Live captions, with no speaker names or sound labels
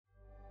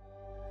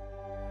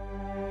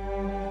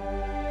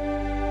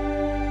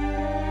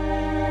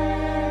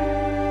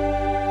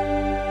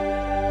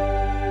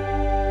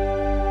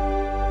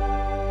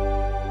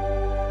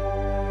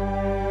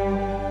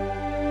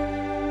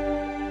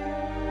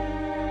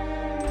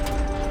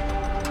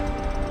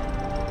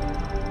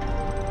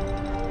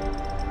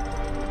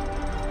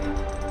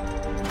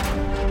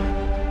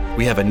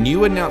We have a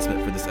new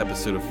announcement for this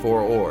episode of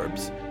Four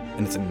Orbs,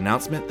 and it's an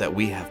announcement that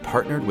we have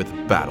partnered with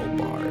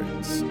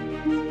BattleBards.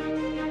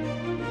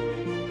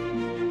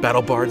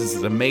 BattleBards is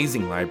an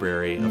amazing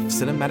library of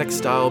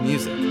cinematic-style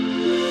music.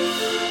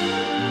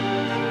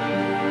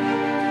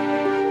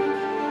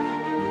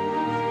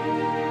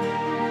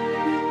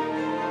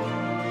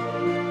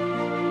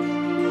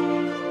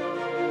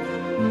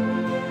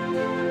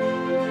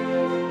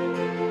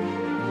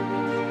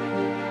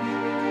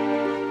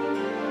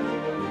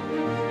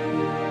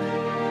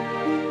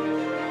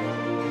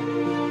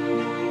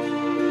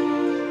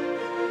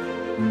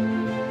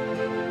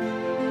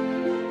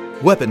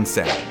 Weapon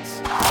sounds.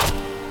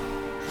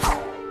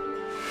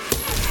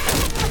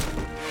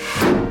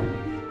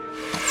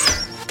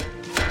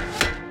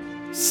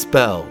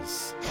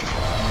 Spells.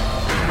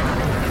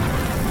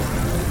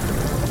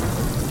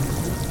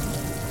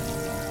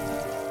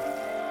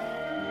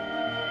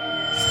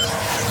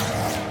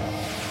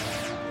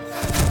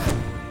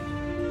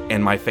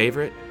 And my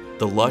favorite,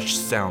 the lush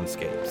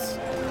soundscapes.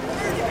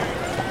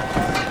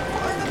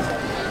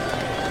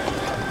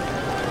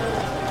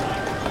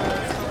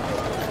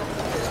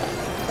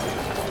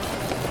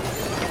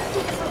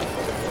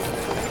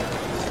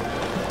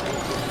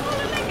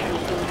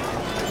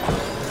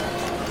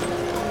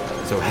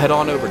 So head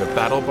on over to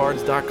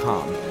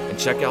battlebards.com and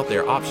check out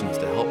their options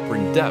to help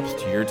bring depth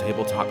to your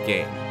tabletop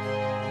game.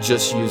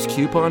 Just use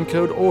coupon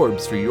code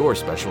ORBS for your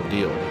special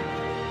deal.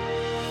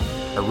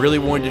 I really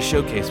wanted to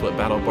showcase what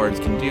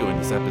BattleBards can do in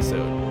this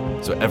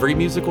episode, so every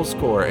musical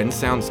score and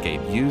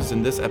soundscape used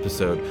in this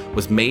episode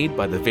was made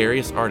by the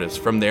various artists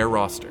from their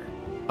roster.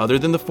 Other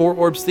than the Four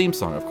Orbs theme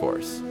song, of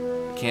course.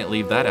 Can't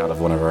leave that out of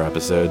one of our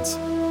episodes.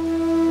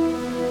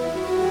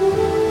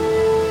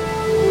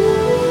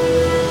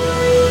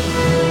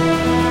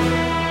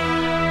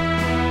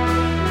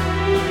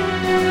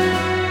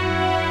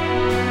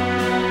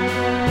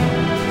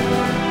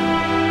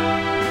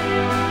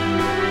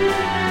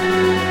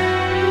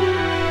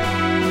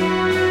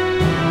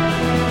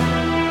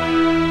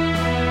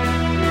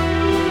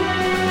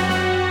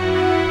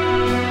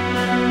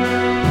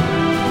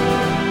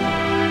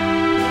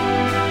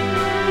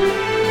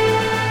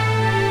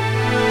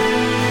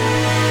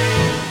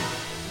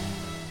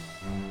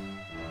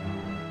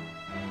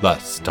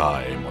 Last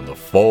time on the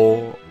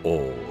Four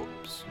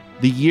Orbs.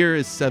 The year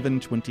is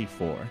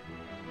 724.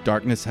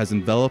 Darkness has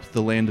enveloped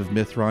the land of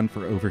Mithron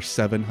for over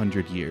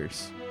 700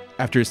 years.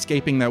 After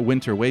escaping that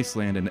winter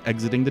wasteland and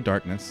exiting the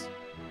darkness,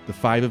 the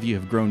five of you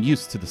have grown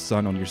used to the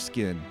sun on your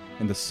skin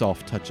and the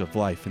soft touch of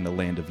life in the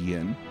land of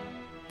Yin.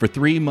 For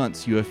 3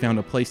 months, you have found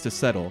a place to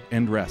settle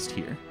and rest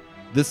here.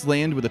 This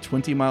land with a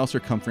 20-mile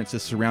circumference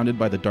is surrounded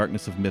by the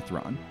darkness of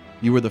Mithron.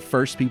 You were the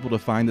first people to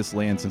find this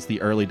land since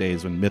the early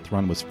days when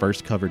Mithron was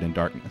first covered in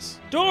darkness.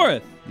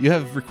 Dorith! You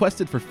have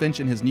requested for Finch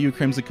and his new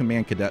Crimson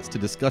Command cadets to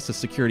discuss a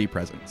security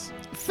presence.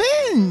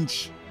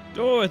 Finch!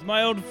 Dorith,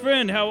 my old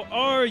friend, how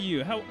are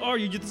you? How are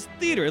you? This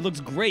theater, it looks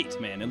great,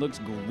 man. It looks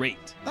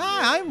great.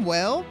 I'm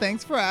well,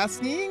 thanks for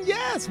asking.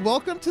 Yes,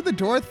 welcome to the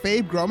Dorith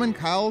Fabe Grumman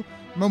Kyle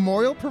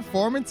Memorial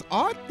Performance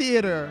Art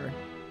Theater.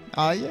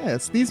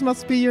 Yes, these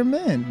must be your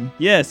men.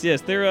 Yes,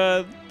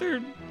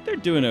 they're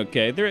doing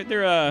okay.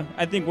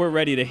 I think we're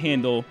ready to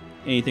handle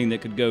anything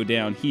that could go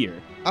down here.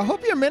 I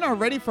hope your men are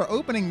ready for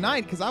opening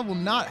night, because I will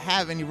not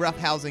have any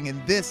roughhousing in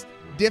this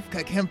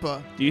Difka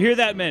Kempa. Do you hear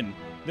that, men?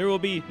 There will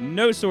be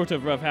no sort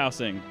of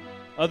roughhousing,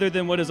 other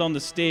than what is on the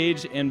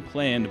stage and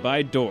planned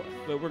by Dorth.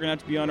 But we're going to have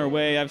to be on our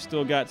way. I've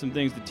still got some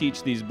things to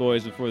teach these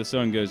boys before the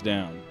sun goes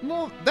down.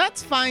 Well,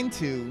 that's fine,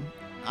 too.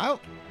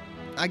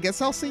 I guess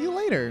I'll see you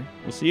later.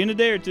 We'll see you in a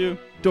day or two.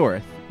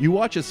 Dorith, you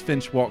watch as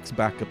Finch walks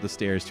back up the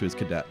stairs to his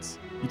cadets.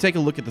 You take a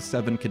look at the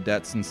 7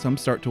 cadets, and some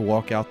start to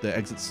walk out the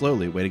exit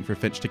slowly, waiting for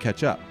Finch to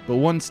catch up. But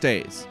one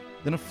stays.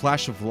 Then a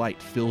flash of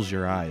light fills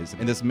your eyes,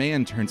 and this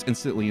man turns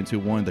instantly into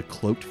one of the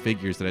cloaked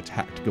figures that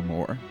attacked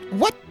Gamor.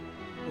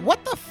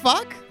 What the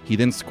fuck? He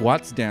then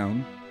squats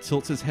down,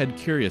 tilts his head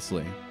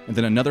curiously, and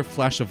then another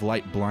flash of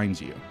light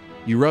blinds you.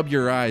 You rub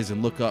your eyes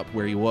and look up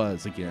where he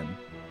was again,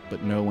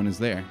 but no one is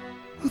there.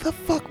 Who the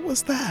fuck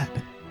was that?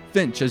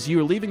 Finch, as you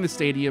are leaving the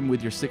stadium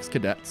with your 6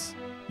 cadets,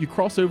 you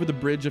cross over the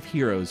Bridge of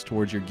Heroes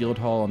towards your guild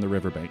hall on the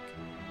riverbank.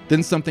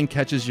 Then something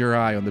catches your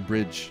eye on the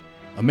bridge.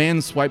 A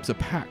man swipes a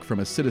pack from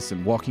a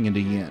citizen walking into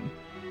Yin.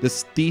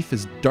 This thief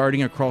is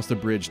darting across the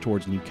bridge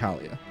towards New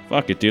Kalia.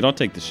 Fuck it, dude. I'll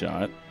take the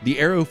shot. The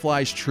arrow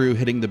flies true,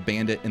 hitting the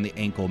bandit in the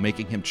ankle,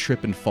 making him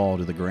trip and fall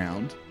to the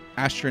ground.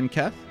 Astra and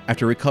Keth,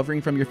 after recovering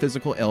from your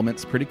physical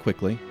ailments pretty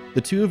quickly,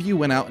 the two of you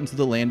went out into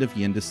the land of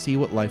Yin to see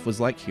what life was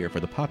like here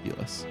for the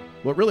populace.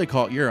 What really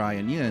caught your eye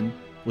in Yin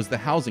was the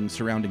housing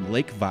surrounding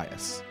Lake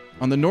Vias.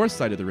 On the north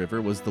side of the river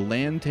was the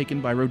land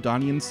taken by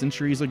Rodanians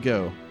centuries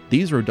ago.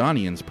 These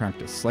Rodanians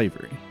practiced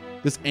slavery.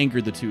 This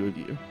angered the two of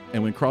you,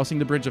 and when crossing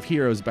the Bridge of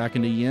Heroes back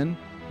into Yin,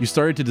 you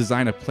started to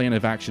design a plan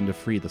of action to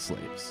free the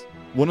slaves.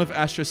 One of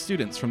Astra's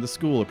students from the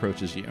school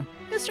approaches you.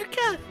 Mr.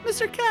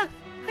 Keth,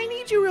 I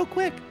need you real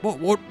quick.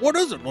 What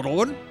is it, little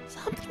one?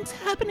 Something's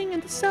happening in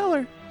the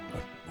cellar.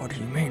 What do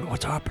you mean?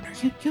 What's happening?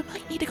 You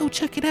might need to go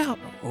check it out.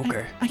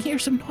 Okay. I hear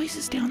some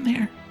noises down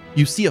there.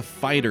 You see a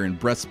fighter in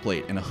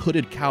breastplate and a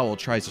hooded cowl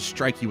tries to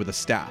strike you with a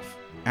staff.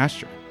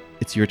 Astra,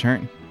 it's your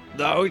turn.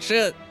 Oh,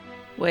 shit.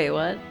 Wait,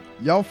 what?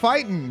 Y'all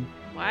fighting.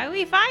 Why are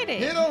we fighting?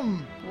 Hit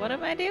him. What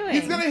am I doing?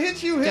 He's gonna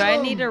hit you. Hit Do him.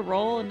 I need to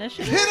roll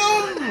initiative?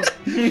 Hit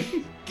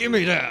him. Give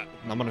me that.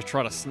 I'm going to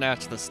try to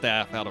snatch the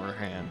staff out of her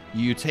hand.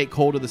 You take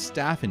hold of the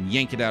staff and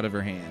yank it out of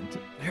her hand.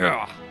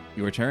 Yeah.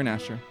 Your turn,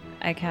 Astra.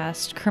 I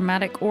cast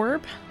Chromatic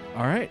Orb.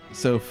 All right,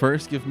 so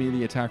first give me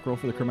the attack roll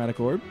for the chromatic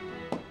orb.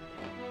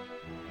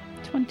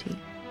 20.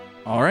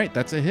 All right,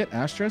 that's a hit,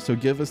 Astra. So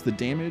give us the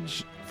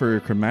damage for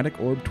chromatic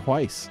orb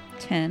twice.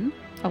 10.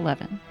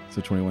 11.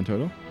 So 21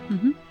 total.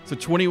 Mm-hmm. So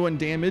 21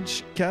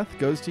 damage, Keth,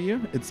 goes to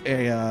you. It's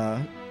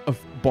a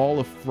ball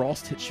of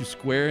frost hits you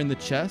square in the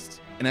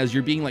chest, and as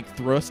you're being like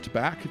thrust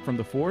back from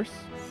the force,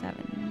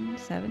 70.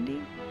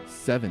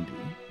 70.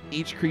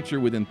 Each creature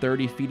within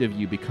 30 feet of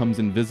you becomes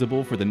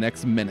invisible for the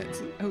next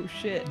minute. Oh,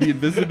 shit. The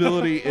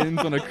invisibility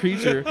ends on a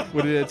creature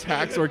when it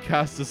attacks or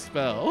casts a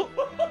spell.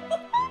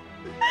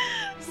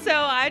 So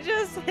I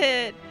just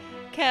hit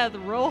Keth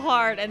real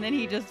hard, and then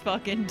he just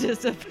fucking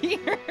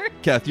disappeared.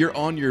 Keth, you're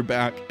on your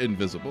back,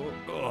 invisible.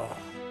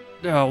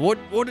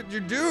 What did you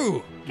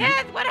do?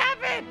 Keth, what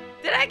happened?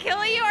 Did I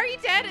kill you? Are you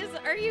dead?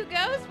 Are you a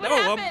ghost? What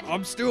happened?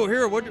 I'm still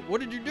here. What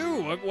did you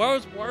do? Why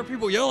are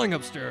people yelling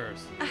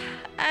upstairs?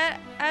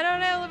 I don't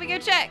know. Let me go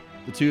check.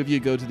 The two of you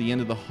go to the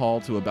end of the hall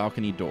to a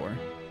balcony door.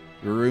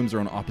 Your rooms are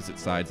on opposite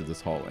sides of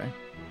this hallway.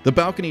 The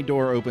balcony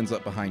door opens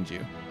up behind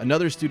you.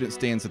 Another student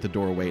stands at the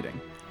door waiting.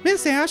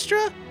 Miss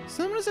Astra,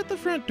 someone's at the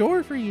front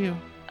door for you.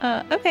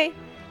 Okay.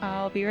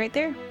 I'll be right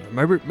there.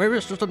 Maybe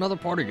it's just another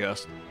party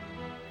guest.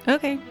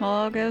 Okay. Well,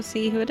 I'll go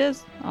see who it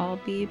is. I'll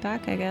be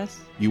back, I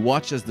guess. You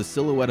watch as the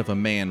silhouette of a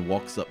man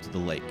walks up to the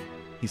lake.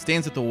 He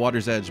stands at the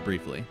water's edge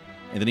briefly,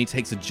 and then he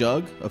takes a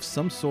jug of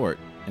some sort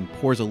and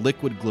pours a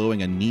liquid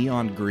glowing a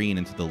neon green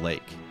into the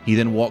lake. He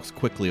then walks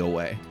quickly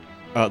away.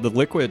 The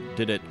liquid,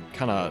 did it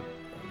kind of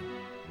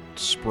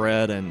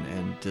spread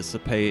and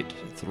dissipate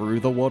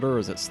through the water, or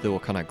is it still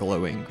kind of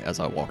glowing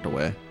as I walked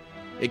away?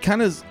 It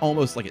kind of is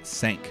almost like it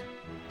sank,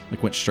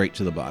 like went straight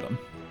to the bottom.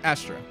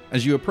 Astra,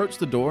 as you approach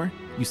the door,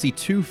 you see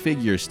two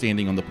figures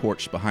standing on the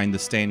porch behind the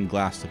stained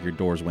glass of your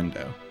door's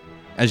window.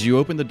 As you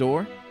open the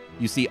door,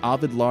 you see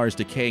Ovid Lar's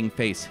decaying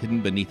face hidden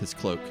beneath his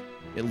cloak.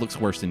 It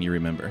looks worse than you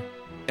remember.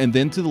 And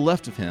then to the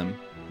left of him,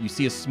 you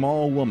see a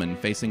small woman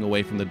facing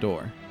away from the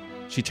door.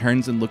 She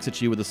turns and looks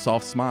at you with a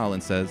soft smile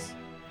and says,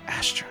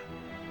 Astra,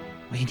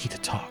 we need to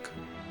talk.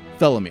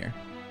 Felomir,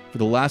 for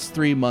the last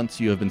 3 months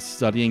you have been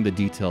studying the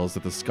details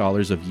that the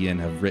scholars of Yin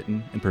have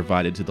written and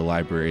provided to the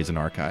libraries and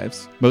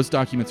archives. Most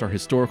documents are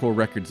historical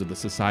records of the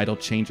societal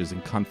changes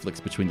and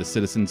conflicts between the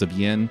citizens of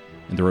Yin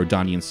and the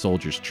Rodanian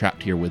soldiers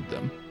trapped here with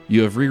them.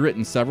 You have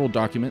rewritten several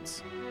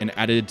documents and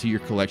added to your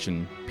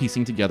collection,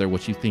 piecing together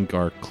what you think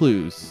are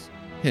clues,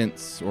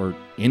 hints, or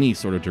any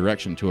sort of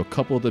direction to a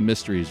couple of the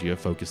mysteries you have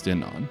focused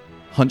in on.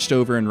 Hunched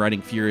over and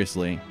writing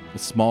furiously, a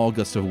small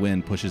gust of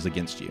wind pushes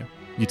against you.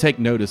 You take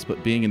notice,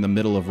 but being in the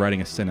middle of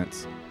writing a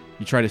sentence,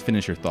 you try to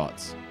finish your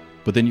thoughts.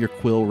 But then your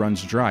quill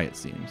runs dry, it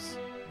seems.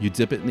 You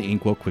dip it in the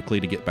inkwell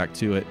quickly to get back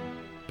to it,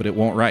 but it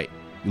won't write.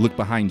 You look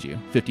behind you,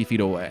 50 feet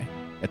away,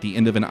 at the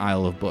end of an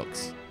aisle of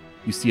books.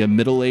 You see a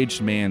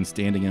middle-aged man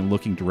standing and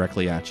looking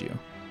directly at you.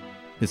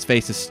 His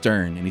face is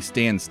stern, and he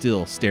stands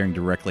still, staring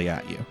directly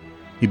at you.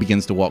 He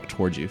begins to walk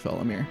towards you,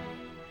 Felomir.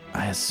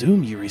 I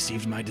assume you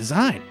received my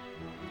design.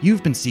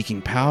 You've been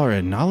seeking power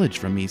and knowledge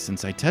from me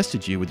since I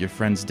tested you with your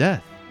friend's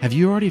death. Have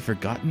you already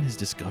forgotten his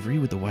discovery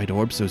with the white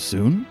orb so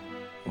soon?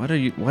 What are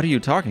you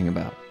talking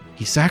about?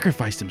 He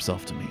sacrificed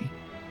himself to me.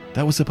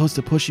 That was supposed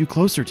to push you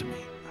closer to me.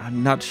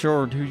 I'm not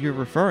sure who you're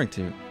referring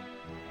to.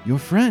 Your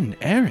friend,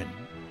 Aaron.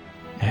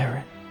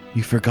 Aaron?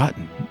 You've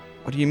forgotten.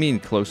 What do you mean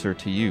closer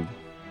to you?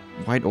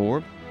 White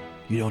orb?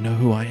 You don't know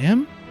who I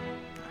am?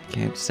 I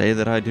can't say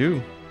that I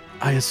do.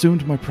 I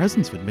assumed my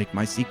presence would make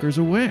my seekers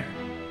aware.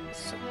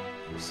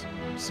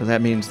 So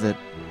that means that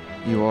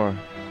you are...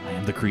 I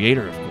am the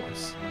creator, of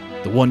course.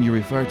 The one you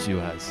refer to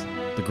as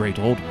the Great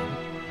Old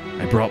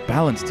One. I brought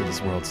balance to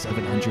this world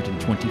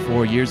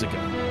 724 years ago.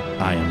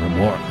 I am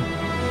Remora.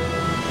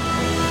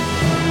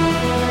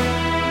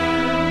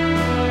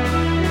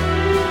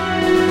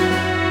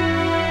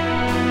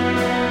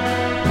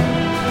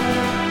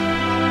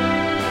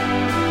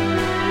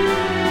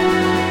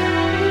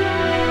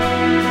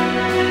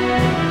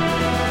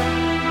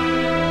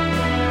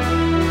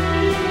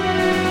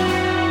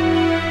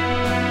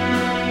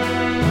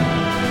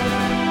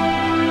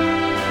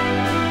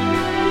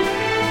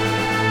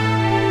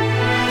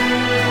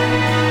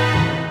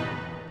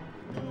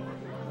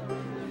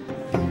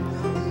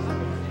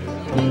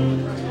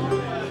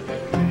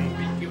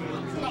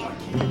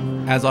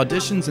 As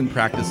auditions and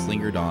practice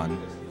lingered on,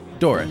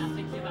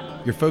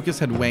 Dorith, your focus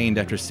had waned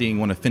after seeing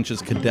one of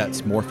Finch's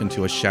cadets morph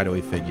into a shadowy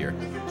figure.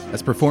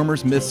 As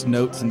performers missed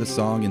notes in the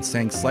song and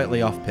sang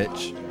slightly off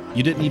pitch,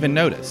 you didn't even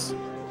notice.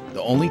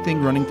 The only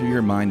thing running through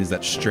your mind is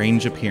that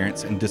strange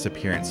appearance and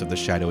disappearance of the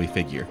shadowy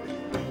figure.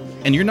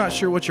 And you're not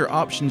sure what your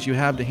options you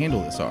have to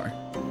handle this are.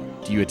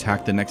 Do you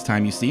attack the next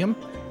time you see him?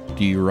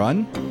 Do you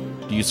run?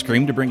 Do you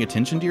scream to bring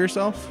attention to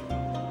yourself?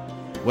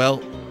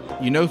 Well,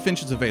 you know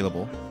Finch is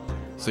available,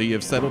 so you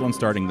have settled on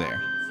starting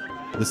there.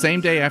 The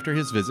same day after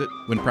his visit,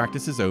 when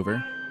practice is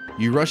over,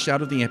 you rush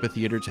out of the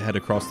amphitheater to head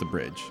across the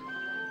bridge.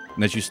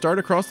 And as you start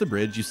across the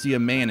bridge, you see a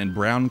man in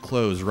brown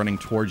clothes running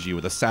towards you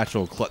with a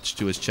satchel clutched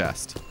to his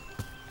chest.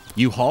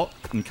 You halt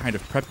and kind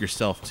of prep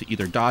yourself to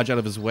either dodge out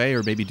of his way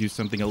or maybe do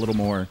something a little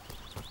more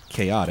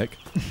chaotic.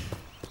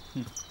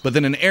 But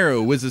then an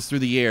arrow whizzes through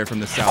the air from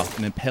the south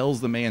and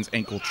impales the man's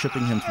ankle,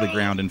 tripping him to the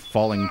ground and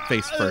falling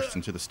face first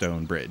into the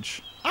stone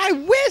bridge. I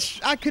wish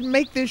I could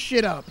make this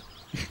shit up.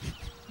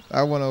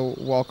 I want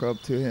to walk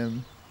up to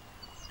him,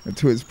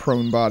 to his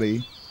prone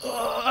body.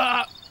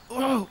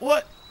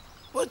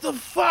 What the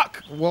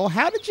fuck? Well,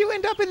 how did you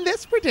end up in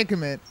this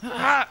predicament?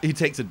 He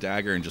takes a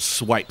dagger and just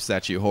swipes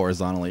at you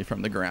horizontally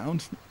from the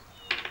ground.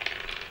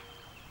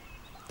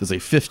 Does a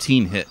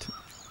 15 hit?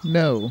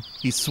 No.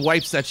 He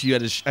swipes at you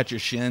at your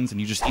shins, and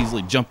you just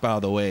easily jump out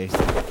of the way,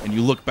 and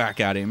you look back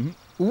at him.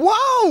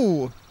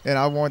 Whoa! And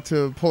I want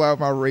to pull out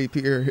my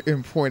rapier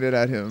and point it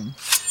at him.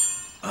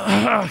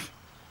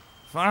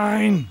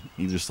 Fine.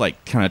 He just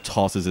kind of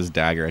tosses his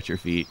dagger at your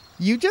feet.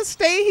 You just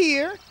stay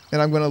here.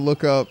 And I'm going to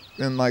look up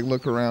and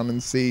look around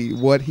and see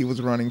what he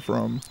was running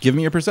from. Give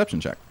me a perception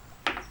check.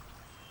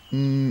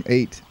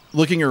 8.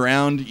 Looking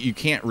around, you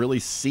can't really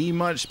see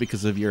much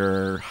because of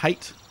your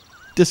height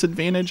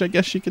disadvantage, I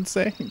guess you could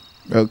say.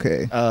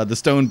 Okay. The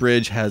stone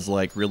bridge has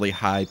really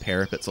high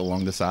parapets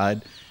along the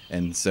side,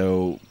 and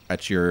so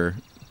at your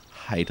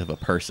height of a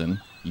person,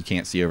 you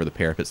can't see over the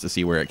parapets to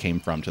see where it came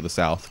from to the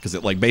south, because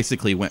it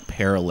basically went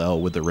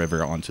parallel with the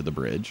river onto the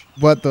bridge.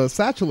 But the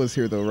satchel is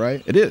here though,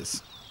 right? It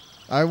is.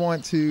 I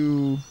want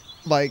to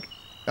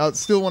I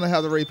still want to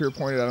have the rapier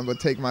pointed at him,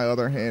 but take my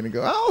other hand and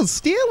go, oh,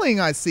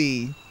 stealing, I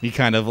see. He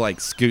kind of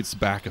scoots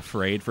back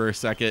afraid for a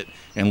second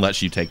and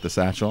lets you take the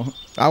satchel.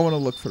 I want to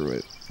look through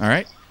it. All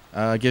right.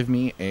 Give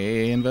me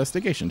a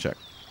investigation check.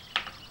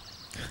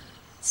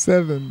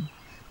 7.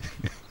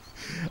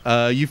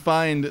 You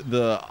find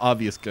the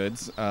obvious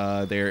goods.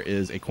 There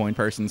is a coin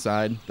purse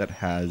inside that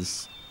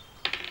has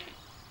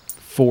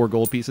 4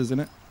 gold pieces in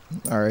it.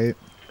 All right.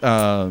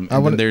 And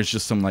then there's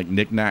just some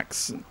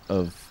knickknacks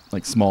of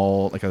a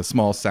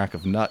small sack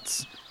of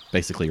nuts,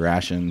 basically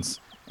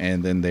rations.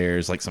 And then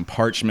there's some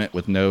parchment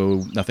with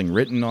nothing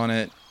written on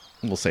it.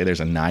 We'll say there's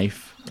a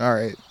knife. All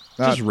right.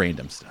 Just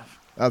random stuff.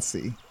 Let's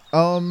see.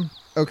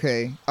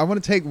 Okay. I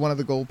want to take one of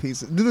the gold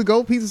pieces. Do the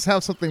gold pieces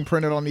have something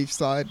printed on each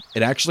side?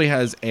 It actually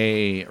has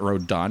a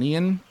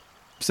Rodanian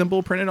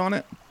symbol printed on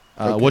it.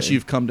 Okay. What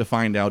you've come to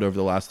find out over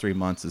the last 3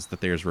 months is that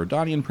there's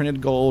Rodanian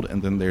printed gold,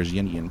 and then there's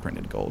Yenian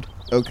printed gold.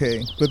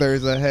 Okay, but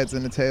there's a heads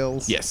and a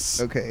tails?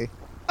 Yes.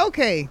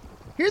 Okay,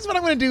 here's what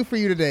I'm going to do for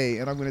you today,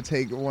 and I'm going to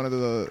take one of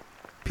the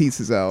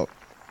pieces out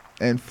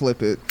and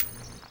flip it.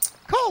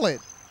 Call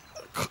it.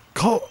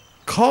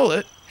 Call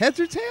it? Heads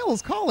or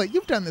tails, call it.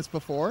 You've done this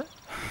before.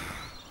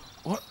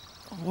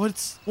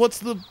 What's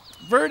the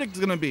verdict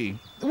going to be?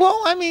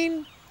 Well,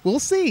 we'll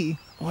see.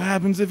 What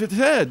happens if it's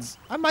heads?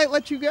 I might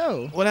let you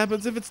go. What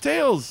happens if it's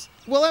tails?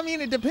 Well,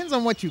 it depends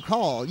on what you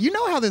call. You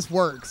know how this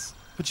works.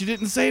 But you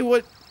didn't say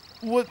what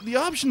the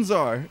options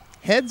are.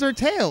 Heads or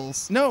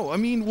tails? No,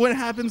 what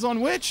happens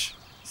on which?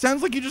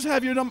 Sounds like you just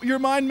have your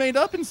mind made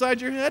up inside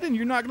your head, and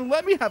you're not going to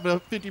let me have a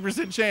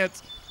 50%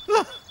 chance.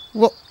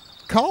 Well,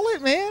 call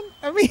it, man.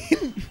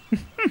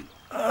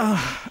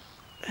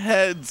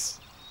 Heads.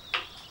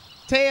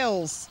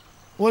 Tails.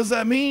 What does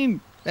that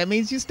mean? That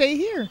means you stay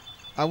here.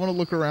 I want to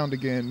look around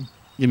again.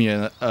 Give me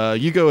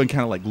you go and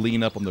kind of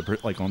lean up on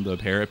the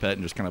parapet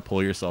and just kind of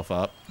pull yourself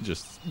up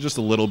just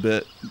a little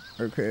bit.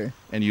 Okay.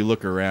 And you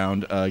look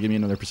around. Give me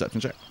another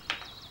perception check.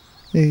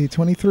 Hey,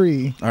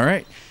 23. All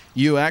right.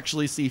 You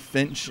actually see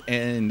Finch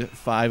and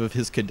 5 of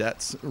his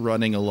cadets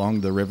running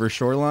along the river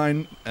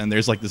shoreline, and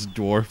there's this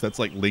dwarf that's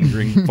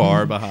lingering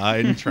far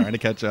behind, trying to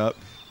catch up.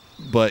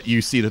 But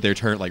you see that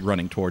they're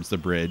running towards the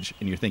bridge,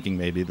 and you're thinking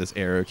maybe this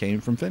arrow came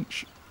from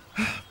Finch.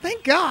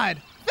 Thank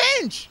God,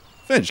 Finch!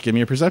 Finch, give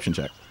me a perception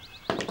check.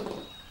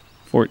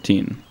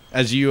 14.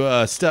 As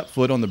you step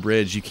foot on the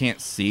bridge, you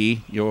can't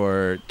see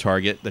your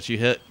target that you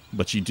hit,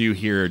 but you do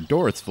hear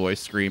Dorot's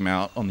voice scream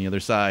out on the other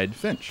side,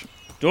 Finch.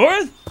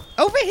 Dorth?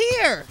 Over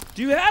here!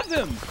 Do you have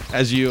them?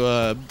 As you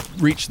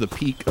reach the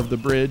peak of the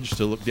bridge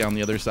to look down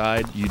the other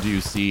side, you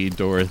do see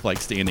Dorth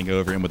standing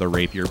over him with a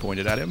rapier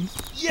pointed at him.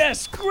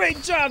 Yes,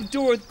 great job,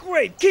 Dorth.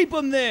 Great. Keep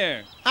them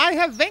there. I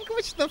have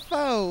vanquished the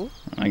foe.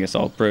 I guess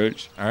I'll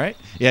approach. All right.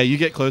 Yeah, you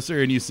get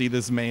closer and you see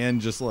this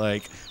man just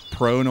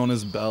prone on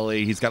his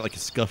belly. He's got a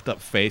scuffed up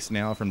face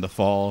now from the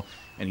fall,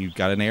 and you've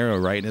got an arrow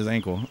right in his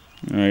ankle.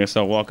 I guess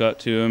I'll walk up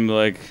to him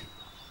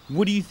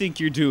what do you think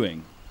you're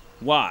doing?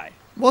 Why?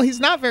 Well, he's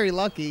not very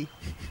lucky.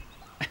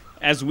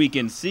 As we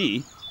can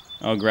see,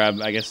 I'll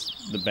grab, I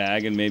guess, the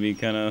bag and maybe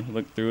kind of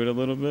look through it a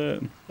little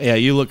bit. Yeah,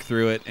 you look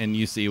through it and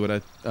you see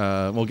what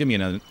give me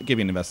an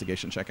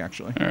investigation check,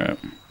 actually. All right.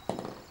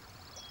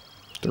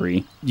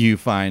 3. You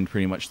find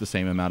pretty much the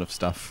same amount of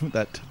stuff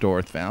that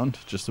Dorth found,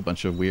 just a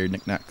bunch of weird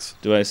knickknacks.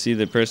 Do I see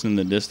the person in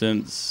the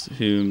distance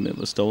whom it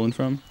was stolen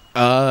from?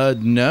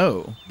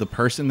 No. The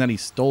person that he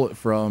stole it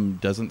from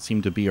doesn't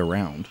seem to be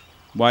around.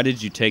 Why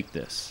did you take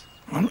this?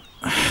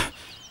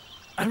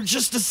 I'm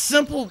just a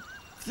simple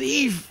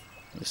thief.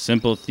 A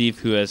simple thief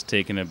who has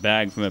taken a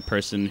bag from a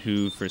person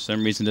who, for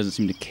some reason, doesn't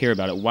seem to care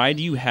about it. Why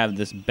do you have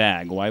this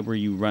bag? Why were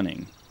you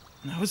running?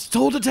 I was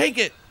told to take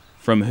it.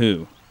 From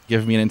who?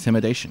 Give me an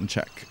intimidation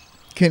check.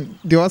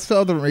 Do I still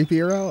have the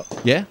rapier out?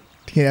 Yeah?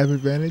 Can I have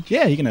advantage?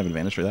 Yeah, you can have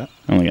advantage for that.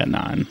 I only got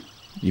 9.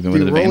 Even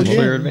with Do you roll advantage. again?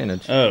 Clear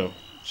advantage. Oh,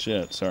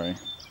 shit, sorry.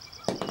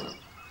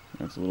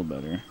 That's a little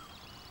better.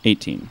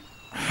 18.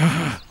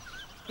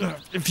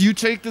 If you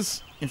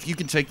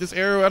can take this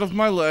arrow out of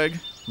my leg,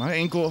 my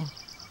ankle,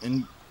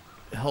 and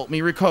help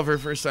me recover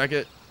for a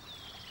second,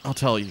 I'll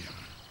tell you.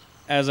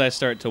 As I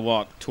start to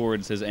walk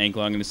towards his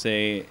ankle, I'm going to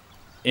say,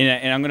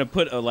 and I'm going to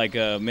put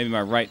maybe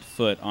my right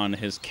foot on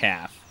his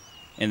calf,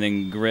 and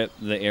then grip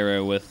the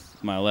arrow with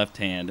my left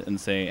hand and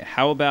say,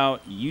 how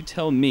about you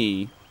tell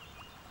me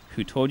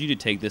who told you to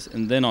take this,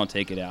 and then I'll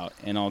take it out,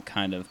 and I'll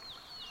kind of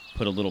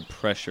put a little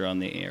pressure on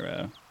the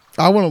arrow.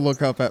 I want to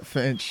look up at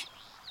Finch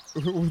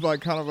with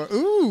like kind of a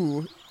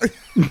ooh.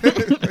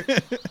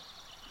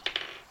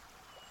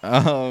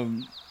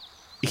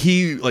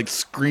 He like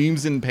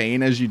screams in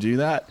pain as you do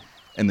that,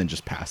 and then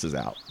just passes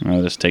out.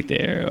 I'll just take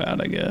the arrow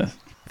out, I guess.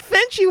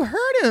 Finch, you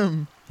hurt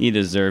him. He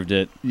deserved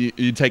it.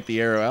 You take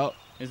the arrow out?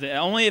 Is it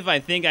only if I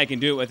think I can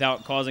do it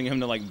without causing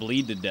him to like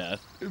bleed to death?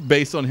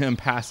 Based on him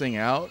passing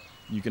out,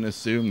 you can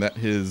assume that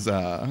his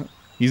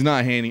he's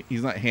not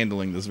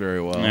handling this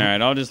very well. All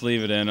right, I'll just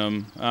leave it in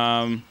him.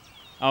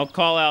 I'll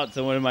call out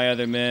to one of my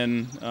other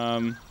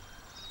men,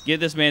 get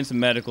this man some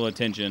medical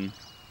attention,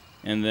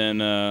 and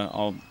then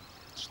I'll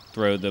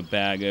throw the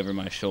bag over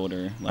my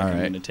shoulder like I'm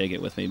going to take it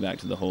with me back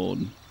to the hold.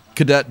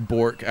 Cadet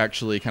Bork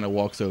actually kind of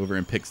walks over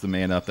and picks the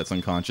man up that's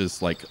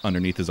unconscious, like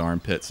underneath his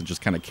armpits, and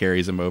just kind of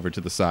carries him over to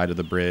the side of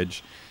the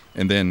bridge.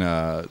 And then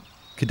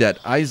Cadet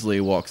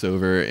Isley walks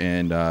over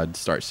and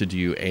starts to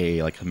do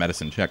a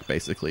medicine check,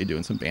 basically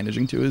doing some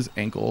bandaging to his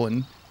ankle,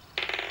 and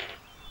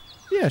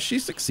yeah, she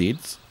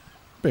succeeds,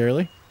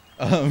 barely.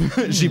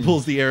 She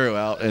pulls the arrow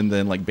out and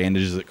then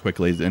bandages it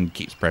quickly and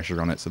keeps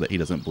pressure on it so that he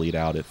doesn't bleed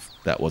out if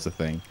that was a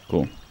thing.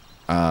 Cool.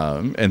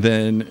 And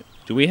then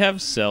do we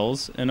have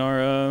cells in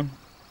our?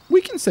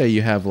 We can say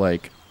you have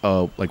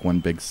one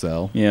big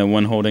cell. Yeah,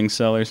 one holding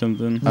cell or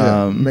something.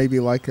 Yeah,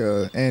 maybe like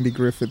a Andy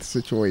Griffith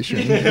situation.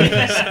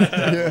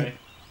 Yeah.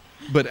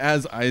 But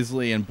as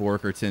Isley and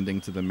Bork are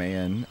tending to the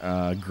man,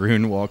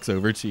 Groon walks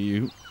over to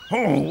you.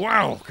 Oh,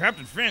 wow,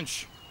 Captain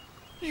Finch.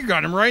 You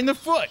got him right in the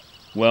foot.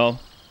 Well,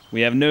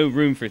 we have no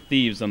room for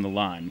thieves on the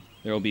line.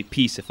 There will be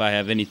peace if I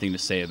have anything to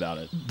say about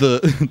it.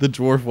 The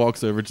dwarf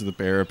walks over to the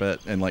parapet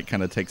and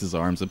kind of takes his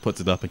arms and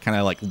puts it up and kind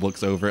of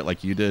looks over it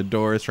like you did,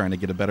 Doris, trying to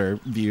get a better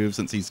view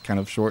since he's kind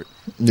of short.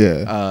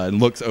 Yeah.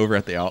 And looks over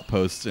at the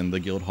outpost in the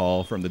guild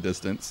hall from the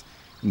distance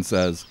and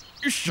says,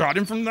 You shot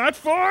him from that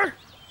far?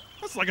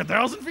 That's like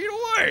 1,000 feet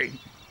away.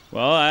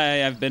 Well,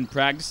 I've been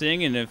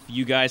practicing, and if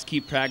you guys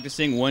keep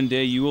practicing, one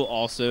day you will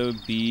also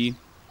be,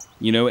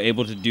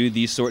 able to do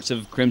these sorts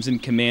of Crimson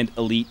Command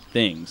elite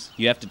things.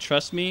 You have to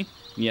trust me,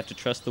 and you have to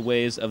trust the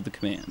ways of the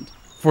command.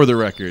 For the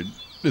record,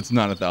 it's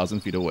not 1,000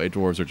 feet away.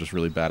 Dwarves are just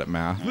really bad at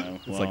math. Oh,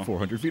 it's like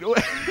 400 feet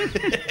away.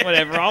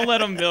 Whatever, I'll let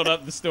them build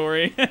up the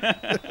story.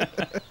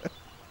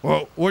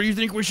 Well, what do you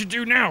think we should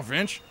do now,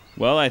 Finch?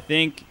 Well, I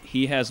think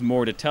he has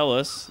more to tell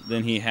us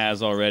than he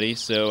has already,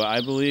 so I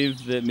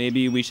believe that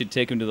maybe we should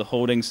take him to the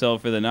holding cell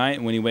for the night,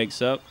 and when he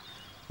wakes up,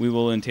 we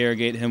will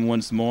interrogate him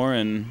once more,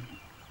 and,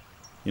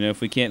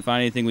 if we can't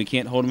find anything, we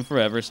can't hold him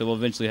forever, so we'll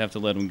eventually have to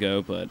let him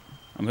go, but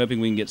I'm hoping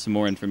we can get some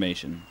more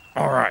information.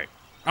 All right.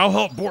 I'll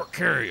help Bork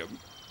carry him.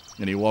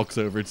 And he walks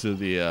over to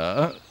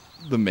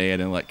the man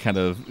and kind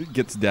of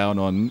gets down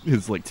on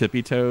his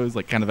tippy toes,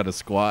 kind of at a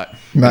squat.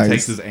 Nice. And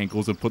takes his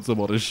ankles and puts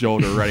them on his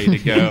shoulder, ready to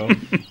go.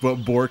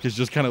 But Bork is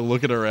just kind of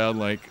looking around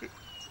what?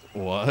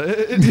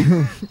 I'm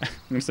going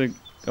to say,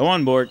 go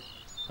on, Bork.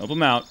 Help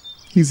him out.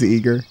 He's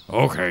eager.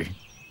 Okay.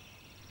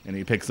 And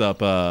he picks up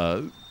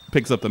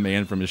the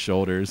man from his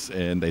shoulders,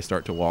 and they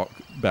start to walk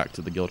back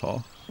to the guild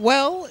hall.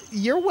 Well,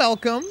 you're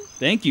welcome.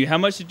 Thank you. How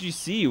much did you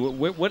see?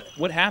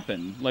 What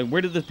happened?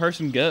 Where did the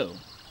person go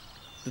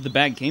that the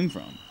bag came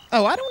from?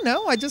 Oh, I don't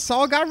know. I just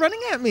saw a guy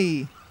running at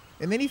me,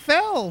 and then he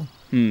fell.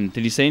 Did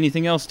he say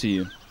anything else to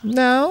you?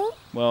 No.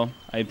 Well,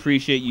 I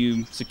appreciate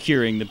you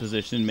securing the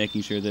position and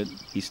making sure that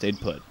he stayed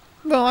put.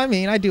 Well, I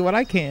mean, I do what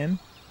I can.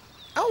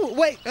 Oh,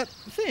 wait,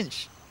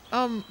 Finch.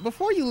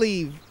 Before you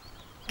leave,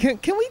 can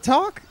we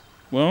talk?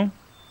 Well,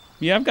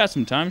 yeah, I've got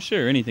some time.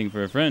 Sure, anything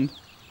for a friend.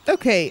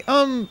 Okay.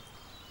 Can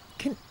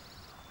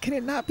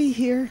it not be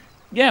here?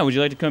 Yeah, would you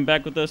like to come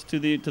back with us to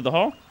the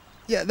hall?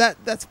 Yeah,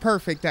 that's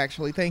perfect.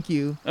 Actually, thank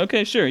you.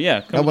 Okay, sure.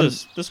 Yeah, come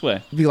this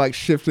way. Be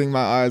shifting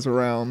my eyes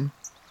around.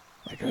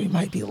 He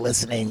might be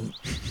listening.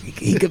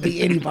 He could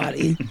be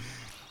anybody.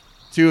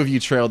 Two of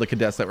you trail the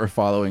cadets that were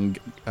following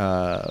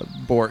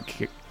Bork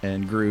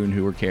and Groon,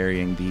 who were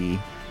carrying the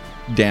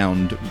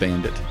downed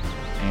bandit,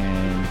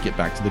 and get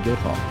back to the guild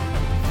hall.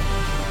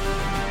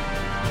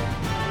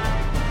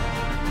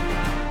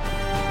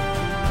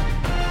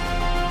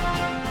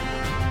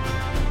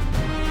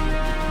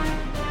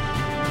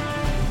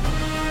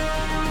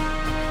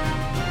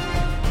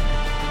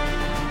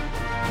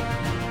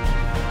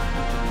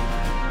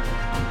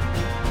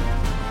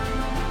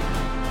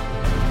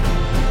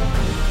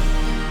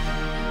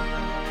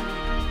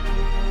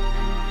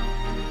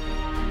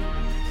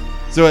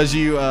 So as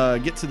you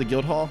get to the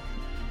guild hall,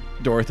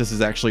 Dorth, this is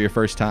actually your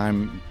first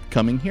time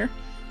coming here.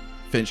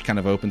 Finch kind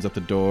of opens up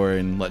the door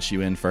and lets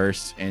you in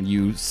first, and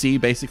you see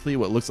basically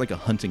what looks like a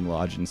hunting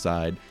lodge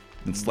inside.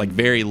 It's like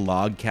very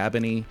log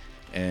cabiny,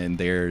 and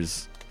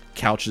there's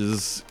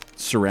couches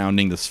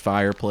surrounding this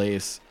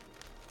fireplace.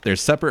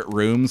 There's separate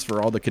rooms for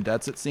all the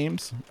cadets, it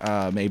seems.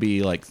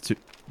 Maybe like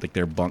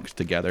they're bunked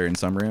together in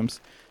some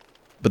rooms.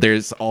 But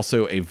there's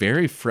also a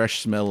very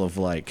fresh smell of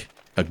like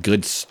a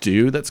good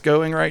stew that's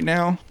going right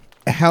now.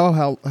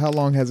 How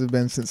long has it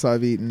been since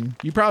I've eaten?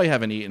 You probably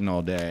haven't eaten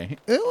all day.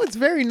 Oh, it's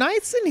very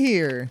nice in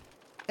here.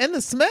 And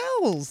the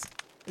smells.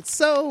 It's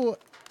so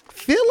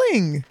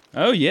filling.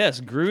 Oh yes,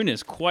 Groon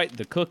is quite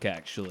the cook,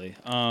 actually.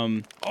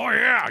 Oh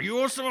yeah, you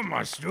want some of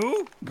my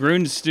stew?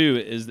 Groon's stew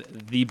is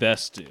the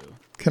best stew.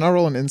 Can I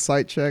roll an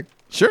insight check?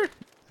 Sure.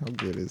 How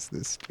good is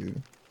this stew?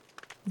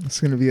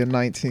 It's going to be a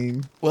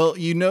 19. Well,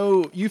 you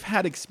know, you've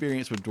had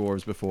experience with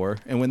dwarves before,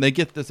 and when they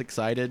get this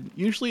excited,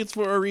 usually it's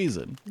for a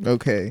reason.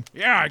 Okay.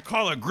 Yeah, I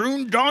call it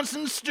Groon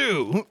Dawson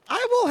stew.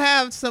 I will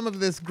have some of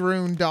this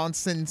Groon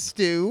Dawson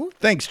stew.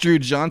 Thanks, Drew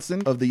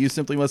Johnson of the You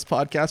Simply Must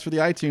podcast for the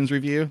iTunes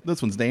review.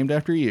 This one's named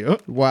after you.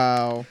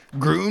 Wow.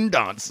 Groon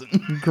Dawson.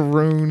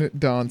 Groon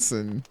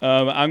Dawson.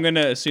 I'm going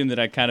to assume that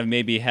I kind of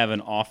maybe have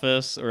an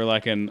office or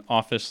like an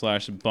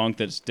office/bunk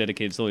that's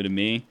dedicated solely to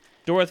me.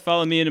 Dorth,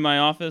 follow me into my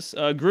office.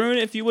 Groon,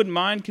 if you wouldn't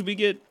mind, could we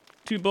get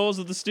 2 bowls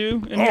of the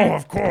stew in here? Oh,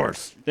 of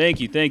course. Thank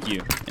you.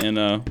 And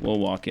we'll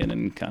walk in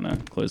and kind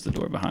of close the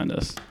door behind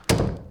us.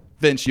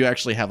 Vince, you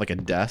actually have like a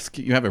desk.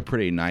 You have a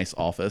pretty nice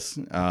office.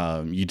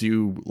 You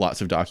do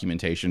lots of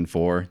documentation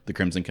for the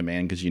Crimson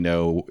Command because you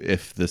know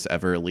if this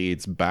ever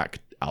leads back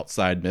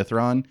outside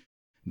Mithron,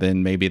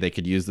 then maybe they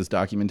could use this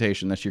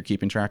documentation that you're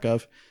keeping track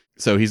of.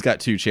 So he's got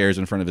 2 chairs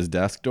in front of his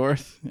desk,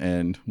 Dorth,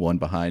 and one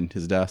behind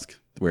his desk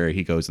where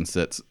he goes and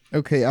sits.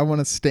 Okay, I want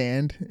to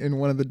stand in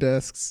one of the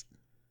desks,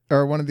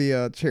 or one of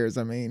the chairs,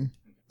 I mean.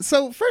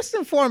 So first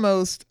and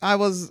foremost, I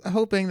was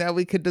hoping that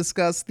we could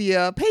discuss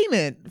the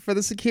payment for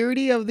the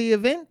security of the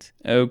event.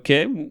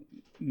 Okay.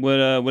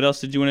 What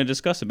else did you want to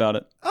discuss about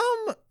it?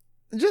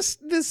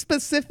 Just the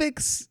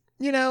specifics,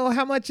 you know,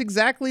 how much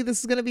exactly this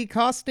is going to be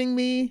costing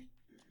me.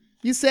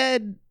 You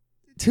said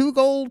 2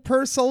 gold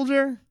per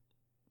soldier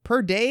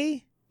per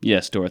day?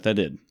 Yes, Dorth, I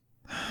did.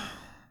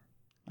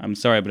 I'm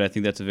sorry, but I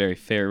think that's a very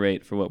fair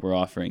rate for what we're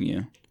offering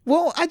you.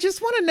 Well, I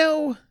just want to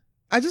know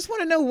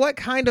what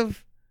kind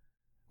of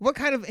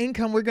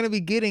income we're going to be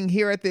getting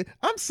here at the...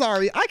 I'm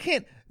sorry, I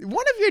can't...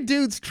 One of your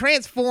dudes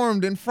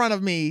transformed in front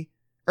of me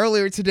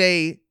earlier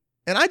today,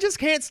 and I just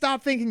can't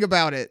stop thinking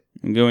about it.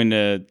 I'm going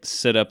to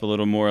sit up a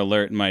little more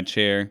alert in my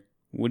chair.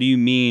 What do you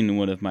mean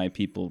one of my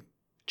people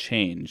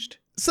changed?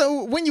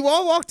 So when you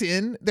all walked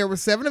in, there were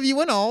 7 of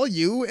you in all,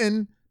 you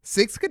and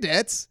 6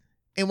 cadets,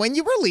 and when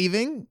you were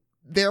leaving,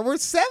 there were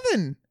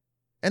 7.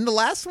 And the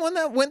last one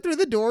that went through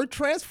the door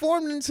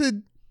transformed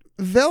into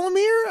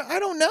Velmir? I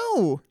don't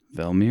know.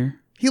 Velmir?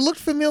 He looked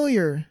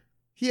familiar.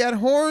 He had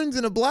horns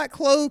and a black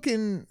cloak,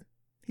 and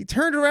he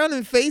turned around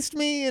and faced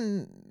me,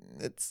 and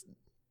it's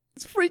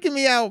freaking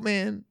me out,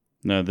 man.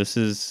 No, this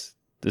is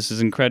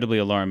incredibly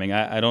alarming.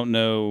 I don't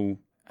know.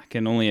 I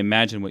can only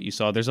imagine what you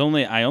saw.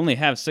 I only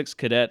have 6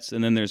 cadets,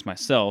 and then there's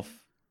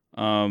myself.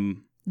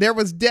 There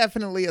was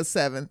definitely a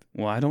 7th.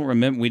 Well, I don't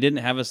remember. We didn't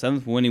have a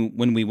 7th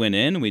when we went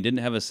in. We didn't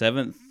have a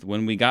 7th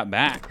when we got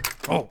back.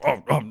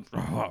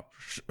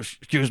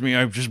 Excuse me,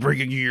 I'm just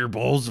bringing you your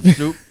bowls of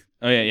soup.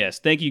 Oh yeah, yes.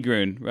 Thank you,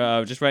 Groon.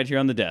 Just right here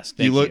on the desk.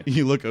 Thank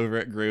You look over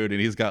at Groon,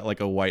 and he's got like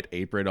a white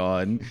apron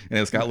on, and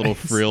it's got little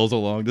frills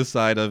along the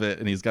side of it,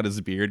 and he's got his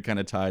beard kind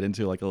of tied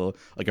into like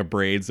a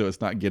braid, so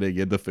it's not getting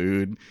in the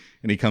food.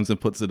 And he comes and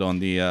puts it on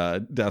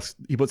the desk.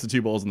 He puts the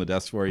 2 bowls on the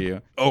desk for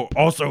you. Oh,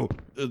 also,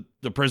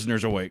 the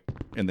prisoner's awake.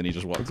 And then he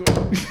just walks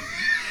away.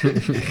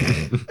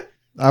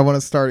 I want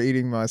to start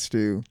eating my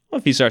stew. Well,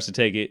 if he starts to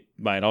take a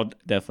bite, I'll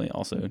definitely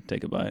also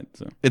take a bite.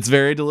 So It's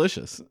very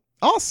delicious.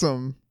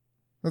 Awesome.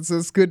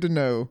 That's good to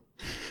know.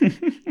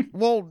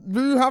 Well,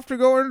 do you have to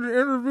go and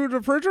interview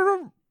the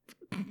prisoner?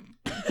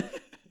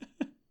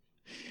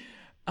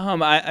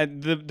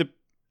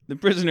 The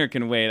prisoner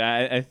can wait.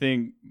 I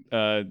think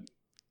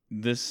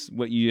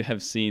what you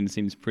have seen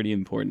seems pretty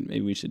important.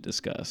 Maybe we should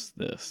discuss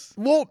this.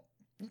 Well,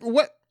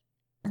 what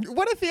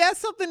if he has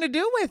something to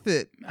do with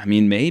it? I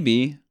mean,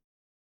 maybe.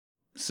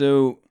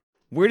 So,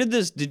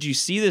 did you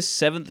see this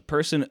 7th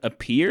person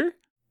appear?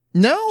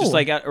 No. Just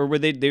like, or were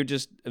they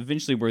just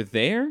eventually were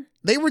there?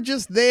 They were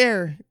just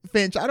there,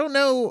 Finch. I don't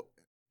know.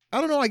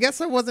 I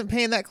guess I wasn't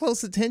paying that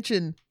close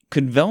attention.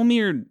 Could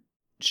Velmir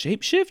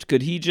shapeshift?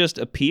 Could he just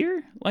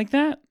appear like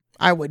that?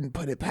 I wouldn't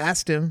put it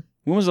past him.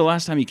 When was the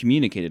last time you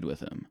communicated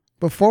with him?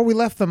 Before we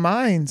left the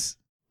mines.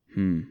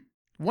 Hmm.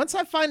 Once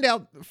I found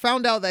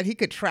out that he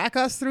could track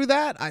us through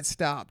that, I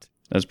stopped.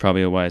 That's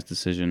probably a wise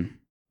decision.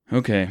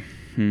 Okay.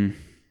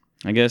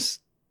 I guess,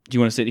 do you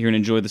want to sit here and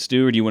enjoy the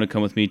stew, or do you want to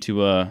come with me to, you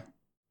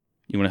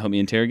want to help me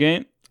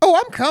interrogate? Oh,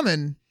 I'm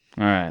coming.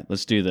 All right,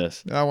 let's do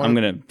this. I'm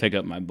going to pick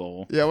up my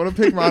bowl. Yeah, I want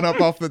to pick mine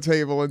up off the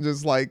table and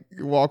just, like,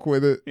 walk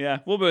with it. Yeah,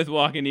 we'll both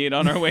walk and eat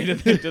on our way to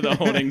the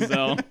holding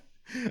cell.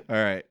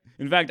 All right.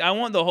 In fact, I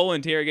want the whole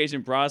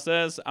interrogation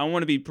process. I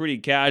want to be pretty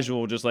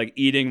casual, just like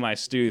eating my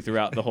stew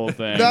throughout the whole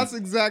thing. That's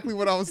exactly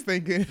what I was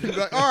thinking.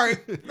 Like, all right.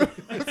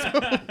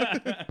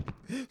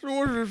 So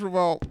what is this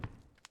about?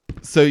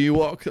 So you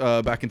walk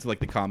back into like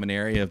the common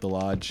area of the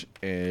lodge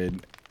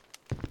and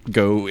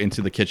go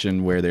into the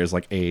kitchen where there's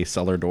like a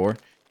cellar door.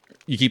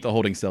 You keep the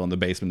holding cell in the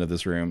basement of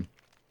this room,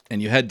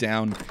 and you head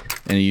down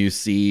and you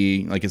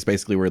see like it's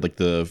basically where like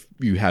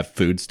you have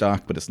food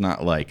stock, but it's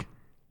not like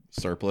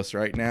surplus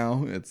right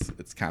now.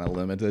 It's kind of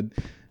limited.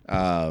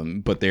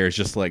 But there's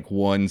just like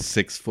one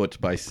 6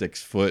 foot by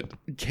 6 foot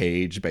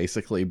cage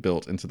basically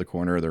built into the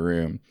corner of the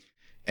room,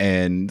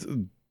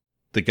 and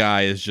the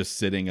guy is just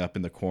sitting up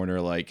in the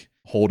corner like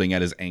holding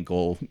at his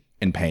ankle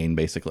in pain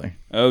basically.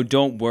 Oh,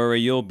 don't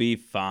worry, you'll be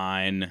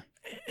fine.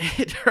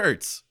 It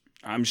hurts.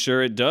 I'm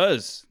sure it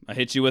does. I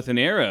hit you with an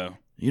arrow.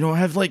 You don't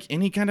have like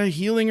any kind of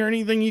healing or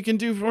anything you can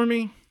do for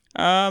me?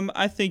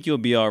 I think you'll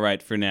be all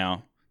right for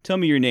now. Tell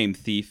me your name,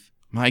 thief.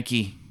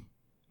 Mikey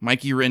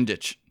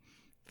Rendich.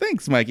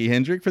 Thanks, Mikey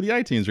Hendrick, for the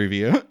iTunes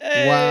review.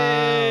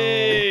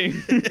 Hey!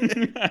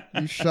 Wow.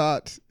 You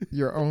shot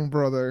your own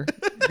brother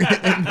in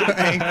the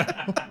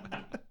ankle.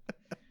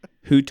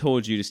 Who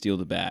told you to steal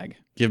the bag?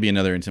 Give me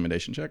another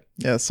intimidation check.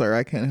 Yes, sir.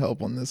 I can't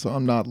help on this, so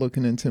I'm not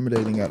looking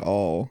intimidating at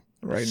all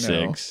right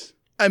now. 6.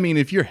 I mean,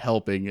 if you're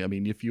helping, I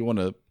mean, if you want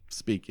to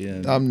speak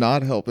in. I'm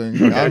not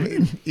helping.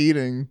 I'm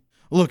eating.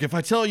 Look, if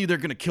I tell you, they're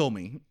going to kill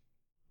me.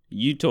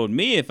 You told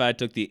me if I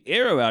took the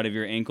arrow out of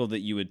your ankle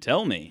that you would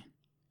tell me.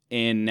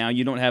 And now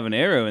you don't have an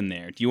arrow in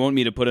there. Do you want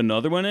me to put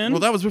another one in?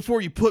 Well, that was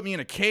before you put me in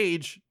a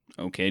cage.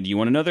 Okay, do you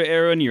want another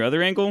arrow in your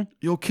other ankle?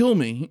 You'll kill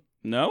me.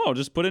 No, I'll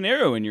just put an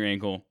arrow in your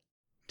ankle.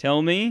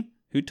 Tell me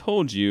who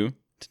told you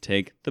to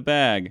take the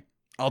bag.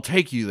 I'll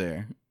take you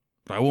there,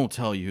 but I won't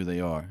tell you who they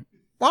are.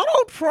 I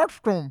don't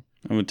trust them.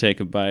 I'm going to take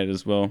a bite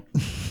as well.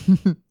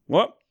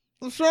 What?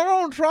 So I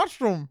don't trust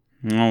them.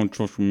 I don't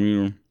trust them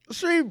either.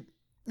 See,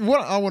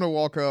 what I want to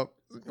walk up.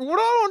 What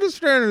I don't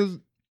understand is,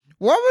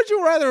 why would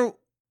you rather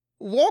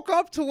walk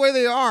up to where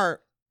they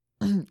are?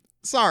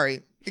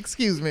 Sorry,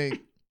 excuse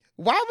me.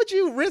 Why would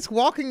you risk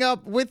walking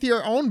up with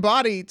your own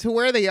body to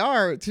where they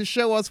are to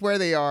show us where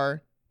they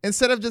are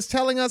instead of just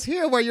telling us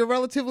here where you're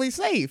relatively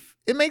safe?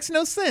 It makes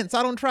no sense.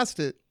 I don't trust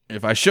it.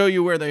 If I show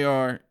you where they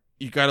are,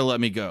 you got to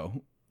let me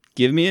go.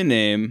 Give me a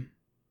name.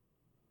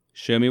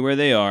 Show me where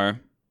they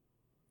are.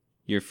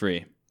 You're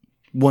free.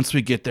 Once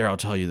we get there, I'll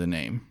tell you the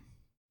name.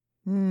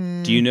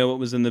 Do you know what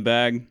was in the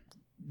bag?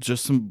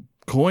 Just some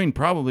coin,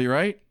 probably,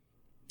 right?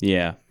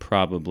 Yeah,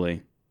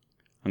 probably.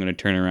 I'm going to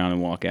turn around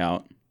and walk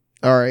out.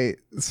 All right.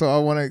 So I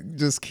want to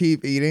just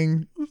keep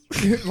eating,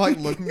 like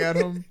looking at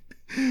him.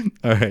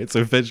 All right.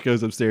 So Finch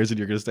goes upstairs and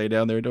you're going to stay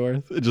down there,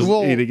 Dorothy? Just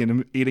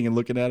eating and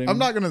looking at him? I'm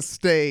not going to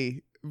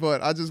stay,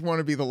 but I just want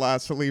to be the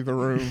last to leave the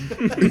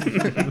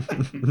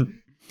room.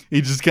 He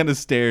just kind of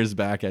stares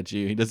back at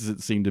you. He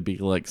doesn't seem to be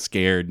like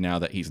scared now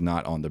that he's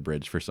not on the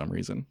bridge for some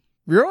reason.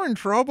 You're in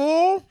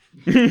trouble.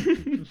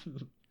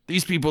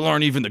 These people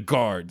aren't even the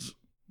guards.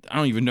 I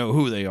don't even know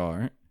who they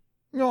are.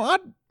 No,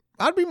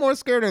 I'd be more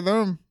scared of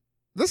them.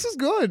 This is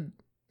good.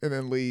 And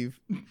then leave.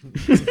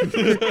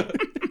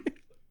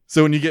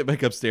 So when you get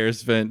back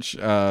upstairs, Finch,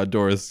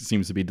 Doris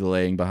seems to be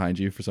delaying behind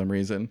you for some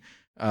reason.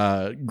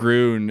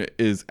 Groon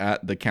is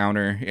at the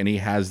counter and he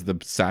has the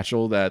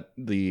satchel that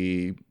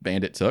the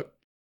bandit took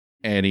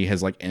and he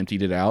has like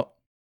emptied it out.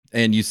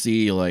 And you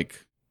see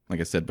like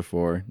I said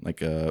before, like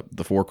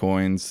the 4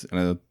 coins and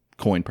a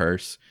coin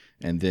purse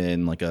and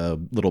then like a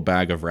little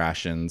bag of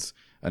rations,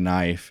 a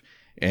knife,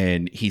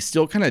 and he's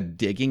still kind of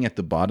digging at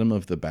the bottom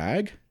of the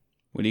bag.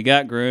 What do you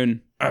got,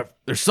 Groon?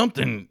 There's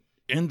something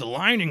in the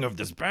lining of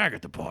this bag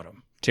at the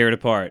bottom. Tear it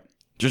apart.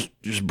 Just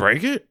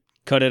break it?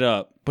 Cut it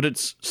up. But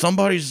it's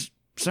somebody's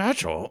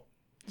satchel.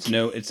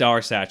 No, it's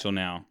our satchel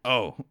now.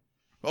 Oh,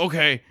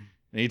 okay.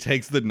 And he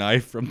takes the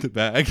knife from the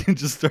bag and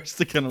just starts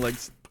to kind of like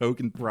poke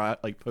and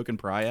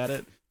pry at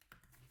it.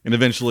 And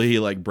eventually he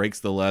like breaks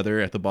the leather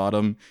at the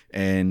bottom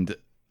and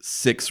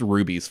 6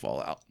 rubies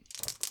fall out.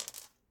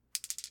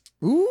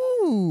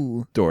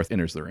 Ooh. Dorothy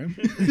enters the room.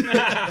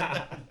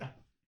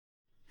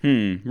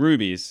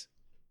 Rubies.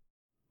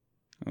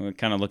 I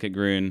kind of look at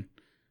Groon.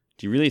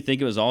 Do you really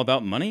think it was all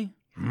about money?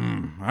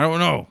 I don't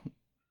know.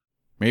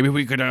 Maybe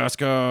we could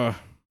ask, if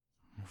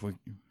we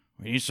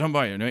need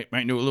somebody that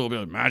might know a little bit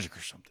of magic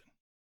or something.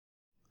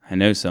 I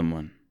know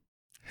someone.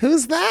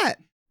 Who's that?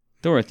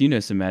 Dorothy, you know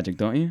some magic,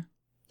 don't you?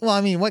 Well,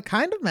 I mean, what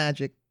kind of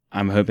magic?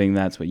 I'm hoping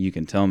that's what you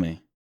can tell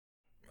me.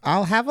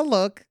 I'll have a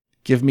look.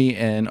 Give me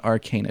an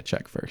Arcana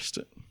check first.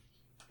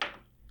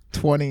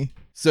 20.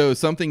 So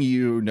something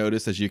you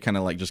notice as you kind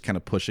of like just kind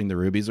of pushing the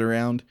rubies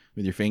around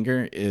with your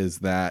finger is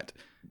that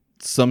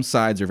some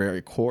sides are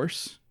very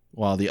coarse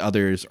while the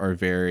others are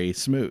very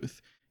smooth.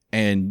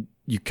 And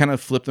you kind of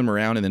flip them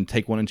around and then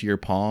take one into your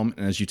palm.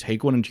 And as you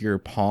take one into your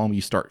palm,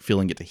 you start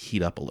feeling it to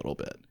heat up a little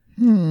bit.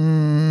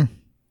 And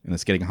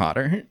it's getting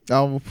hotter.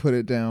 I will put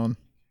it down.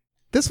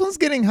 This one's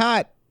getting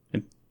hot.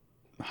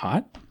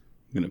 Hot?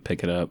 I'm going to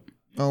pick it up.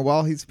 Oh,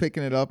 while he's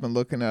picking it up and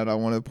looking at it, I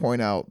want to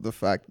point out the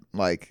fact,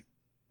 like,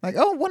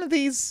 oh, one of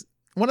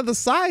the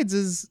sides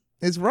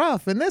is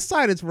rough, and this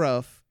side is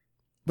rough,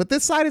 but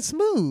this side is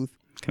smooth.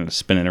 Kind of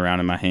spin it around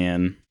in my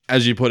hand.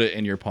 As you put it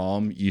in your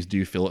palm, you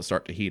do feel it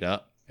start to heat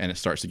up, and it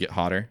starts to get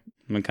hotter.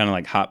 I'm going to kind of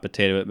like hot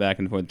potato it back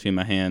and forth between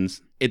my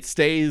hands. It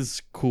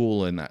stays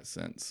cool in that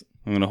sense.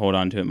 I'm going to hold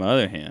on to it in my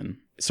other hand.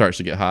 It starts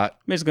to get hot.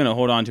 I'm just going to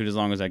hold on to it as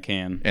long as I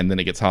can. And then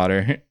it gets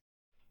hotter.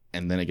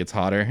 And then it gets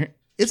hotter.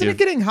 Isn't it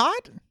getting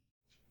hot?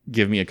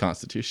 Give me a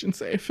Constitution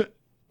save.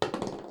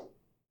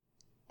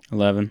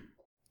 11.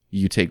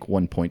 You take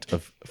 1 point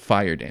of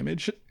fire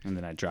damage. And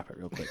then I drop it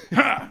real quick.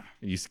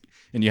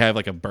 And you have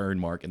like a burn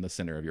mark in the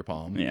center of your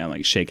palm. Yeah, I'm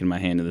like shaking my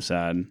hand to the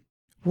side.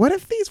 What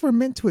if these were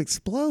meant to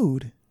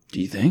explode?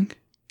 Do you think?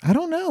 I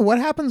don't know. What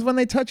happens when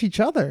they touch each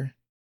other?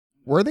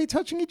 Were they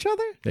touching each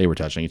other? They were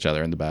touching each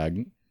other in the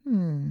bag.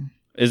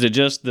 Is it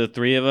just the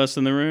three of us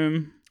in the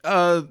room?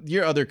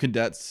 Your other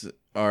cadets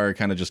are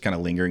kind of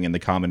lingering in the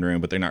common room,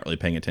 but they're not really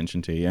paying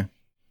attention to you.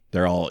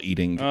 They're all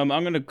eating. I'm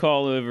going to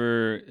call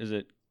over, is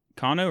it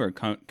Kano or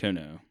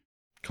Kono?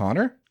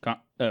 Connor?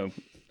 Oh,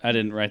 I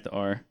didn't write the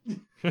R.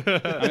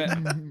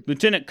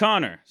 Lieutenant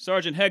Connor,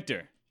 Sergeant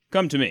Hector,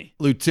 come to me.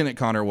 Lieutenant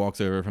Connor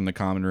walks over from the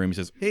common room. He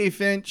says, "Hey,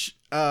 Finch,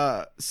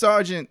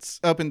 sergeant's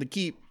up in the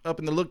keep, up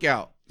in the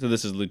lookout." So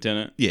this is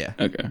Lieutenant? Yeah.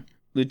 Okay.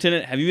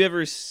 Lieutenant, have you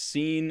ever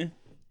seen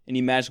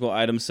any magical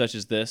items such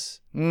as this?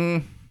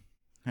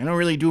 I don't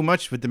really do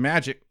much with the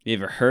magic. You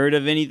ever heard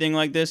of anything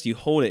like this? You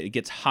hold it, it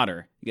gets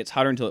hotter. It gets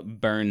hotter until it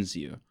burns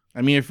you.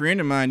 I mean, a friend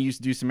of mine used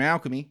to do some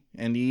alchemy,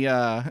 and he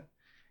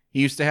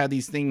used to have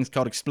these things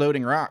called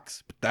exploding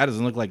rocks, but that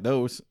doesn't look like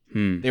those.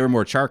 They were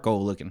more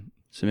charcoal looking.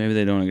 So maybe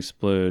they don't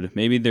explode.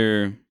 Maybe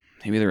they're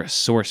a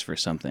source for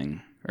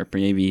something, or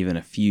maybe even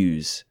a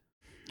fuse.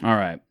 All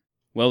right.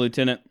 Well,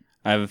 Lieutenant,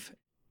 I've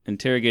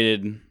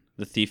interrogated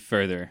the thief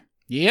further.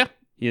 Yeah?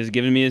 He has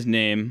given me his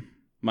name,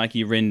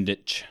 Mikey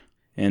Rendich.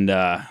 And,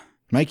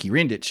 Mikey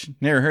Rendich.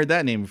 Never heard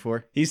that name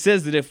before. he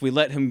says that if we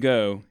let him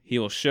go, he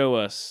will show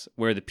us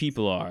where the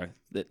people are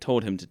that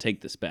told him to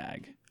take this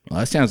bag. Well,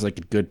 that sounds like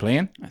a good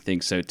plan. I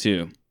think so,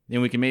 too.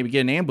 Then we can maybe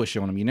get an ambush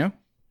on them, you know?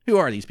 Who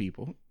are these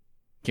people?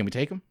 Can we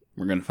take them?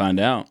 We're going to find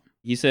out.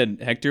 You said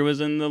Hector was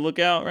in the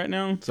lookout right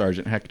now?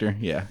 Sergeant Hector.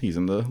 Yeah, he's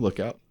in the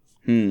lookout.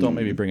 Don't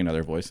maybe bring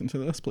another voice into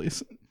this,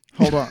 please.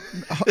 Hold on.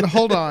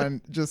 Hold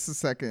on just a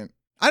second.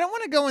 I don't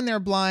want to go in there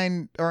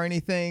blind or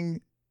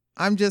anything.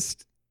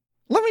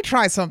 Let me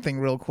try something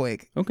real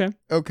quick.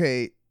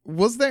 Okay.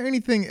 Was there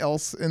anything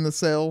else in the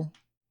cell?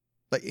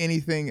 Like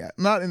anything,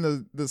 not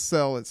in the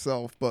cell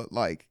itself, but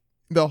like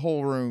the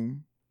whole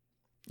room?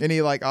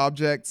 Any like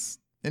objects?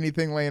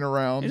 Anything laying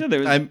around? You said there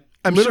was,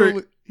 I'm Literally-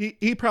 sure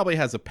he probably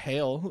has a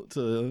pail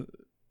to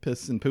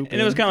piss and poop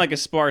and it was kind of like a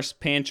sparse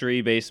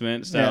pantry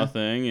basement style Yeah.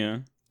 thing, yeah.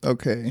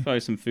 Okay. Probably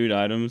some food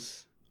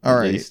items. All at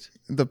right. least.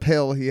 The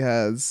pail he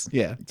has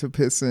Yeah. to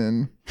piss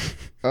in.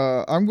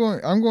 I'm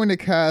going to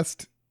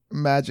cast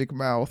Magic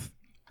Mouth.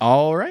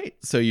 All right.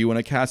 So you want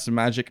to cast a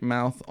magic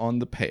mouth on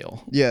the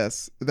pail.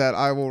 Yes, that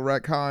I will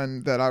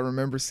retcon that I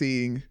remember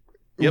seeing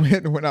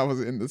Yep. when I was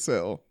in the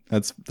cell.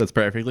 That's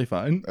perfectly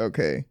fine.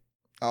 Okay.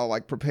 I'll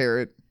like prepare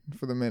it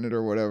for the minute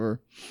or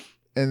whatever.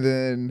 And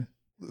then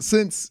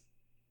since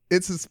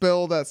it's a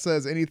spell that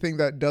says anything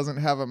that doesn't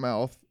have a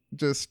mouth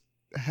just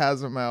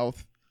has a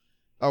mouth,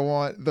 I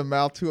want the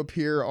mouth to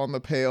appear on the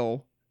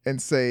pail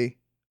and say,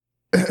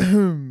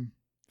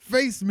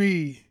 "Face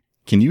me."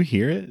 Can you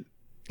hear it?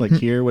 Like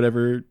hear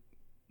whatever?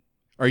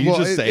 Are you Well,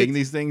 just saying it's-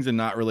 these things and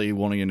not really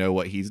wanting to know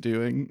what he's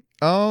doing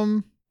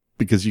Then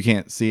because you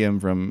can't see him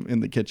from in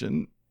the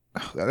kitchen?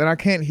 I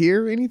can't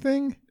hear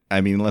anything. I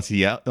mean, unless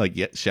he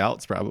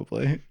shouts,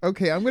 probably.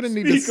 Okay, I'm gonna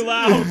need to Speak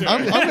louder.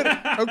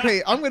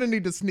 I'm gonna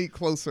need to sneak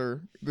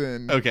closer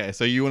then. Okay,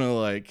 so you want to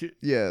like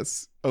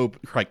Yes.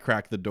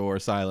 crack the door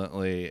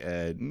silently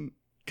and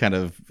kind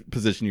of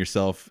position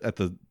yourself at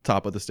the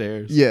top of the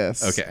stairs.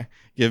 Yes. Okay,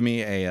 give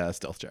me a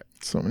stealth check.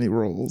 So many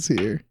rolls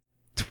here.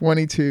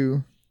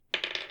 22.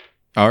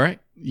 All right,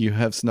 you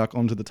have snuck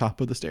onto the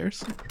top of the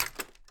stairs.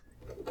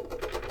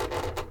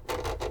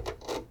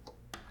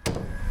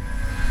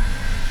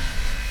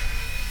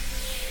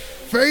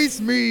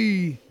 Face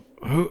me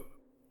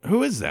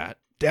Who is that?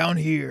 down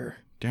here.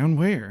 Down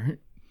where?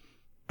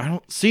 I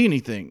don't see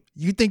anything.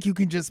 You think you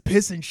can just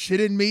piss and shit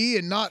in me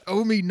and not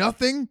owe me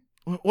nothing?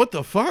 What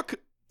the fuck?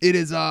 It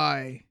is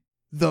I,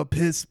 the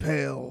piss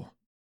pail.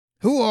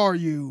 Who are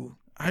you?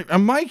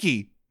 I'm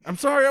Mikey. I'm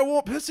sorry I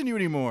won't piss in you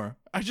anymore.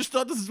 I just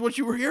thought this is what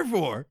you were here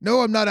for. No,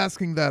 I'm not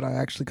asking that. I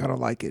actually kind of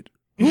like it.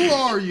 Who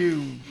are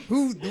you?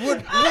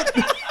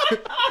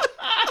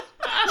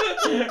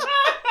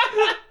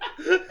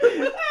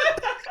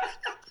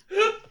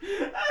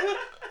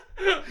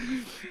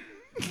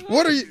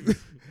 What?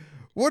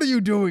 What are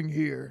you doing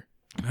here?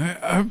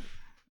 I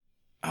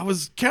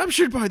was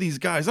captured by these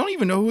guys. I don't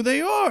even know who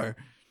they are.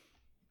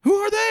 Who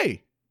are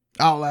they?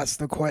 I'll ask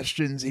the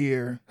questions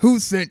here. Who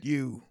sent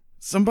you?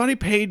 Somebody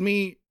paid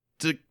me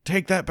to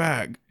take that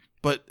bag,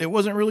 but it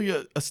wasn't really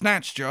a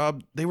snatch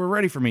job. They were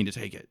ready for me to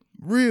take it.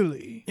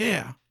 Really?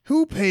 Yeah.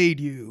 Who paid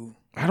you?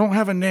 I don't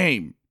have a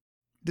name.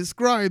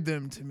 Describe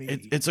them to me.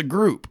 It's a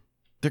group.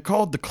 They're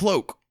called the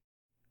Cloak.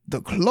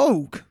 The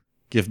Cloak?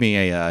 Give me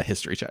a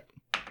history check.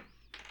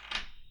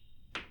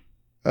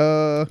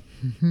 This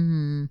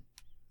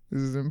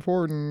is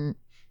important.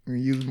 I'm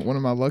gonna use one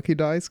of my lucky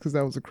dice because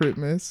that was a crit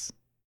miss.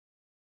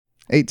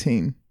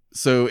 18.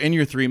 So in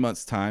your 3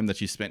 months time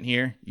that you spent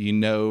here, you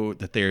know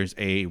that there's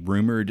a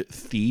rumored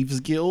thieves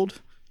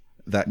guild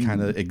that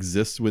kind of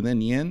exists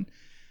within Yin.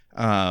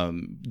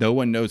 No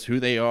one knows who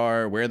they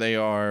are, where they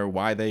are,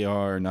 why they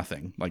are,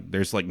 nothing. Like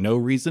there's like no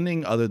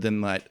reasoning other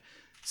than that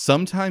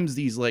sometimes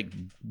these like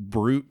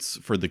brutes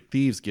for the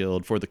thieves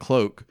guild, for the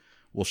Cloak,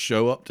 will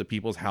show up to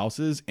people's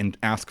houses and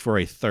ask for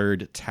a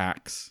third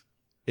tax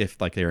if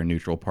like they're a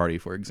neutral party,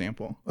 for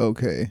example.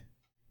 Okay.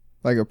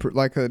 Like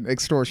an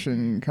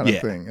extortion kind of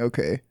thing.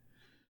 Okay.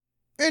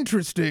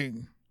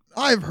 Interesting.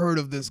 I've heard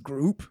of this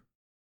group.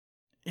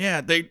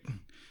 Yeah, they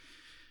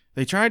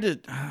tried to.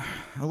 I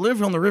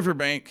live on the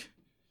riverbank,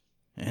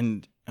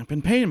 and I've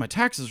been paying my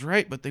taxes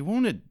right, but they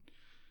wanted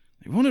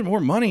more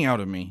money out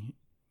of me,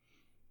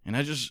 and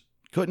I just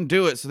couldn't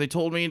do it. So they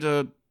told me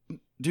to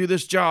do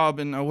this job,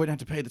 and I wouldn't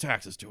have to pay the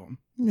taxes to them.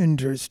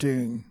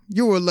 Interesting.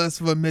 You were less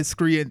of a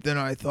miscreant than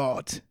I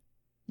thought.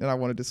 And I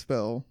want to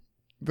dispel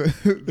so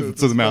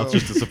the mouth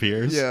just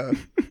disappears. Yeah.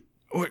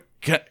 What,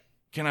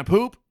 can I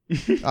poop?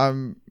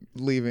 I'm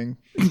leaving.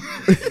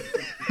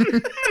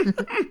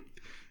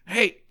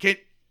 Hey,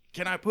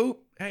 can I poop?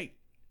 Hey,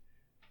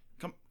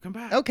 come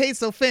back. Okay,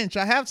 so Finch,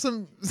 I have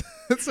some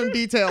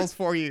details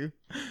for you.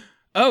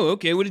 Oh,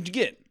 okay. What did you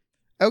get?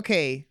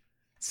 Okay,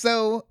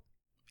 so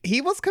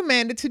he was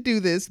commanded to do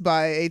this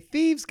by a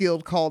thieves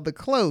guild called the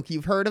Cloak.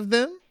 You've heard of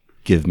them?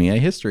 Give me a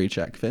history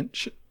check,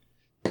 Finch.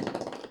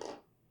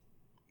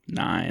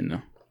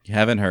 9. You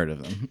haven't heard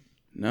of them.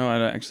 No,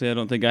 I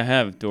don't think I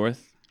have,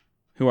 Dorth.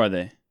 Who are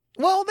they?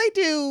 Well, they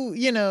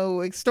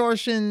do,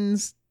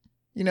 extortions,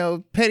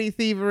 petty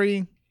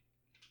thievery,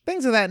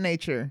 things of that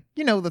nature.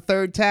 The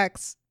third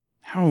tax.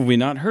 How have we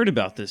not heard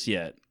about this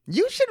yet?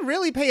 You should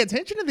really pay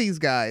attention to these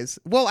guys.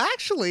 Well,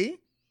 actually,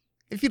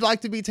 if you'd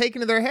like to be taken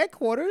to their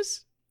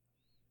headquarters,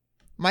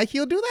 Mikey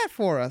will do that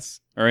for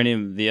us. Are any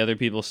of the other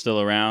people still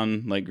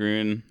around, like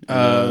Groon,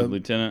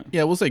 Lieutenant?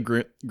 Yeah, we'll say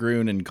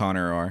Groon and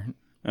Connor are.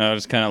 I'll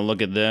just kind of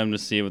look at them to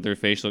see what their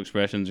facial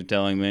expressions are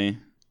telling me.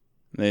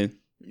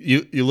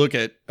 You look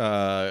at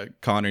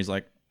Connor's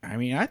like, I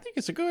mean, I think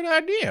it's a good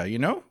idea,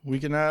 We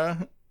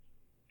can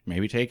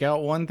maybe take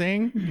out one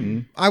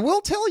thing. I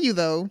will tell you,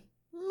 though,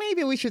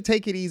 maybe we should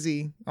take it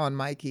easy on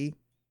Mikey.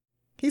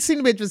 He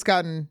seemed to have just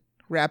gotten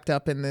wrapped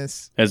up in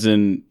this. As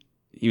in,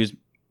 he was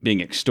being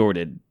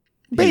extorted.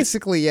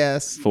 Basically,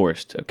 yes.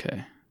 Forced,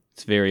 okay.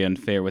 It's very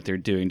unfair what they're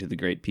doing to the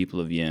great people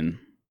of Yin.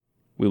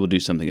 We will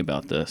do something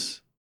about this.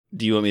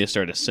 Do you want me to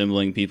start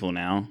assembling people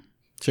now?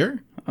 Sure.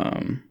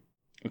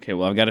 Okay,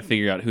 well, I've got to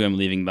figure out who I'm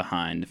leaving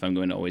behind if I'm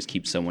going to always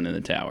keep someone in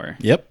the tower.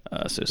 Yep.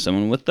 So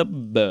someone with the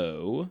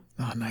bow.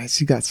 Oh,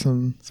 nice. You got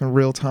some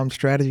real-time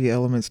strategy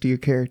elements to your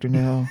character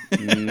now.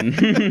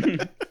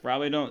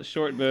 Probably don't.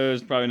 Short bow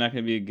is probably not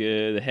going to be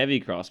good. The heavy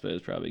crossbow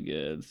is probably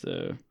good,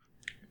 so...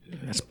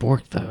 That's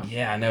Bork, though.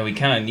 Yeah, I know. We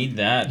kind of need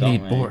that, You don't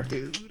need we? Bork.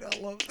 Dude, I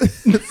love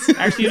this.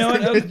 Actually, you know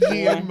what?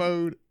 GM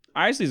mode.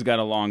 Isley's got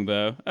a long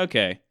bow.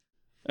 Okay.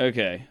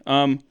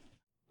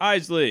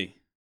 Isley.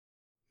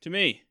 To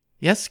me.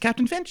 Yes,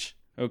 Captain Finch.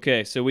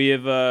 Okay, so we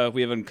have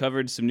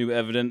uncovered some new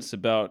evidence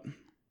about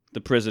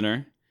the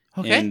prisoner.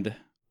 Okay. And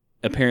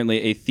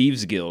apparently a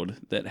thieves guild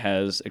that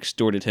has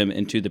extorted him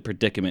into the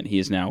predicament he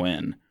is now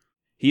in.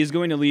 He is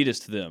going to lead us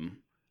to them.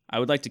 I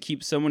would like to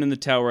keep someone in the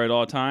tower at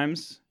all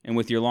times, and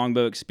with your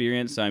longbow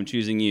experience, I'm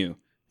choosing you.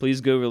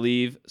 Please go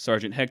relieve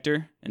Sergeant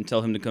Hector and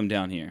tell him to come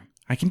down here.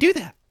 I can do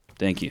that.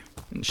 Thank you.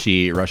 And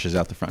she rushes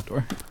out the front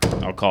door.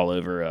 I'll call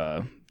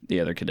over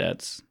the other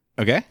cadets,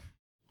 Okay.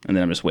 and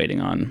then I'm just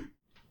waiting on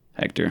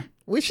Hector.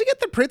 We should get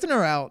the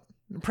prisoner out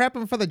and prep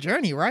him for the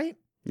journey, right?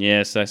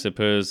 Yes, I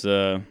suppose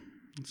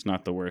it's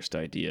not the worst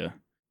idea.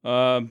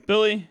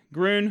 Billy,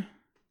 Groon,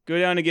 go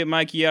down and get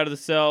Mikey out of the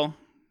cell,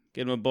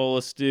 get him a bowl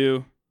of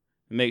stew,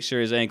 and make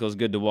sure his ankle's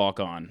good to walk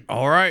on.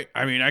 All right.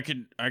 I mean, I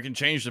can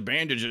change the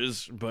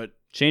bandages, but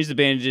Change the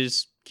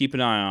bandages, keep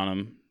an eye on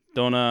him.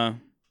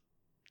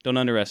 Don't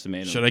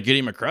underestimate him. should I get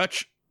him a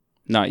crutch?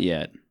 Not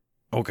yet.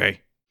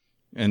 Okay.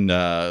 And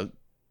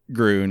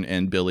Groon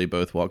and Billy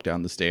both walk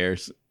down the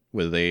stairs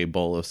with a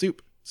bowl of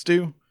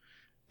stew.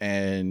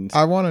 And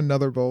I want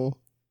another bowl.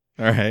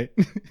 all right.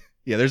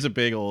 Yeah, there's a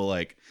big old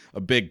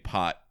a big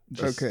pot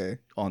just Okay.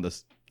 on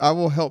this. I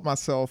will help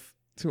myself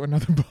to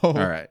another bowl.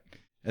 All right.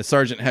 As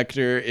Sergeant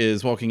Hector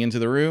is walking into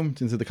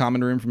the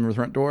common room from the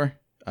front door,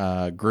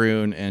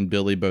 Groon and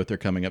Billy both are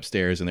coming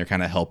upstairs, and they're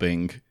kind of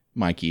helping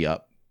Mikey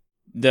up.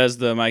 Does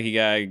the Mikey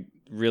guy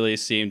really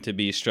seem to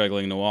be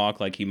struggling to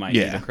walk, like he might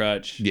need a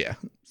crutch? Yeah.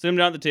 Sit him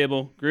down at the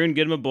table. Groon,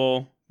 get him a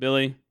bowl.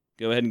 Billy,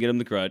 go ahead and get him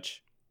the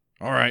crutch.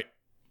 All right.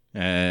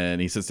 And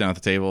he sits down at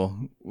the table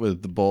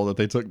with the bowl that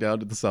they took down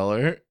to the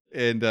cellar,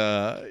 and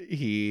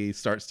he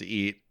starts to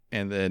eat.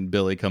 And then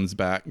Billy comes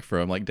back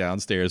from like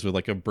downstairs with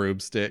like a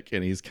broomstick,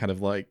 and he's kind of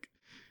like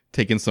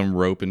taken some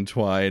rope and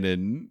twine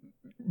and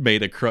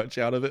made a crutch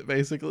out of it,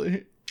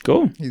 basically.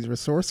 Cool. He's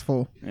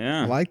resourceful.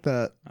 Yeah. I like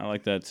that. I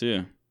like that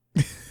too.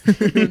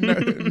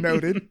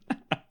 Noted.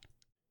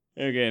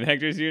 Okay, and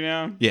Hector's here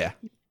now? Yeah.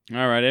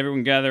 All right,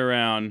 everyone gather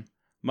around.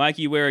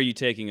 Mikey, where are you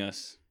taking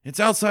us? It's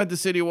outside the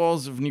city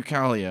walls of New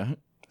Calia.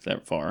 Is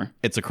that far?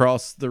 It's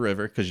across the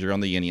river because you're on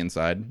the Yinian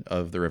side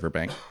of the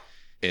riverbank.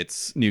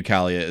 It's New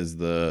Calia is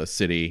the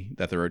city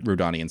that the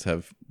Rodanians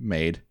have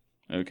made.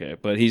 Okay,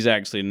 but he's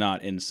actually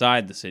not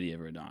inside the city of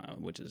Rodana,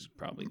 which is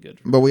probably good.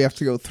 But we have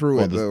to go through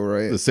it, though,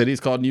 right? The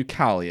city's called New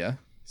Calia,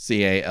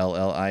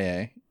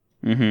 Callia.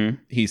 Mm-hmm.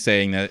 He's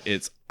saying that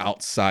it's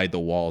outside the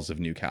walls of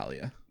New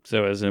Calia.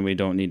 So as in we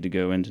don't need to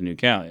go into New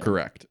Calia.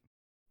 Correct.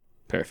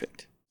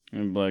 Perfect.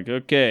 I'm like,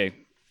 okay,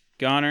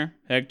 Connor,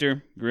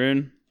 Hector,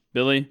 Groon,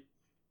 Billy,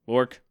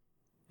 Orc,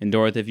 and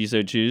Dorothy, if you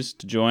so choose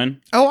to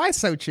join. Oh, I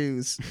so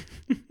choose.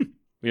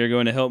 We are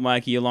going to help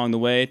Mikey along the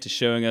way to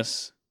showing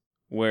us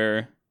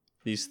where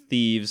these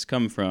thieves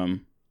come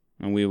from,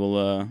 and we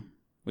will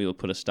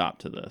put a stop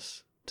to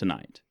this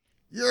tonight.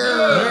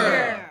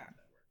 Yeah.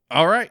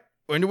 All right.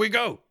 When do we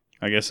go?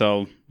 I guess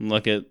I'll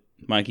look at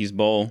Mikey's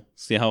bowl,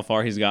 see how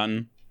far he's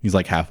gotten. He's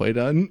like halfway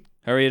done.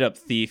 Hurry it up,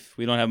 thief.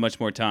 We don't have much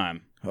more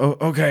time. Oh,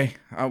 okay.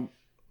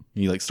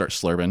 He like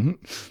starts slurping.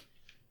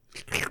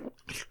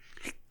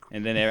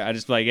 And then I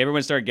just like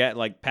everyone start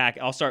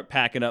I'll start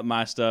packing up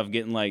my stuff,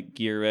 getting like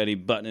gear ready,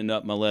 buttoning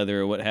up my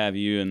leather or what have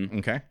you. And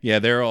okay, yeah,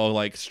 they're all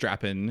like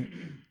strapping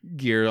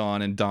gear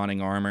on and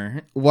donning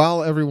armor.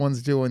 While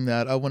everyone's doing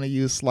that, I want to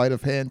use sleight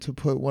of hand to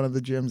put one of the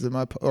gems in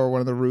or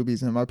one of the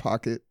rubies in my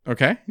pocket.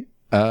 Okay.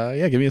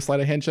 Yeah, give me a sleight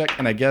of hand check,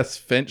 and I guess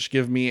Finch,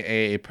 give me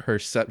a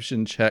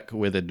perception check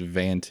with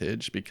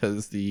advantage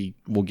because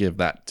we'll give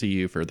that to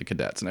you for the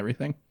cadets and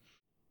everything.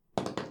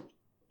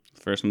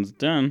 First one's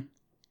done.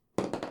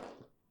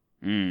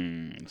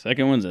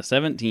 Second one's a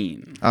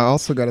 17. I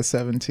also got a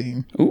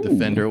 17. Ooh.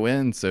 Defender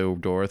wins, so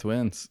Doroth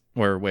wins.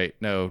 Or wait,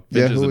 no,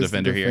 Finch is a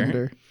defender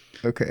here.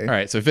 Okay. All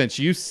right, so Finch,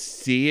 you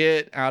see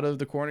it out of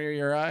the corner of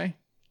your eye.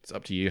 It's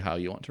up to you how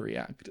you want to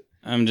react.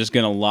 I'm just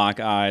going to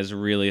lock eyes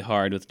really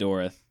hard with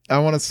Doroth. I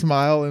want to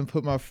smile and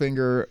put my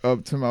finger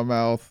up to my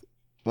mouth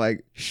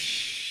like,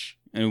 shh.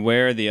 And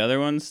where are the other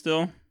ones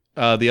still?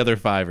 The other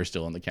 5 are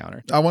still on the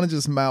counter. I want to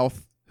just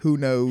mouth, who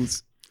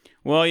knows?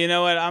 Well, you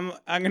know what? I'm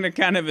going to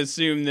kind of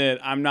assume that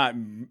I'm not...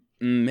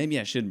 maybe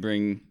I should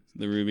bring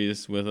the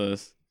rubies with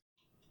us.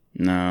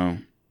 No.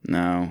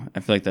 I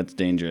feel like that's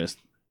dangerous.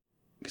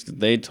 Because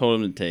they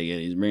told him to take it.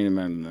 He's bringing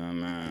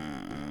them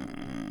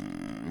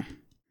back.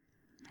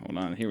 Hold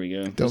on. Here we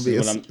go. This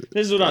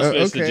is what I'm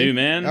supposed to do,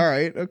 man. All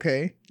right.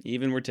 Okay.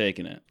 Even we're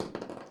taking it.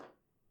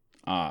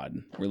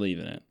 Odd. We're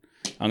leaving it.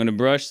 I'm going to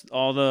brush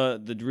all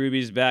the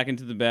rubies back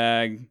into the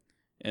bag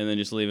and then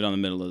just leave it on the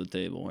middle of the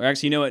table. Or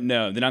actually, you know what?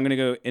 No. Then I'm going to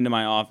go into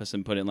my office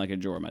and put it in like a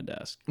drawer of my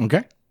desk.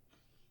 Okay.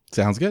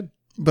 Sounds good.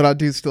 But I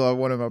do still have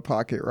one in my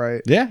pocket,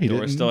 right? Yeah.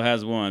 Dora still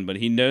has one, but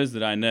he knows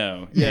that I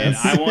know. Yes.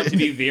 And I want to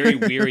be very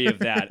weary of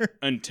that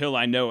until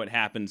I know what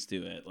happens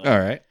to it. Like, all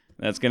right.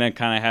 That's going to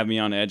kind of have me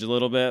on edge a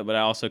little bit, but I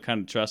also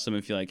kind of trust him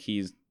and feel like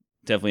he's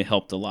definitely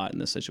helped a lot in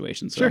this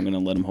situation. So I'm going to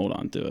let him hold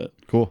on to it.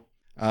 Cool.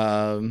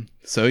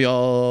 So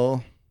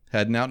y'all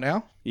heading out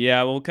now?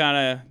 Yeah, I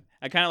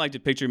kind of like to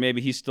picture maybe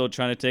he's still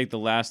trying to take the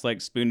last like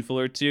spoonful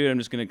or two. I'm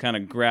just going to kind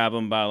of grab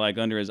him by like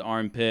under his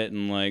armpit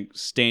and like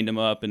stand him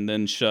up and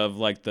then shove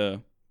like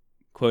the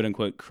quote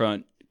unquote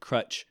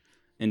crutch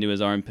into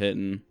his armpit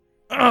and...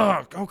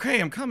 Oh,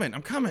 okay, I'm coming.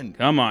 Come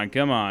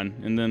on.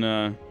 And then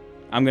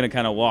I'm going to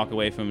kind of walk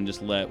away from him and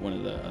just let one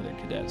of the other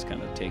cadets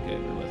kind of take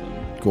over with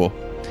him. Cool.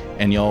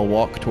 And y'all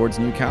walk towards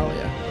New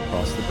Calia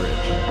across the bridge.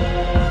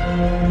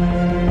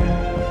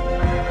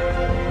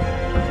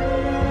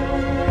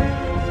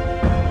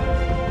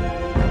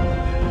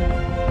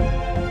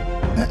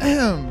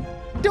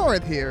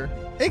 Doroth here.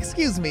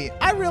 Excuse me,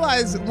 I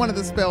realize one of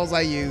the spells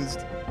I used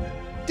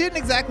didn't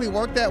exactly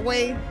work that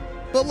way,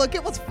 but look,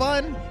 it was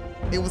fun,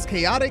 it was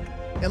chaotic,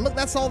 and look,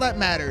 that's all that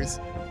matters.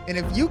 And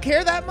if you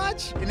care that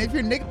much, and if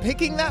you're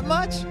nitpicking that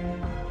much,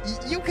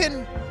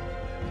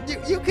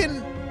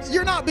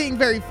 you're not being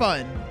very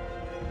fun.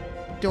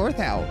 Doroth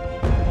out.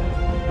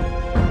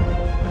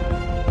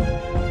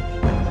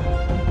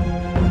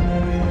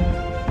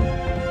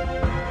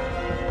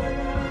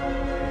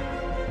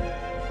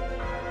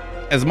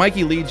 As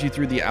Mikey leads you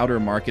through the outer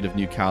market of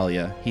New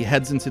Calia, he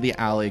heads into the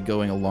alley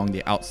going along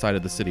the outside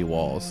of the city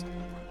walls.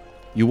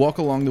 You walk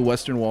along the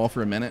western wall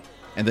for a minute,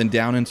 and then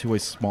down into a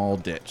small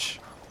ditch.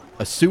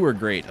 A sewer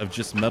grate of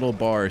just metal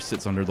bars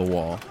sits under the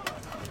wall.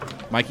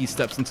 Mikey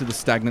steps into the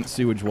stagnant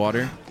sewage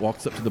water,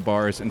 walks up to the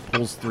bars, and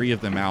pulls 3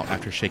 of them out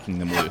after shaking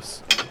them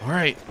loose. All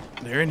right,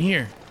 they're in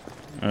here.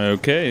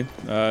 Okay,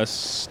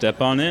 step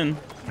on in.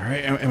 All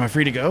right, am I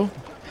free to go?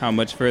 How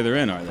much further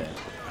in are they?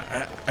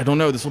 I don't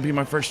know. This will be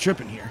my first trip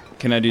in here.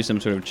 Can I do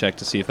some sort of check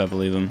to see if I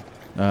believe him?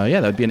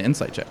 Yeah, that would be an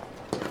insight check.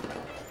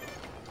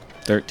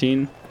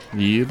 13.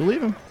 You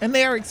believe him. And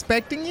they are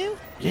expecting you?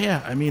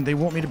 Yeah, I mean, they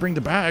want me to bring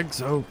the bag,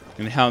 so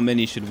And how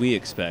many should we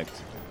expect?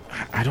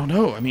 I don't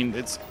know. I mean,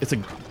 it's a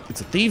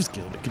thieves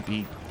guild. It could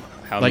be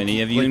How Like- many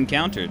have you like-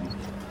 encountered?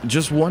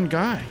 just one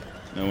guy.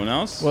 No one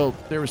else? Well,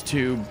 there was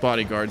 2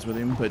 bodyguards with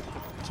him, but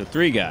So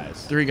 3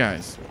 guys. 3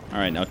 guys. All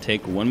right, now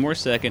take one more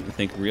second and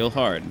think real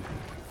hard.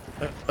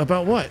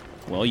 About what?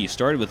 Well, you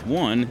started with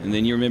 1, and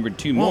then you remembered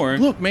 2 Well, more.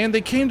 look, man,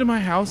 they came to my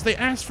house. They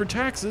asked for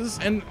taxes,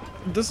 and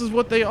this is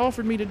what they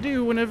offered me to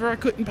do whenever I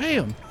couldn't pay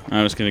them.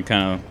 I'm just going to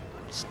kind of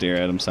stare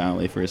at him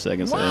silently for a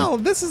second. Wow,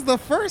 this is the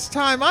first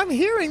time I'm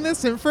hearing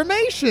this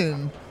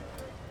information.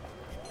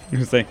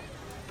 Say,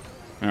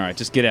 all right,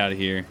 just get out of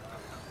here.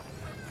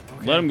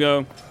 Okay. Let him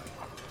go.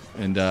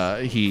 And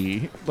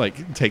he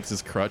takes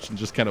his crutch and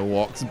just kind of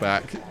walks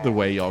back the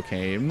way y'all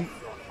came.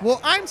 Well,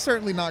 I'm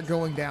certainly not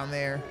going down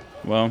there.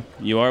 Well,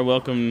 you are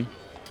welcome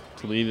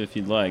to leave if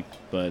you'd like,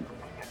 but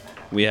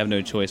we have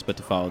no choice but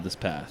to follow this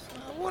path.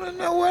 I want to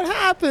know what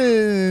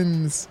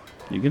happens.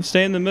 You can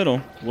stay in the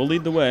middle. We'll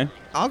lead the way.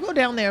 I'll go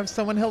down there if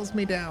someone helps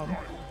me down.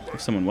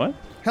 If someone what?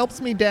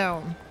 Helps me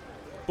down.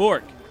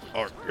 Bork,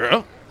 Oh,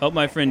 yeah? help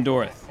my friend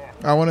Dorth.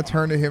 I want to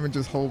turn to him and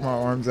just hold my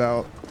arms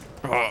out.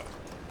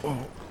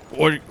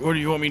 What do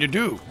you want me to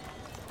do?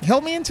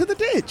 Help me into the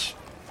ditch.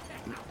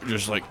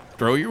 Just,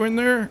 throw you in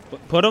there?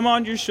 Put them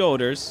on your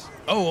shoulders,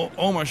 Oh,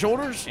 on my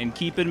shoulders? and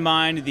keep in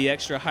mind the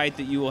extra height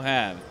that you will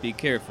have. Be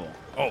careful.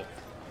 Oh,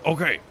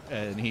 okay.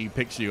 And he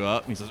picks you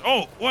up and he says,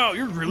 Oh, wow,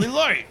 you're really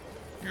light.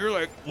 You're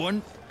like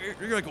 1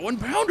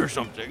 pound or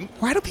something.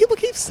 Why do people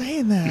keep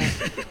saying that?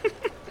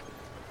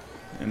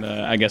 And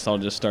I guess I'll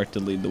just start to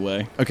lead the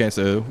way. okay,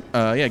 so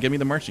yeah, give me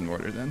the marching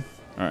order then.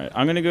 All right,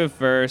 I'm going to go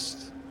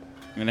first.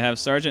 I'm going to have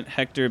Sergeant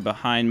Hector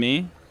behind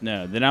me.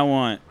 No, then I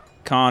want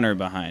Connor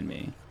behind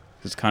me,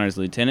 because Connor's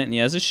the lieutenant and he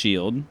has a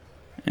shield.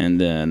 And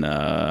then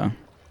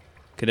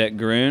Cadet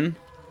Groon,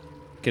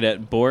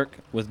 Cadet Bork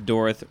with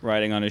Dorth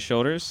riding on his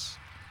shoulders,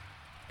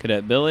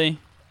 Cadet Billy,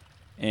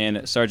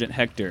 and Sergeant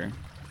Hector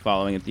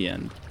following at the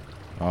end.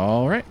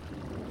 All right.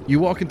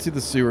 You walk into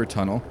the sewer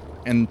tunnel,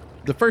 and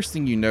the first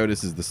thing you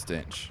notice is the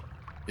stench.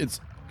 It's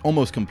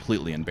almost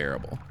completely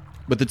unbearable.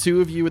 But the 2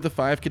 of you with the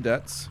 5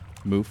 cadets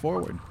move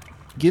forward.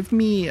 Give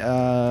me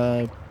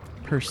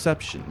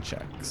perception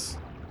checks.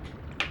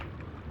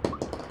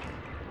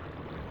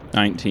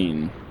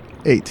 19.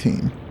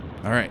 18.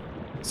 All right.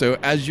 So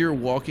as you're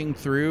walking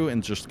through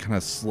and just kind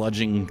of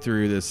sludging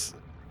through this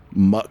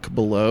muck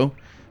below,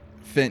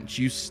 Finch,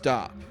 you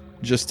stop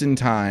just in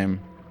time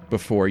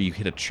before you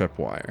hit a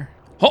tripwire.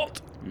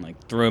 Halt! And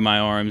throw my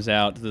arms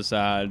out to the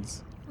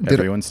sides.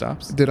 Everyone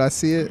stops. Did I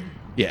see it?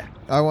 Yeah.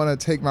 I want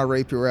to take my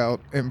rapier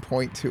out and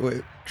point to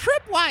it.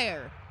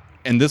 Tripwire!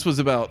 And this was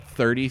about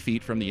 30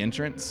 feet from the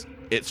entrance.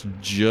 It's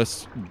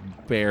just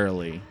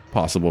barely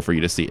possible for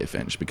you to see it,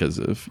 Finch, because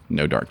of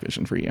no dark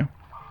vision for you.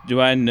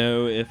 Do I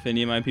know if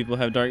any of my people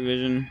have dark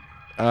vision?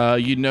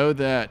 You know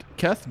that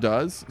Keth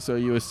does, so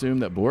you assume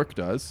that Bork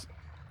does.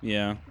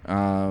 Yeah.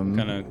 Kind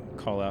of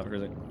call out her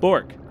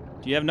Bork,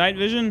 do you have night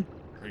vision?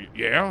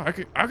 Yeah,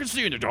 I can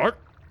see in the dark.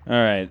 All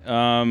right.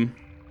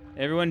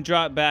 Everyone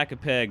drop back a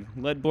peg.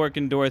 Let Bork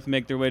and Dorth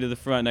make their way to the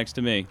front next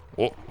to me.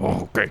 Oh,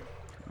 okay.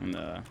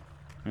 And,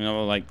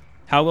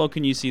 how well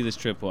can you see this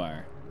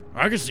tripwire?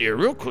 I can see it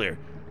real clear.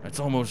 It's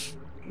almost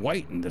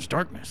white in this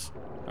darkness.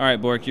 All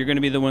right, Bork, you're going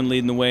to be the one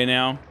leading the way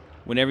now.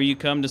 Whenever you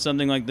come to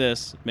something like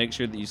this, make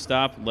sure that you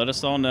stop, let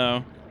us all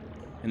know,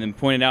 and then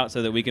point it out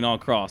so that we can all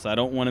cross. I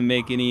don't want to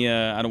make any,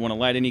 I don't want to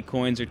light any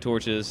coins or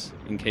torches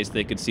in case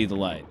they could see the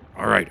light.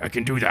 All right, I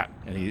can do that.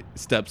 And he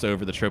steps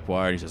over the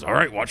tripwire and he says, All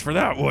right, watch for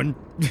that one.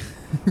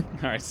 All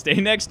right, stay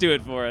next to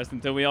it for us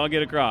until we all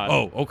get across.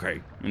 Oh,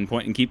 okay. And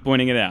point and keep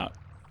pointing it out.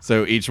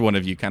 So each one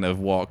of you kind of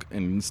walk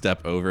and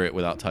step over it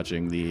without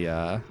touching the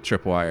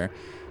tripwire.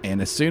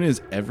 And as soon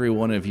as every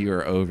one of you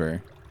are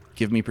over,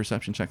 give me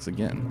perception checks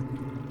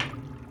again.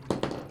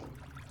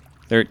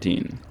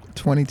 13.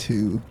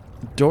 22.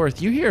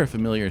 Dorth, you hear a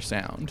familiar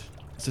sound.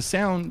 It's a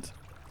sound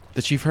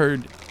that you've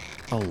heard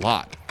a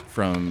lot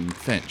from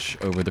Finch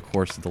over the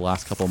course of the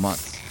last couple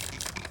months.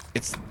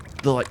 It's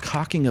the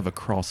cocking of a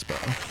crossbow.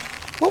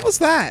 What was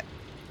that?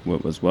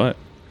 What was what?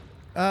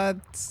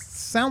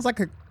 Sounds like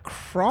a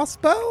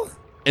crossbow?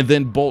 And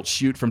then bolts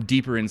shoot from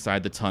deeper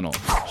inside the tunnel,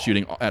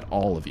 shooting at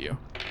all of you.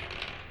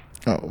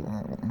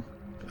 Oh.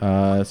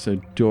 So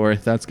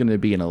Dorth, that's going to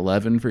be an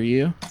 11 for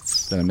you.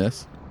 Did I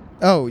miss?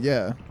 Oh,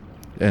 yeah.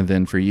 And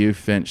then for you,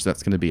 Finch,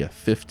 that's going to be a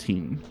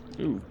 15.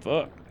 Ooh,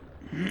 fuck.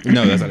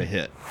 No, that's not a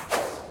hit.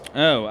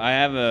 Oh, I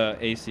have a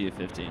AC of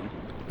 15.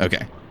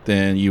 Okay,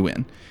 then you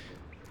win.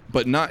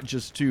 But not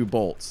just 2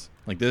 bolts.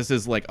 Like, this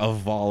is like a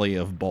volley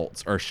of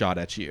bolts are shot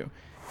at you.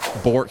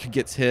 Bork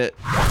gets hit,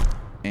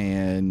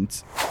 and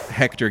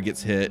Hector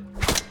gets hit,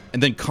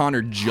 and then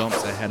Connor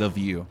jumps ahead of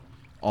you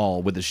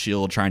all with a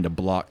shield trying to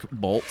block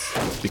bolts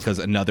because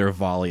another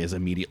volley is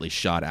immediately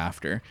shot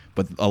after.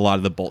 But a lot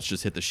of the bolts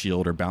just hit the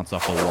shield or bounce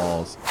off the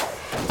walls.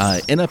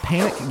 In a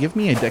panic, give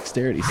me a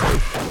dexterity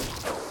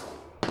save.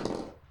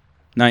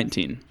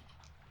 19.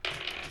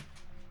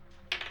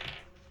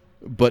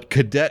 But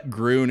Cadet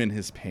Groon, in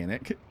his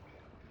panic,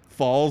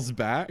 falls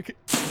back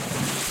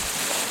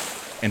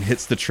and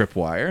hits the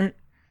tripwire.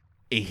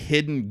 A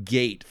hidden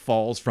gate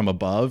falls from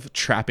above,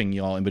 trapping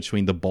y'all in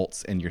between the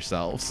bolts and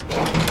yourselves.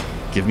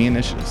 Give me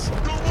initiatives.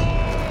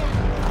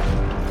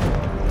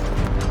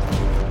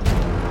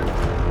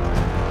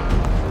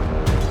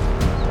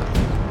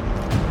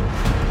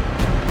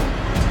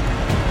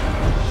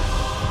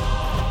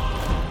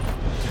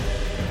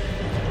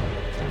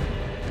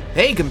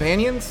 Hey,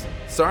 companions!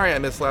 Sorry I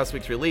missed last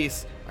week's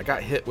release. I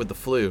got hit with the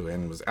flu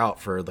and was out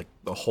for like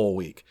the whole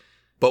week.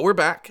 But we're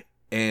back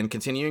and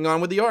continuing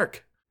on with the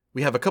arc.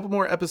 We have a couple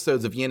more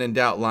episodes of Yin and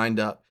Doubt lined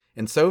up,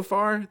 and so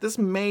far, this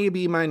may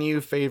be my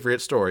new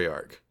favorite story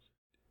arc.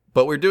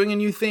 But we're doing a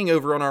new thing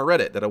over on our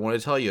Reddit that I want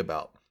to tell you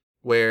about,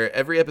 where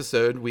every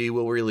episode we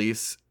will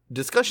release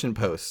discussion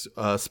posts,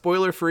 a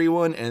spoiler-free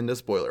one and a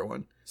spoiler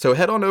one. So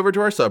head on over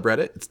to our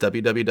subreddit, it's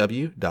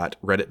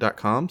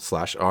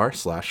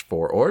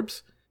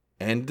www.reddit.com/r/4orbs,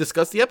 and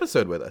discuss the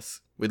episode with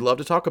us. We'd love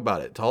to talk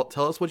about it.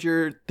 Tell us what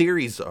your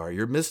theories are,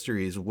 your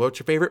mysteries, what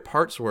your favorite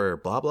parts were,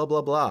 blah, blah,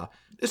 blah, blah.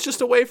 It's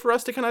just a way for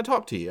us to kind of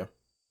talk to you.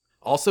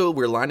 Also,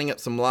 we're lining up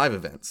some live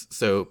events,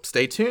 so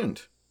stay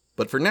tuned.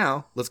 But for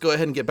now, let's go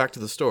ahead and get back to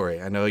the story.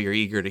 I know you're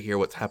eager to hear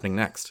what's happening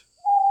next.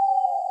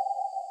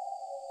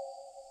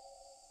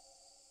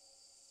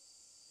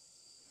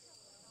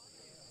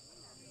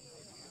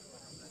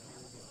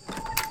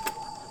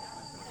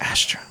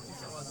 Astra,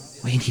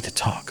 we need to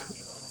talk.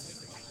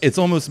 It's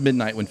almost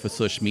midnight when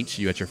Fasush meets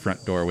you at your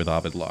front door with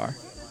Avidlar.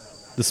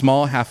 The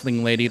small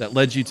halfling lady that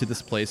led you to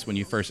this place when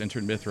you first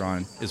entered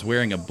Mithron is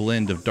wearing a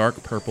blend of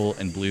dark purple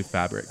and blue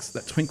fabrics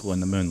that twinkle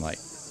in the moonlight.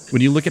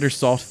 When you look at her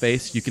soft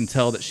face, you can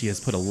tell that she has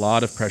put a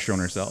lot of pressure on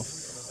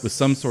herself with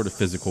some sort of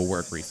physical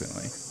work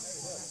recently.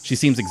 She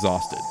seems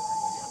exhausted,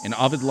 and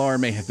Avidlar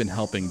may have been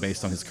helping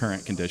based on his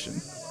current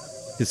condition.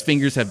 His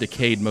fingers have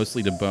decayed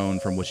mostly to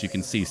bone from what you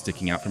can see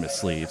sticking out from his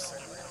sleeves.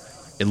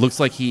 It looks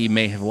like he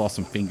may have lost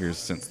some fingers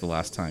since the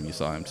last time you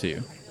saw him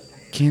too.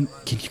 Can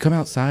you come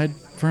outside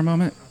for a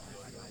moment?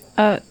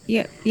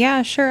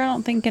 Yeah, sure. I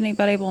don't think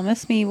anybody will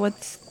miss me.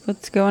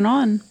 What's going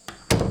on?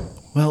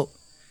 Well,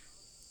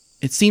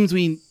 it seems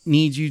we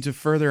need you to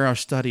further our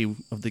study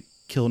of the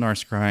Kilnar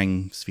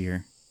scrying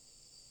sphere.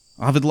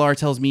 Avidlar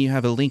tells me you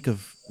have a link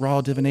of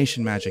raw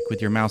divination magic with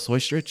your mouse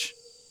Oystrich.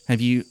 Have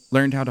you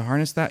learned how to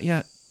harness that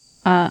yet?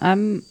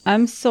 I'm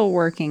still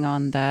working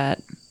on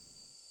that.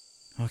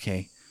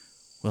 Okay.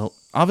 Well,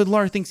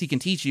 Avidlar thinks he can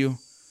teach you,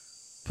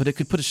 but it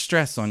could put a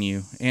stress on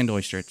you and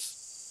Oystrich.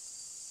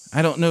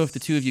 I don't know if the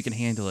two of you can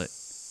handle it.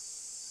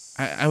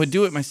 I would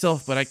do it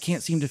myself, but I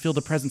can't seem to feel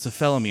the presence of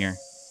Felomir.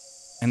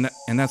 And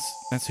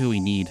that's who we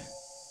need.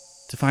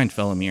 To find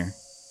Felomir.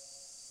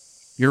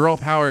 Your raw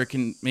power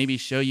can maybe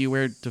show you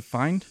where to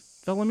find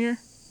Felomir?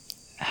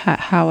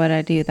 How would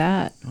I do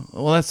that?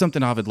 Well, that's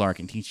something Avidlar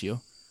can teach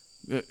you.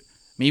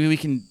 Maybe we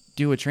can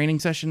do a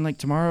training session like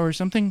tomorrow or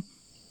something?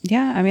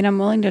 Yeah, I mean, I'm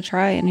willing to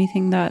try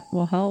anything that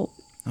will help.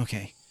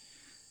 Okay.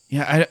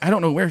 Yeah, I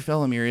don't know where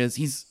Felomir is.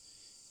 He's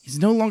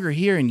no longer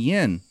here in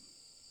Yin.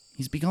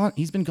 He's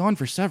been gone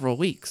for several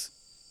weeks.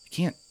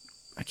 I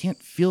can't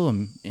feel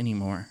him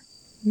anymore.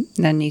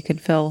 Then you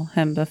could feel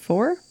him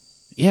before?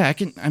 Yeah, I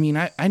can. I mean,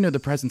 I know the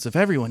presence of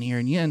everyone here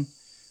in Yin.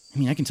 I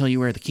mean, I can tell you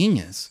where the king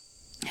is.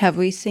 Have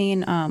we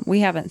seen,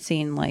 we haven't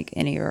seen, like,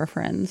 any of our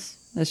friends.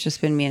 It's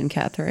just been me and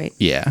Kath, right?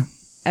 Yeah.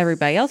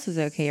 Everybody else is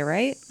okay,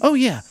 right? Oh,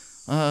 yeah.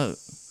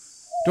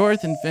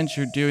 Dorth and Finch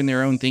are doing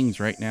their own things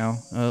right now.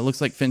 It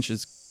looks like Finch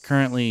is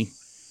currently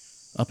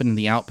up in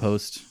the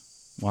outpost,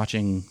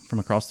 watching from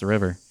across the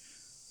river.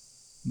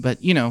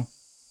 But, you know,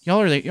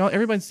 y'all are there.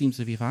 Everybody seems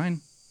to be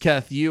fine.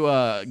 Keth, you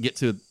get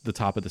to the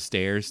top of the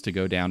stairs to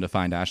go down to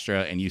find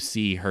Astra, and you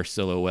see her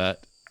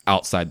silhouette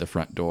outside the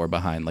front door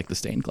behind, like, the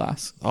stained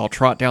glass. I'll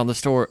trot down the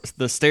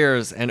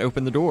stairs and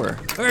open the door.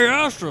 Hey,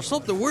 Astra,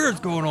 something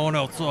weird's going on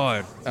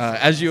outside.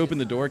 As you open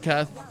the door,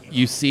 Keth,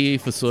 you see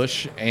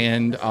Fasush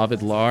and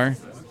Avidlar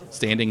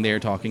standing there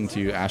talking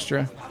to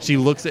Astra. She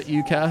looks at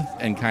you,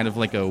 Keth, in kind of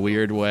like a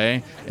weird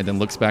way, and then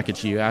looks back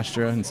at you,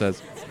 Astra, and says,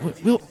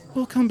 We'll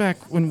come back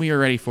when we are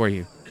ready for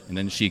you. And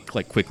then she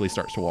quickly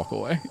starts to walk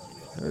away.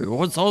 Hey,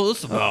 what's all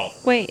this about?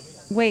 Wait.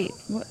 What?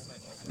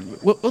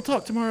 We'll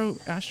talk tomorrow,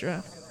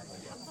 Astra.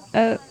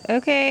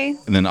 Okay.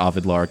 And then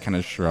Avidlar kind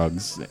of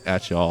shrugs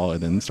at y'all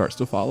and then starts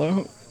to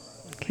follow.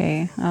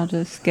 Okay, I'll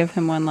just give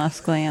him one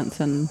last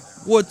glance and...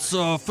 What's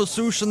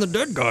Fasush and the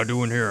dead guy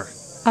doing here?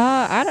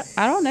 I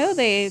don't know.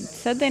 They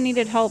said they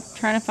needed help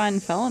trying to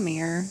find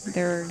Felomir.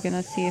 They were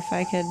gonna see if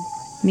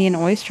me and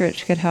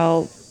Oystrich could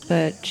help,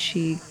 but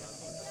I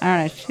don't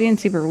know, she's being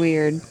super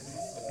weird.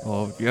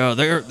 Oh, yeah,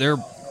 they're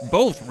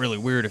both really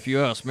weird if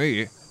you ask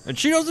me. And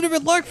she doesn't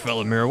even like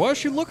Felomir. Why is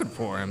she looking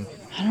for him?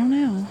 I don't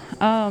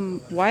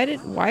know.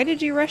 Why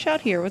did you rush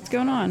out here? What's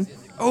going on?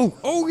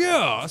 Oh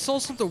yeah, I saw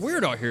something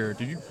weird out here.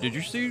 Did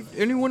you see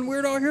anyone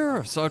weird out here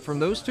aside from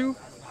those two?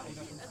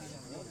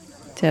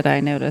 Did I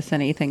notice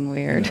anything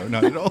weird? No,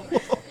 not at all.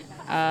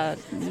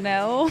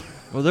 No.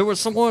 Well, there was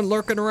someone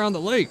lurking around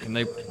the lake, and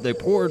they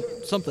poured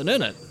something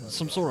in it.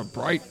 Some sort of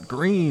bright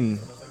green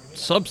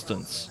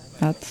substance.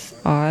 That's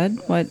odd.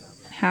 What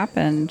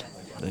happened?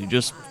 They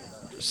just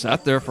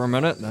sat there for a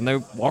minute, and then they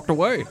walked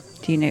away.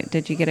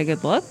 Did you get a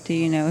good look? Do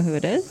you know who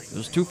it is? It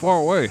was too far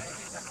away.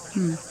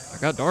 I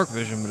got dark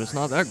vision, but it's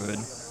not that good.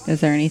 Is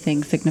there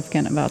anything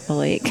significant about the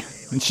lake?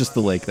 It's just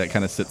the lake that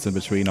kind of sits in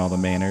between all the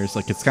manors.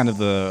 Like, it's kind of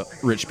the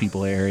rich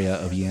people area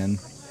of Yen.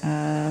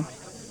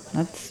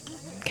 That's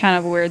kind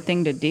of a weird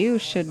thing to do.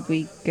 Should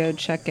we go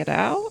check it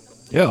out?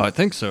 Yeah, I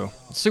think so.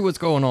 Let's see what's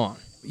going on.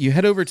 You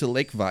head over to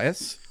Lake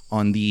Vias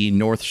on the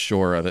north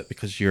shore of it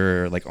because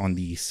you're like on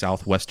the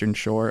southwestern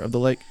shore of the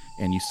lake,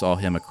 and you saw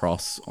him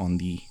across on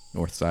the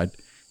north side.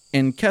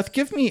 And Keth,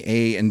 give me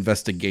a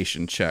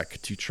investigation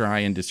check to try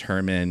and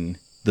determine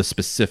the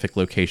specific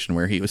location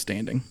where he was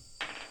standing.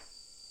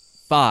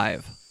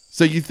 5.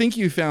 So you think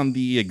you found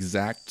the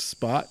exact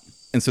spot,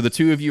 and so the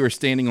two of you are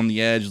standing on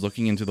the edge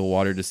looking into the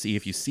water to see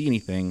if you see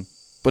anything,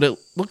 but it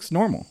looks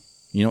normal.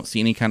 You don't see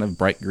any kind of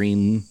bright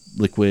green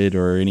liquid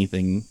or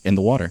anything in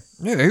the water.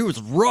 Yeah, he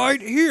was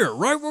right here,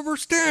 right where we're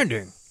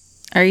standing.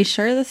 Are you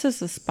sure this is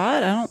the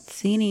spot? I don't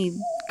see any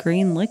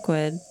green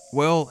liquid.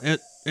 Well,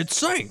 it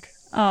sank.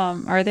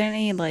 Are there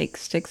any, like,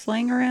 sticks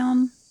laying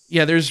around?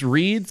 Yeah, there's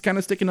reeds kind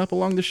of sticking up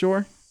along the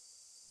shore.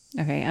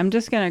 Okay, I'm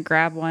just going to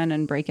grab one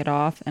and break it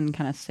off and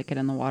kind of stick it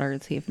in the water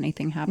and see if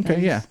anything happens.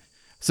 Okay, yeah.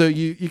 So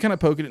you kind of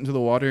poke it into the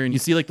water, and you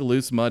see like the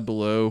loose mud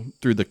below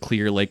through the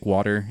clear lake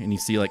water, and you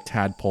see like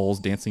tadpoles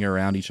dancing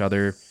around each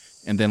other,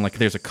 and then like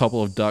there's a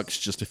couple of ducks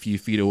just a few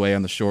feet away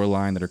on the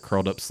shoreline that are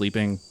curled up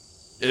sleeping.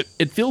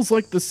 It feels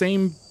like the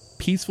same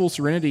peaceful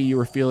serenity you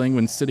were feeling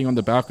when sitting on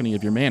the balcony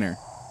of your manor.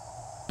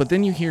 But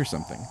then you hear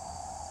something.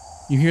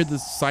 You hear the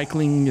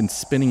cycling and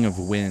spinning of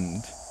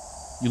wind.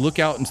 You look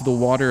out into the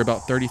water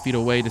about 30 feet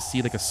away to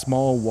see like a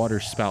small water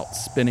spout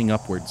spinning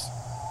upwards.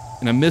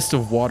 And a mist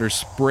of water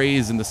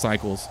sprays into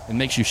cycles and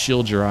makes you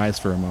shield your eyes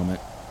for a moment.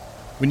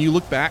 When you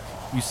look back,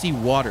 you see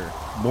water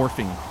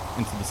morphing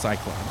into the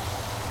cyclone,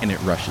 and it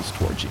rushes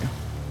towards you.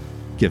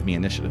 Give me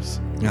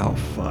initiatives. Oh,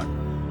 fuck.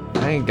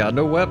 I ain't got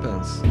no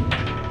weapons.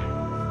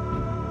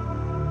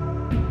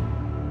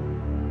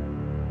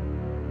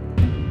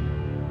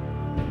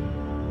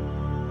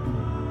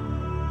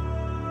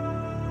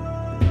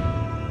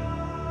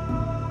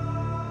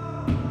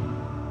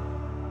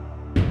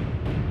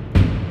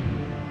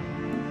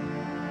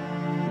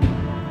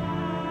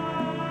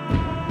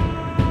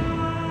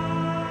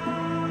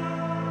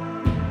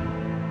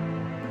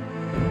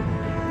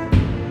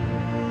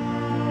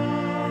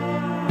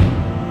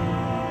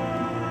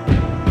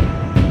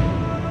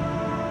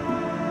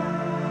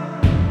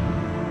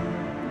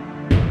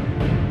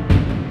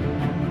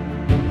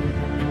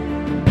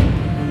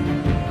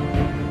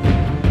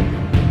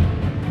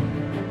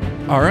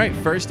 All right,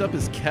 first up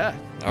is Keth.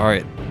 All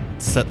right,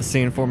 set the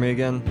scene for me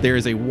again. There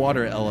is a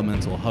water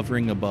elemental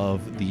hovering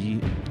above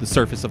the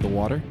surface of the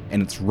water,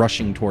 and it's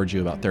rushing towards you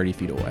about 30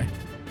 feet away.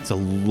 It's a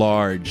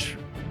large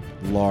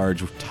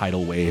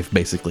tidal wave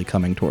basically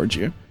coming towards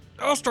you.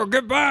 Astor,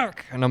 get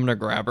back! And I'm going to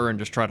grab her and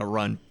just try to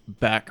run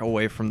back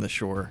away from the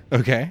shore.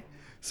 Okay.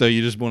 So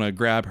you just want to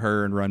grab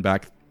her and run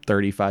back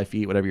 35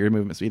 feet, whatever your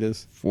movement speed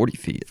is? 40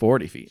 feet.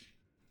 40 feet.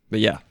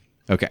 But yeah.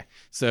 Okay.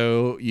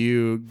 So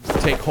you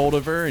take hold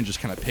of her and just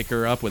kind of pick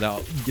her up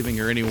without giving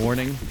her any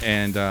warning.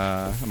 And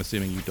I'm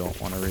assuming you don't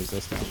want to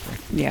resist, Astra.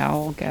 Yeah,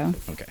 I'll go.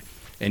 Okay.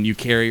 And you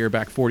carry her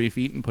back 40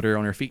 feet and put her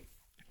on her feet.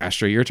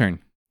 Astra, your turn.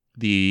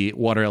 The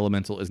water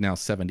elemental is now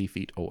 70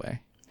 feet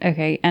away.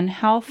 Okay, and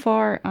how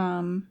far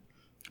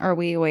are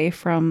we away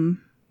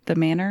from the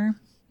manor?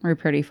 We're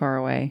pretty far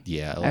away.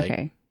 Yeah.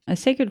 Okay. A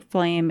sacred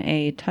flame,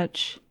 a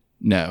touch.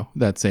 No,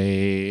 that's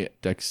a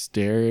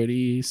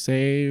dexterity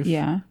save.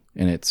 Yeah.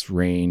 And it's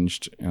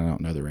ranged. I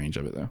don't know the range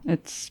of it, though.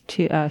 It's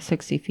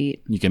 60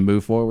 feet. You can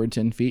move forward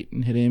 10 feet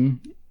and hit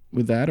him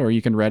with that, or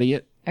you can ready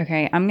it.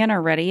 Okay, I'm going to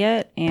ready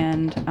it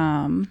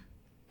and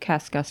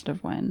cast Gust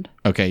of Wind.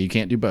 Okay, you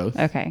can't do both.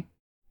 Okay.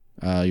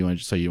 You want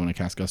to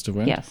cast Gust of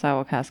Wind? Yes, I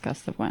will cast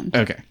Gust of Wind.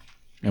 Okay.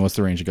 And what's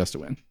the range of Gust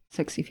of Wind?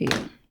 60 feet.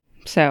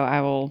 So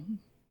I will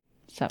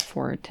step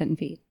forward 10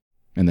 feet.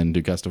 And then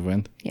do Gust of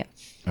Wind? Yes.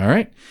 All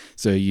right.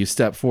 So you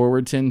step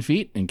forward 10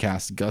 feet and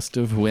cast Gust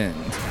of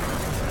Wind.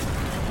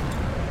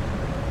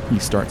 He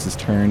starts his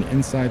turn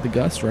inside the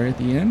gust right at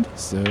the end.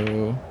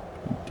 So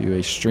do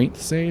a strength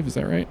save. Is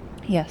that right?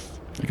 Yes.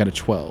 I got a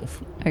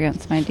 12.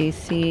 Against my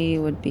DC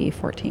would be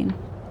 14.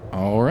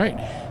 All right.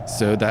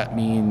 So that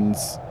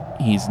means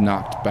he's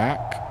knocked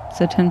back.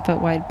 So 10-foot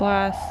wide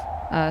blast,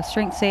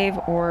 strength save,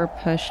 or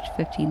pushed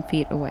 15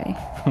 feet away.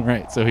 All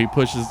right. So he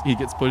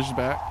gets pushed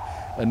back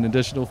an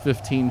additional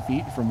 15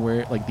 feet from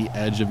where, like, the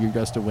edge of your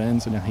gust of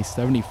wind. So now he's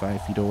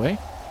 75 feet away.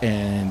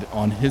 And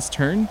on his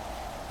turn,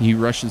 he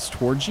rushes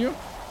towards you.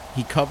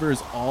 He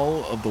covers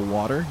all of the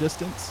water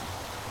distance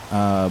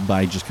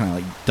by just kind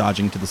of like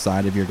dodging to the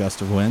side of your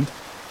gust of wind.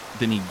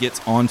 Then he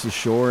gets onto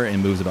shore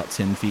and moves about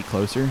 10 feet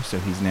closer. So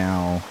he's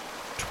now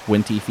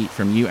 20 feet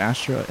from you,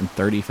 Astra, and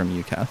 30 from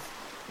you, Keth.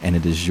 And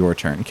it is your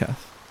turn,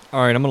 Keth.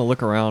 All right, I'm going to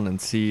look around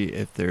and see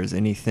if there's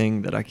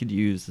anything that I could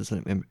use as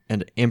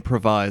an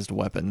improvised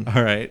weapon.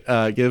 All right.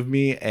 Give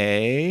me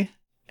a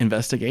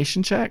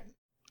investigation check.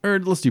 Or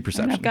let's do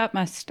perception. And I've got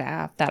my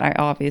staff that I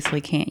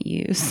obviously can't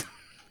use.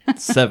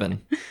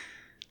 7.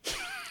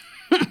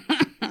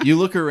 You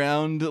look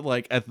around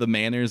like at the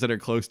manors that are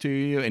close to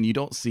you, and you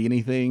don't see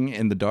anything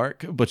in the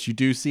dark, but you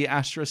do see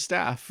Astra's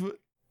staff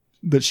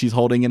that she's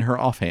holding in her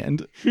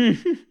offhand.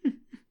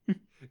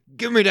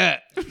 Give me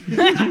that.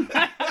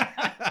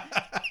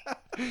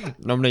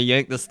 And I'm going to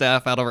yank the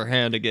staff out of her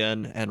hand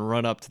again and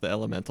run up to the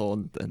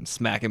elemental and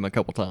smack him a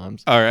couple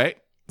times. All right.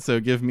 So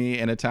give me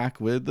an attack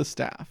with the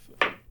staff.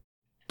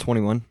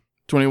 21.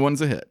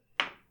 21's a hit.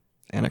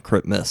 And a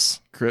crit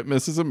miss. Crit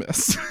miss is a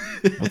miss.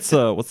 What's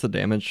the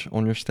damage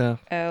on your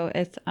staff? Oh,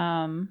 it's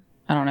I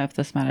don't know if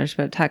this matters,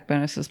 but attack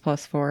bonus is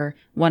 +4.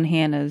 One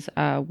hand is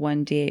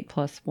 1d8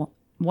 plus 1.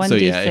 1d6 so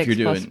yeah, if you're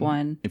doing plus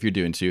 1. if you're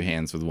doing 2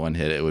 hands with one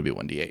hit, it would be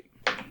 1d8.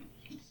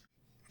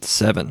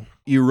 7.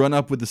 You run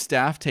up with the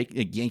staff,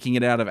 yanking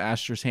it out of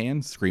Astra's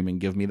hand, screaming,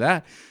 "Give me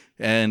that!"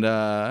 And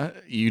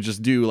you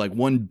just do like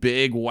one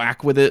big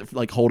whack with it,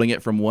 like holding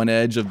it from one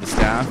edge of the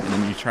staff, and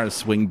then you try to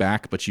swing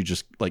back, but you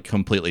just like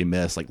completely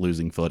miss, like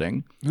losing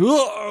footing.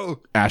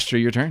 Whoa! Astra,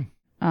 your turn.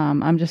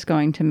 I'm just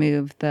going to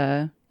move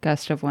the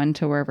gust of wind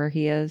to wherever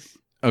he is.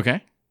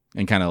 Okay.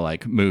 And kind of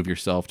like move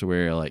yourself to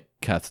where like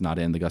Keth's not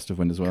in the gust of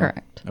wind as well.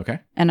 Correct. Okay.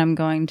 And I'm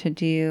going to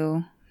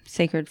do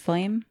Sacred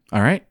Flame.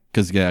 All right.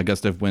 Because yeah,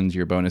 gust of wind's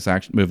your bonus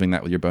action. Moving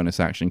that with your bonus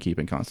action,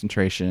 keeping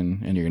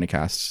concentration, and you're going to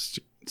cast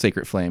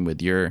Sacred Flame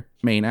with your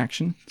main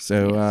action.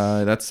 So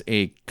that's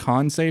a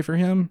con save for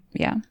him.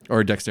 Yeah. Or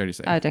a dexterity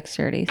save.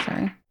 Dexterity,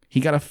 sorry. He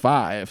got a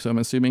 5, so I'm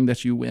assuming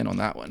that you win on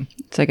that one.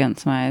 It's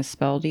against my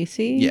spell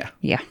DC? Yeah.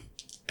 Yeah.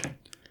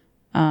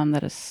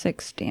 That is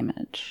 6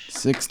 damage.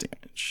 6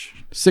 damage.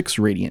 6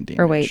 radiant damage.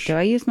 Or wait, do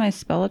I use my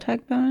spell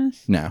attack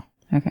bonus? No.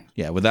 Okay.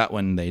 Yeah, with that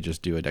one, they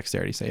just do a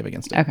dexterity save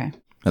against it. Okay.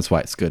 That's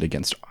why it's good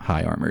against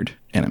high armored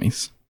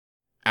enemies.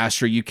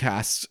 Astra, you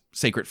cast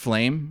Sacred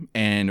Flame,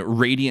 and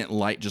radiant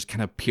light just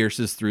kind of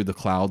pierces through the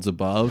clouds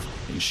above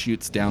and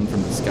shoots down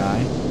from the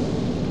sky,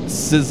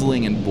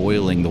 sizzling and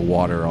boiling the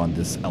water on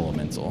this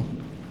elemental.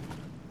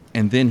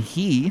 And then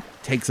he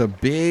takes a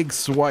big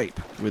swipe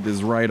with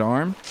his right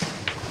arm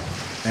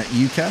at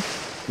you,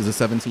 Keth. Does a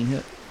 17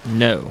 hit?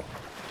 No.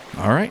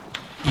 All right.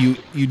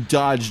 You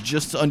dodge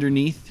just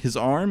underneath his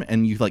arm,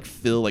 and you like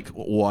feel like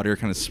water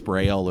kind of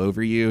spray all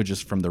over you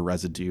just from the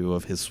residue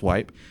of his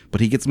swipe.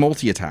 But he gets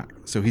multi-attack,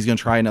 so he's going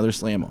to try another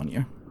slam on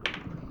you.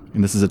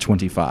 And this is a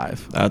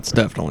 25. That's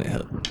definitely a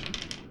hit.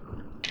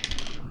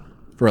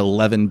 For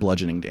 11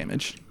 bludgeoning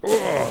damage.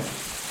 Ugh.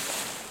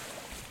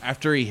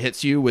 After he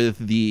hits you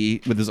with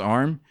his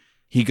arm,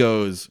 he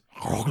goes...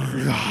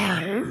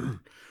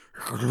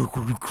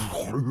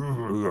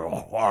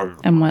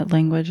 And what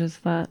language is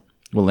that?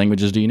 What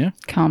languages do you know?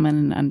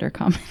 Common and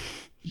undercommon.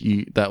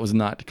 That was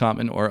not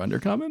common or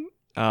undercommon?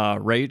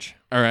 Rage.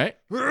 All right.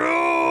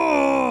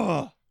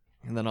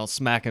 And then I'll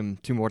smack him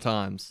 2 more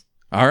times.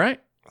 All right.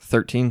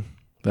 13.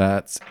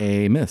 That's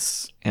a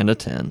miss. And a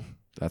 10.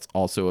 That's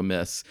also a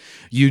miss.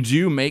 You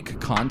do make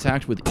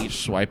contact with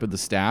each swipe of the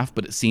staff,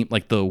 but it seemed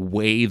like the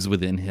waves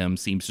within him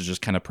seems to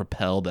just kind of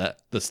propel the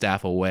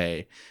staff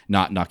away,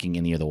 not knocking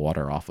any of the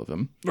water off of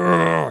him.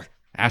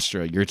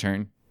 Astra, your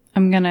turn.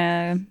 I'm going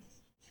to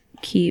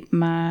keep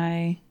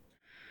my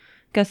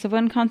Gust of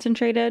Wind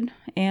concentrated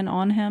and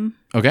on him.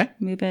 Okay.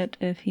 Move it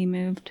if he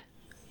moved.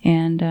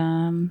 And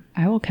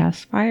I will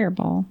cast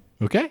Fireball.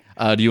 Okay.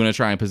 Do you want to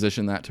try and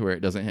position that to where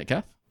it doesn't hit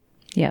Keth?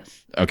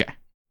 Yes. Okay.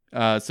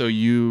 So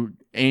you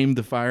aim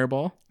the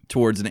fireball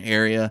towards an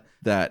area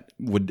that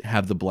would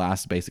have the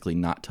blast basically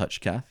not touch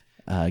Keth.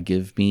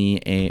 Give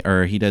me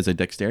he does a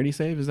dexterity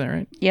save, is that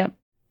right? Yep.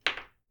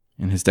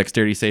 And his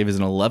dexterity save is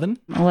an 11.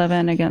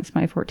 11 against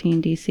my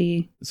 14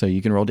 DC. So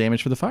you can roll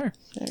damage for the fire.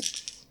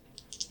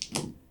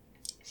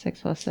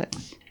 6 plus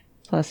 6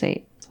 plus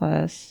 8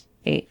 plus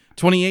 8.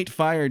 28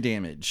 fire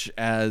damage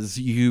as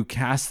you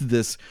cast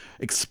this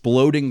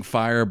exploding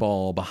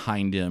fireball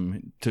behind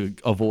him to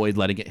avoid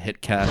letting it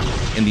hit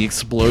Keth. And the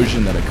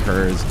explosion that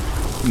occurs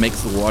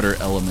makes the water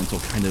elemental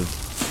kind of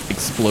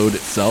explode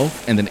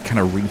itself, and then it kind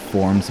of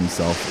reforms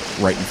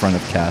himself right in front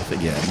of Keth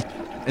again.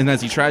 And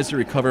as he tries to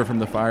recover from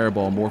the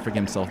fireball, morphing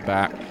himself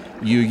back,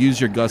 you use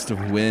your gust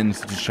of wind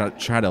to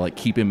try to like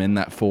keep him in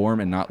that form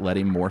and not let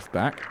him morph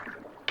back.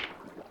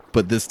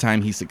 But this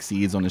time he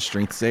succeeds on his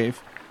strength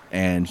save,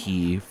 and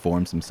he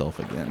forms himself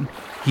again.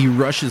 He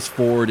rushes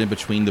forward in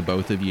between the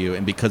both of you,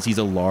 and because he's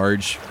a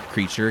large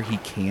creature, he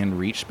can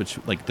reach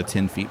like the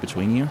 10 feet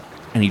between you,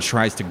 and he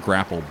tries to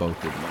grapple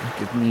both of you.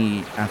 Give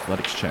me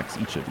athletics checks,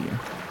 each of you.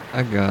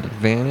 I got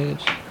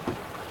advantage.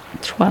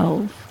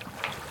 12.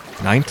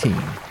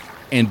 19.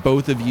 and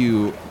both of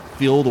you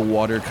feel the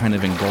water kind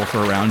of engulf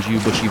around you,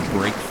 but you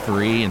break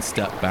free and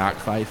step back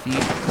 5 feet,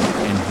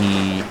 and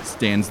he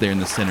stands there in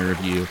the center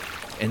of you.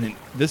 And then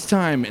this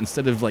time,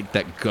 instead of like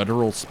that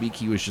guttural speak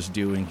he was just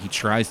doing, he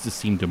tries to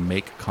seem to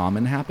make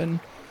common happen.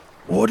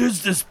 What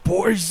is this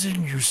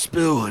poison you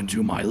spill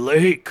into my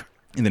lake?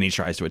 And then he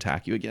tries to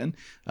attack you again.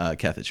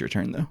 Keth, it's your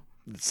turn, though.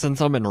 Since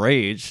I'm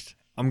enraged,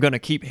 I'm going to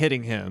keep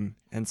hitting him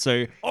and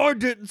say, I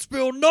didn't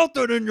spill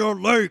nothing in your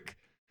lake.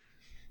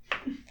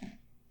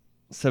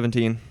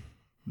 17.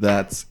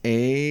 That's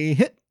a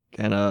hit.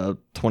 And a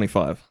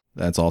 25.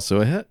 That's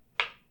also a hit.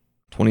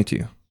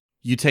 22.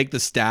 You take the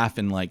staff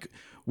and like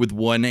with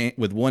one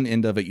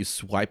end of it, you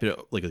swipe it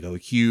like a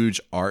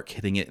huge arc,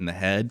 hitting it in the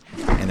head.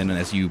 And then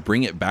as you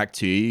bring it back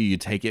to you, you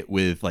take it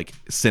with like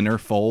center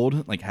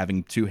fold, like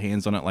having two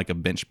hands on it like a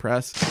bench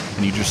press,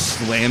 and you just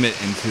slam it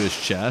into his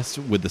chest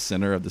with the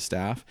center of the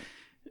staff.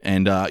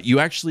 And you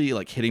actually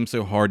like hit him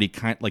so hard, he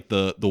kind of like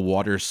the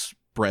water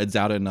spreads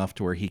out enough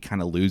to where he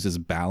kind of loses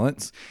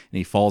balance and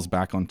he falls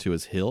back onto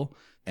his heel.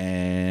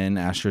 And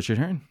Astra, it's your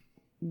turn.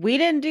 We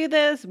didn't do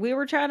this. We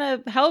were trying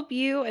to help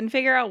you and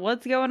figure out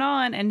what's going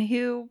on and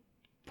who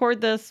poured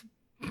this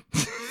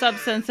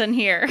substance in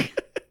here.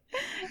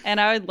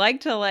 And I would like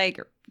to like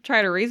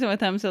try to reason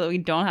with him so that we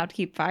don't have to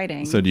keep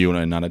fighting. So do you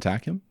want to not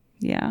attack him?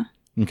 Yeah.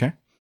 Okay.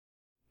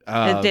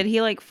 Did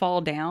he like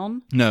fall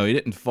down? No, he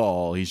didn't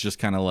fall. He's just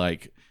kind of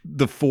like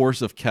the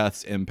force of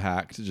Keth's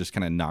impact just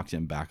kind of knocked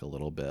him back a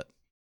little bit.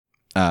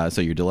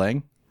 So you're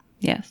delaying?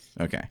 Yes.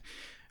 Okay.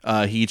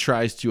 He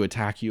tries to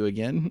attack you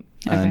again.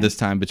 Okay. This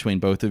time between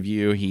both of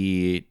you,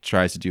 he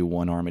tries to do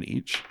one arm at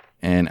each.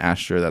 And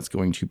Astra, that's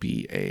going to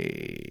be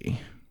a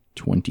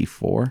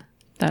 24.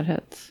 That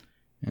hits.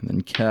 And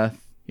then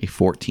Keth, a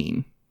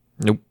 14.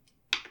 Nope.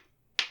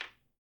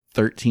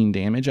 13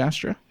 damage,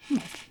 Astra.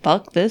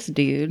 Fuck this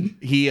dude.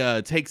 He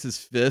takes his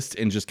fist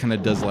and just kind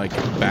of does like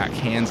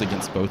backhands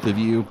against both of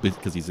you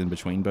because he's in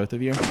between both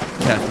of you.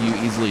 Keth, you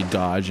easily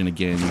dodge, and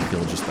again, you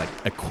feel just like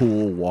a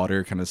cool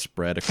water kind of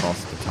spread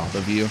across the top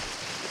of you.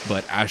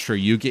 But Astra,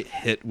 you get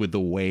hit with the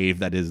wave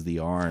that is the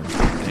arm,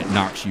 and it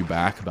knocks you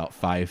back about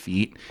 5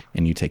 feet,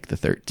 and you take the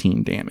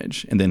 13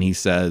 damage. And then he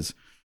says,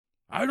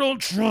 I don't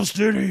trust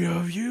any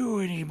of you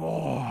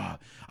anymore.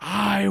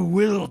 I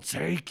will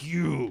take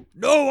you.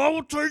 No, I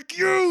will take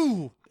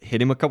you. Hit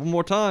him a couple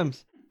more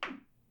times.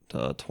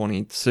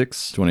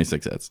 26.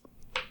 26 hits.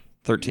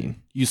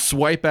 13. You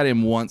swipe at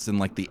him once, and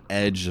like the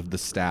edge of the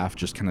staff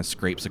just kind of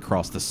scrapes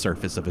across the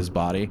surface of his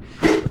body,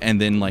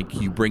 and then like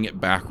you bring it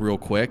back real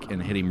quick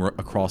and hit him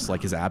across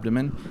like his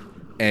abdomen,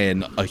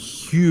 and a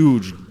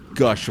huge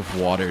gush of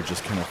water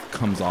just kind of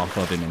comes off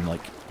of him and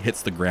like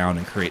hits the ground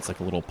and creates like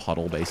a little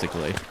puddle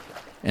basically.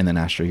 And then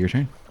Astra, your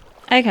turn.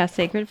 I cast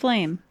Sacred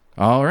Flame.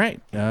 All right.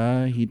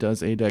 He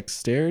does a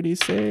dexterity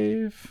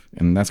save,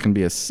 and that's going to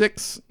be a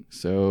 6.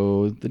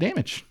 So the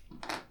damage.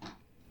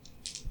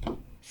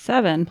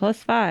 7 +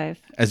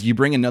 5. As you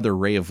bring another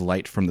ray of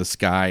light from the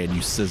sky and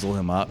you sizzle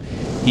him up,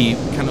 he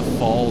kind of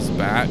falls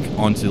back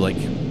onto like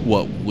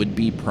what would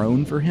be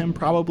prone for him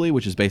probably,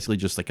 which is basically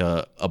just like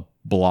a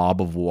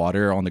blob of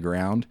water on the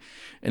ground.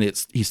 And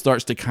he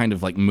starts to kind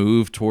of like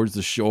move towards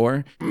the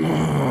shore.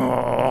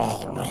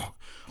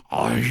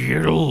 I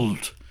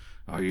yield.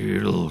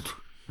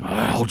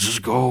 I'll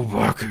just go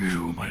back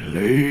into my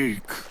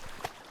lake.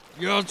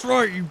 Yeah, that's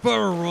right. You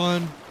better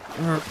run.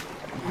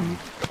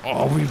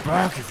 I'll be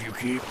back if you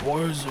keep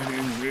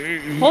poisoning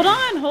me. Hold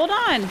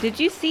on. Did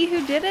you see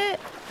who did it?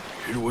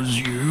 It was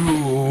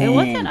you. It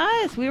wasn't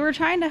us. We were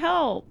trying to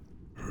help.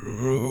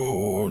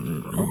 Oh,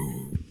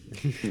 no.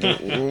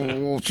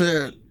 Oh,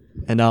 shit.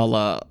 And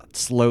I'll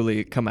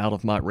slowly come out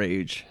of my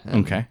rage.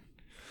 Okay.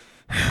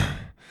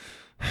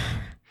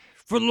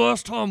 For the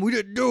last time, we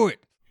didn't do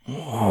it.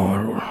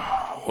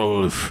 Oh,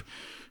 well, if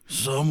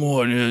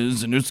someone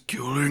is, and it's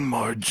killing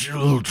my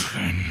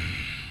children.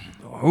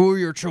 Who are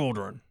your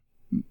children?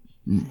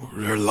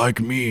 They're like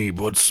me,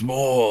 but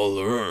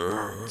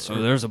smaller.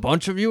 So there's a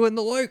bunch of you in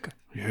the lake?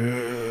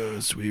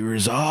 Yes, we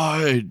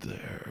reside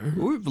there.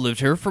 We've lived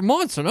here for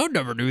months, and I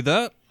never knew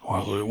that.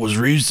 Well, it was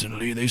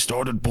recently they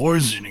started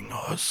poisoning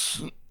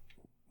us.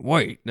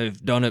 Wait, they've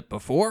done it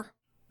before?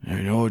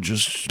 You know,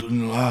 just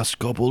in the last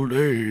couple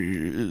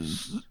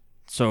days.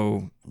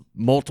 So,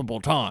 multiple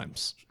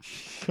times.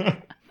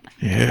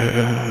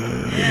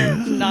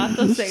 Yeah. Not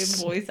the same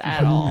voice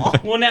at all.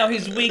 Well, now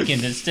he's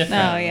weakened and stiff. Oh,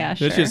 yeah,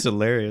 sure. It's just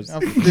hilarious. I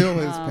feel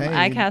his pain.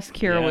 I cast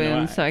Cure Yeah, no,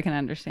 Wounds I- so I can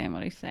understand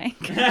what he's saying.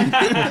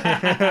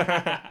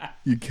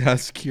 You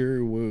cast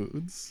Cure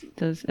Wounds.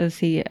 Is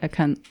he a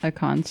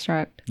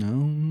construct?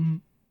 No.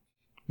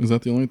 Is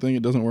that the only thing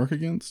it doesn't work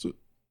against?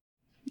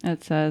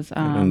 It says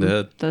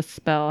Undead. the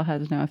spell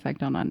has no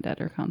effect on undead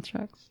or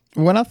constructs.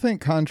 When I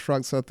think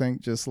constructs, I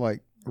think just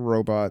like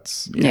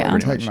robots, Yeah.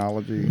 pretty much.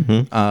 technology.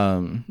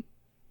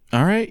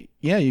 All right.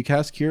 Yeah, you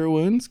cast Cure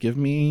Wounds. Give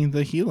me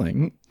the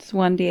healing. It's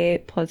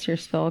 1d8 plus your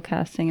spell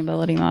casting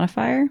ability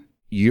modifier.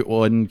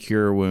 One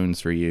Cure Wounds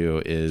for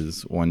you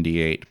is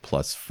 1d8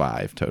 plus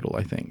 5 total,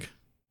 I think.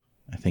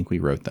 I think we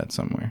wrote that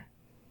somewhere.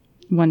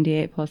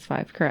 1d8 plus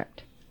 5,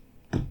 correct.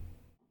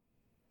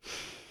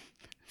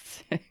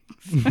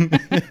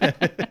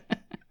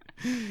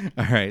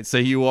 All right, so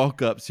you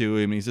walk up to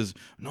him and he says,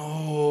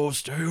 "No,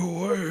 stay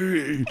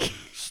away.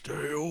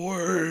 Stay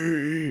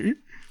away."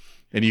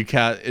 And you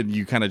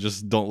kind of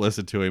just don't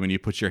listen to him, and you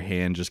put your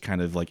hand just kind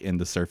of like in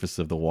the surface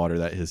of the water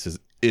that is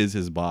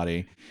his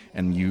body,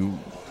 and you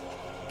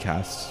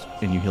cast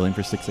and you heal him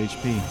for 6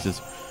 HP. He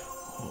says,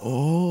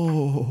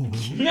 "Oh."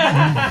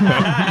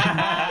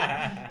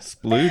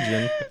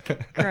 Sploogin.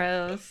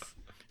 Gross.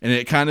 And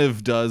it kind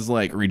of does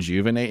like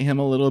rejuvenate him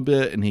a little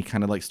bit, and he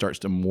kind of like starts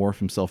to morph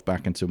himself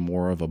back into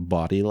more of a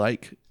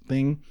body-like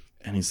thing.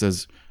 And he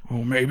says,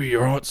 "Oh, maybe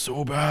you're not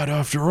so bad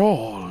after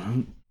all."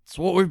 That's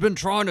what we've been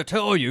trying to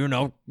tell you.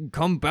 Now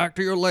come back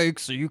to your lake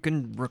so you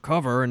can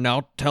recover, and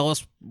now tell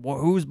us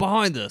who's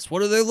behind this. What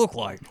do they look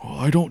like? Oh,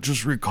 I don't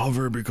just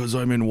recover because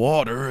I'm in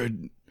water.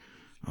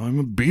 I'm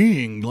a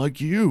being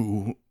like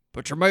you.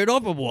 But you're made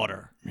up of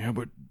water. Yeah,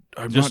 but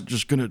I'm not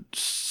just gonna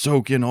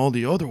soak in all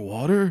the other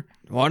water.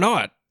 Why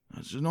not?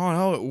 That's not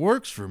how it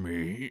works for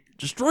me.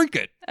 Just drink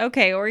it.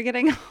 Okay, we're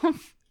getting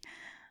off.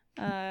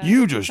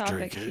 You just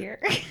topic drink it. here.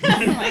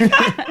 Oh my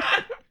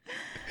God.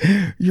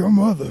 Your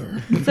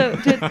mother. So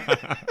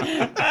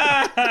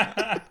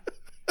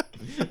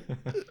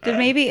did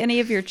maybe any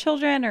of your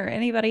children or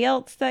anybody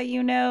else that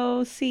you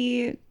know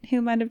see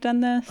who might have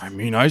done this? I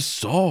mean, I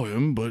saw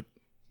him, but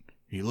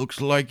he looks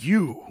like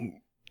you.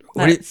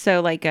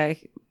 So like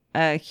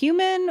a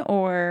human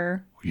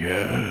or?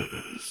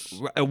 Yes.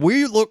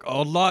 We look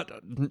a lot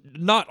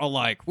not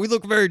alike. We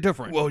look very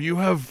different. Well, you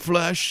have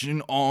flesh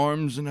and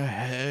arms and a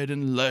head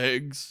and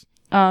legs.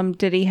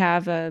 Did he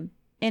have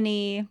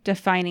any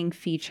defining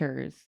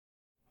features?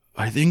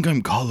 I think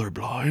I'm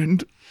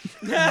colorblind.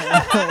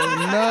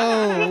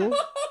 Oh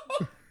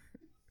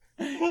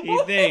no. He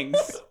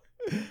thinks.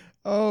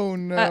 Oh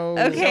no.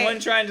 Okay. Someone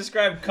try and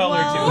describe color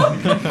Well-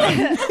 to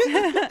him.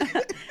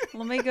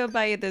 Let me go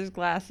buy you those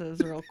glasses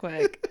real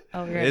quick.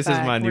 I'll be right This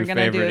back. is my new We're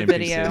gonna do a favorite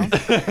video.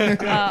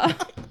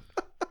 NPC.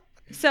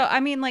 So I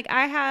mean, like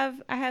I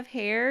have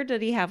hair.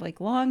 Did he have like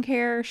long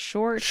hair,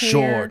 short hair?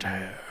 Short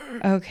hair.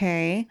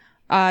 Okay.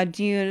 Did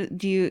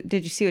you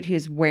see what he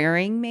was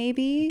wearing?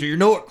 Maybe. Do you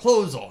know what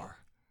clothes are?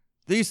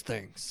 These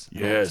things.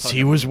 Yes,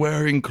 he was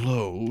wearing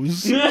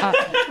clothes.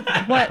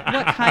 What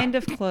kind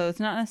of clothes?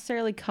 Not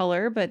necessarily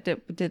color, but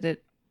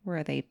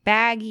were they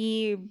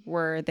baggy?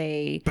 Were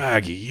they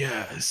Baggy,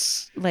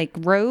 yes. like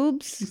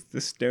robes?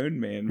 The stone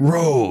man.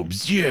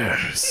 Robes,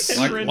 yes.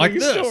 Like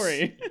this.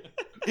 Story.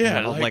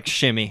 Yeah, like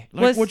shimmy.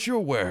 Was- what you're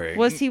wearing.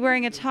 Was he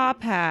wearing a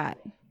top hat?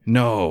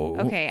 No.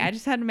 Okay, I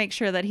just had to make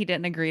sure that he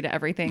didn't agree to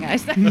everything I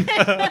said.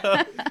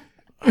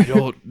 I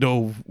don't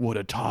know what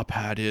a top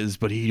hat is,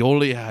 but he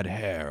only had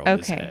hair on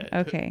his head.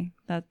 Okay,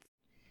 that's.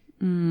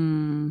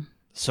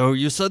 So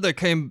you said they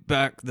came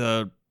back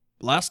the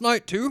last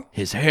night too?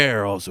 His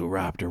hair also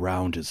wrapped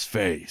around his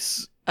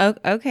face. Oh,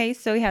 okay,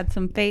 so he had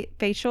some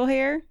facial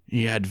hair.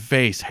 He had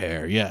face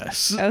hair,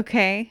 yes.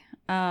 Okay,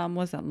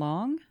 was it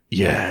long?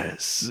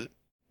 Yes.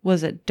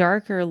 Was it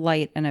dark or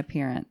light in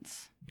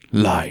appearance?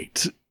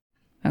 Light.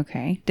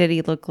 Okay, did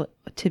he look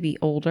to be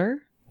older?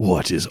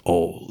 What is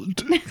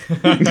old?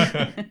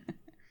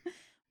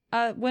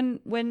 When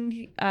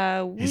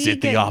Is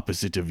it the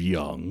opposite of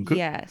young?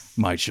 Yes.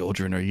 My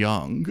children are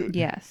young.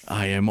 Yes.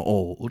 I am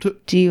old.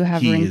 Do you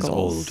have he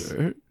wrinkles? is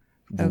older.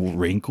 Okay.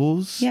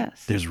 Wrinkles?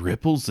 Yes. There's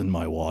ripples in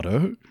my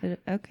water.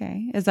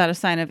 Okay. Is that a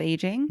sign of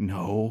aging?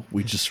 No,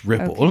 we just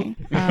ripple.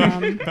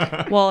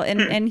 Okay. Well,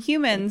 in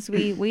humans,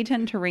 we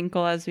tend to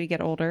wrinkle as we get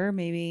older.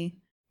 Maybe.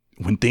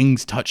 When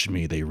things touch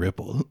me, they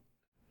ripple.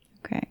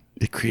 Okay.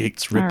 It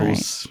creates All right.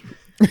 ripples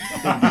in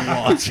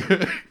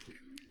water.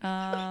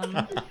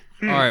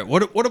 All right,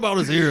 what about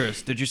his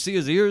ears? Did you see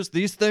his ears?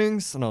 These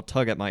things? And I'll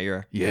tug at my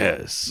ear.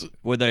 Yes.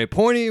 Were they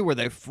pointy? Were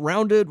they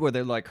rounded? Were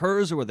they like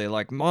hers or were they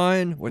like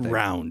mine? Were they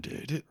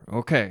Rounded.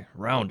 Okay,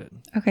 rounded.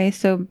 Okay,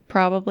 so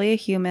probably a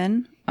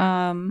human.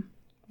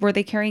 Were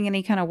they carrying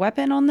any kind of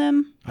weapon on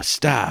them? A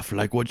staff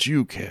like what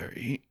you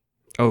carry.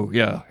 Oh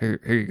yeah,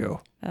 here you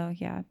go. Oh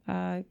yeah.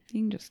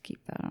 You can just keep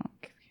that. I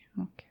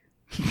don't care.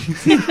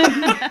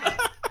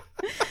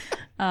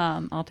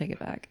 I'll take it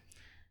back.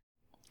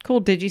 Cool.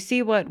 Did you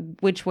see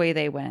which way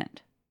they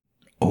went?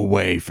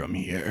 Away from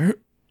here.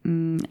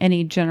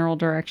 Any general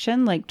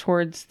direction, like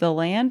towards the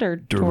land or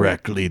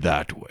Directly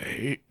that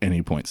way. And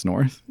he points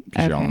north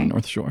because you're on the Okay.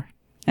 North Shore.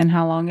 And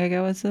how long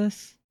ago was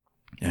this?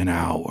 An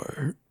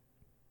hour.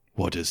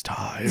 What is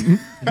time?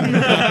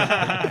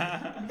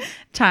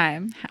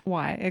 Time.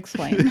 Why?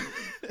 Explain.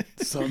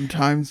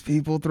 Sometimes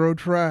people throw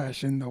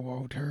trash in the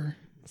water.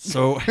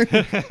 So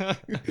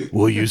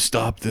Will you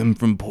stop them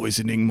from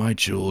poisoning my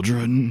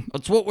children?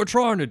 that's what we're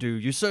trying to do.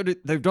 You said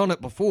they've done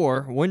it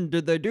before. When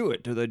did they do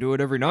it? Do they do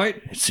it every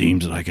night? It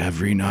seems like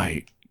every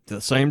night. At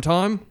the same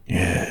time?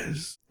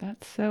 Yes.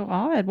 That's so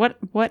odd.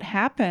 What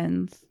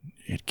happens?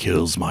 It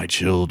kills my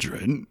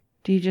children.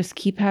 Do you just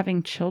keep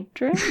having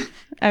children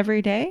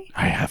every day?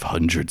 I have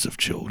hundreds of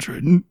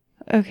children.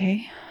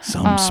 Okay.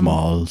 Some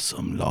small,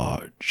 some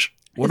large.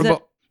 What Is it-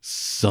 about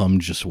Some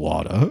just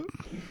water.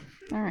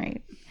 All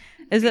right.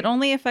 Is it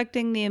only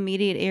affecting the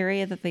immediate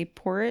area that they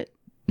pour it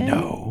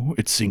No,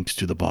 it sinks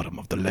to the bottom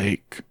of the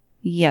lake.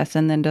 Yes,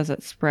 and then does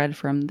it spread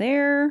from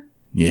there?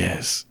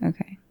 Yes.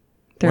 Okay.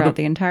 Throughout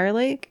the entire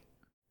lake?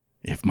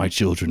 If my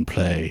children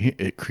play,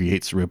 it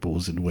creates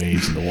ripples and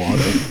waves in the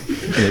water.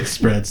 And it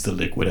spreads the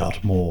liquid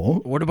out more.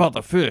 What about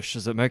the fish?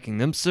 Is it making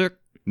them sick?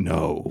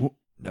 No.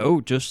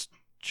 No, just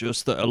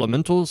the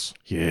elementals?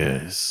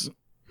 Yes.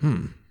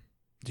 Do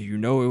you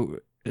know,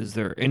 is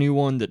there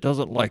anyone that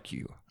doesn't like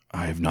you?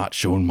 I have not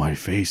shown my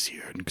face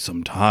here in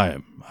some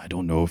time. I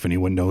don't know if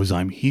anyone knows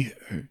I'm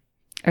here.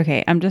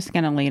 Okay, I'm just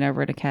going to lean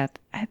over to Kath.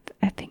 I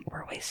think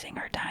we're wasting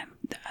our time.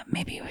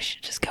 Maybe we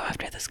should just go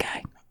after this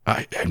guy.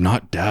 I am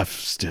not deaf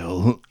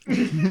still.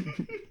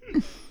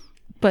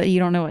 But you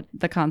don't know what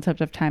the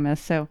concept of time is,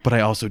 so... But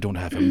I also don't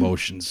have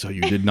emotions, so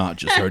you did not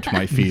just hurt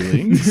my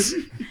feelings.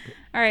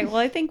 All right, well,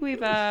 I think we've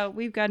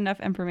got enough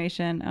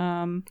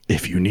information.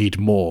 If you need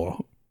more,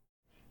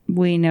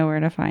 we know where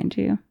to find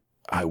you.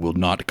 I will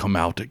not come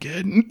out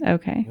again.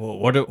 Okay. Well,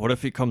 what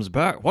if he comes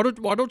back? Why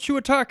don't you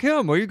attack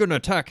him? Are you going to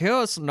attack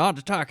us, not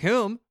attack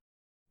him?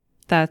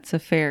 That's a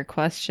fair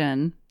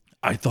question.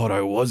 I thought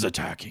I was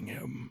attacking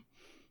him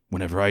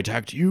whenever I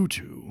attacked you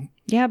two.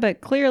 Yeah, but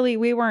clearly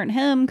we weren't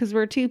him because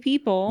we're two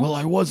people. Well,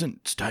 I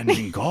wasn't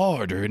standing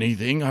guard or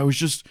anything. I was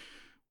just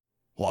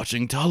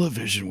watching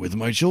television with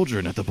my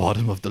children at the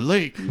bottom of the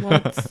lake.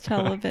 What's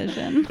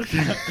television?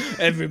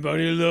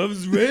 Everybody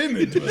loves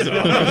Raymond.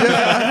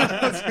 Yeah,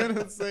 I was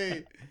gonna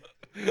say.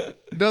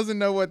 Doesn't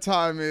know what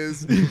time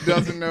is.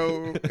 Doesn't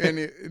know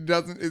any.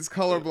 Is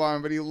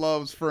colorblind, but he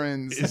loves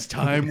Friends. Is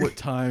time what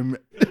time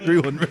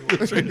everyone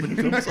Raymond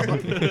comes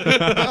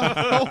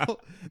on?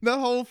 That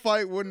whole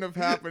fight wouldn't have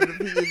happened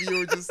if you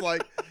were just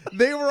like,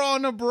 they were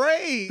on a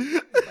break.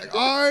 Like,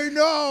 I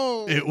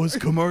know. It was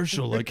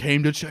commercial. I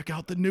came to check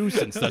out the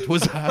nuisance that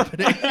was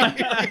happening.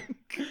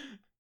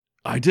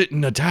 I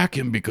didn't attack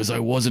him because I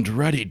wasn't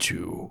ready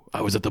to.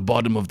 I was at the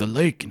bottom of the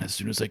lake, and as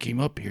soon as I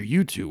came up here,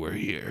 you two were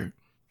here.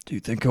 Do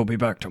you think he'll be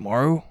back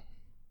tomorrow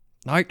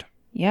night?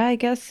 Yeah, I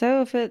guess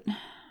so. If it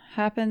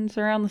happens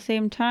around the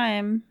same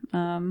time.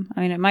 I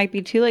mean, it might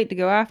be too late to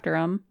go after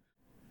him.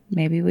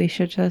 Maybe we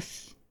should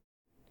just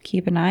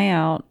keep an eye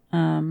out.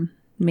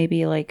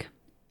 Maybe like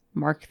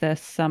mark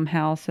this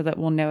somehow so that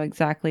we'll know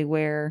exactly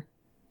where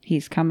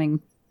he's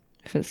coming.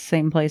 If it's the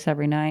same place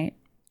every night.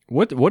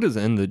 What is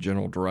in the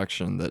general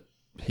direction that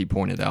he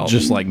pointed out?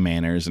 Just like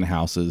manors and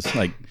houses.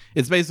 Like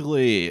it's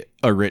basically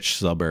a rich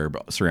suburb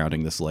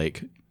surrounding this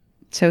lake.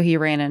 So he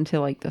ran into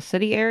like the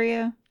city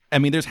area? I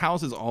mean, there's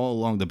houses all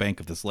along the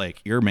bank of this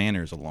lake. Your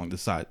manor's along the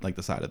side, like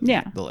the side of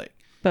the lake.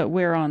 But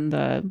we're on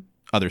the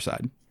other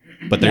side.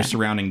 But they're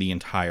surrounding the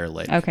entire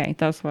lake. Okay,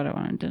 that's what I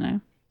wanted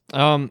to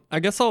know. I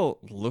guess I'll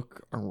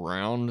look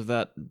around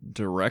that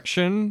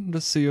direction to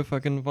see if I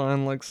can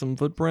find like some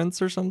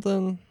footprints or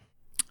something.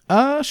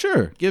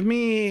 Sure. Give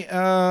me,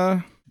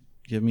 I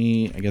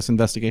guess,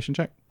 investigation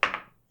check.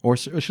 Or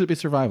should it be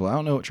survival? I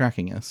don't know what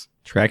tracking is.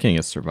 Tracking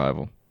is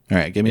survival. All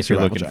right, give me a if you're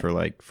survival looking check. for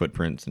like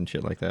footprints and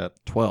shit like that.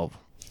 12.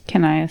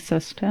 Can I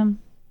assist him?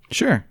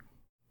 Sure.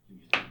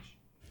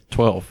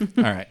 12.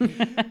 All right.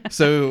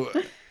 So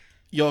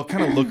y'all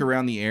kind of look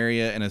around the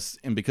area,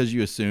 and because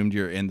you assumed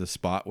you're in the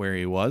spot where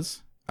he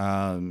was,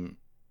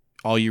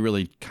 all you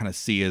really kind of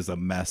see is a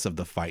mess of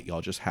the fight y'all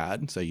just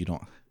had. So you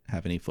don't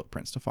have any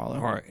footprints to follow.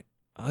 All right.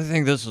 I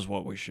think this is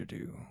what we should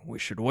do. We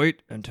should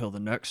wait until the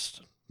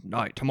next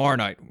night, tomorrow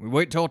night. We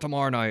wait till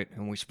tomorrow night,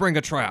 and we spring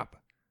a trap.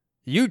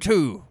 You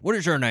two, what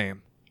is your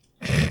name?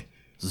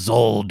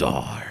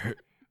 Zoldar.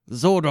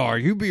 Zoldar,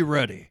 you be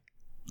ready.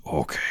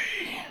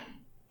 Okay.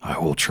 I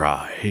will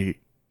try.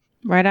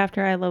 Right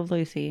after I Love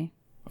Lucy.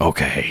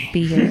 Okay.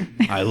 Be here.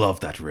 I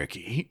love that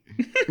Ricky.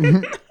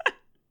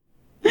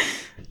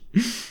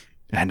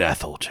 And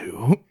Ethel,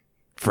 too.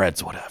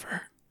 Fred's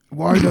whatever.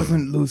 Why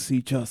doesn't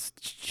Lucy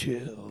just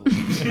chill?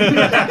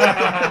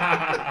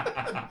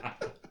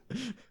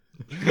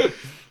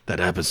 That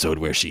episode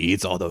where she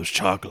eats all those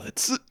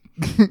chocolates.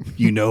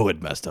 You know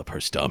it messed up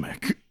her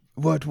stomach.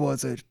 What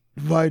was it?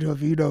 Vita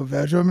Vita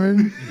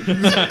Vegemin?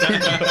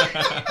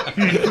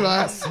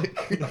 Classic.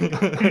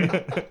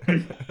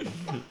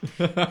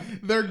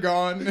 They're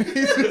gone.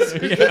 He's still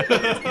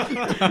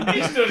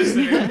just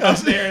sitting out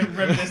there and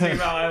reminiscing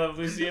about I Love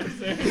Lucy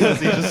episode.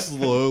 As he just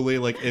slowly,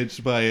 like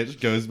inch by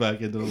inch, goes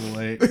back into the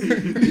lake.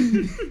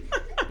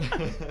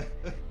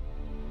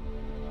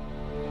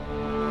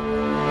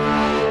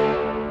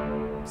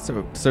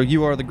 So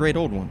you are the great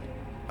old one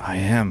I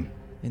am.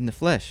 in the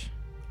flesh.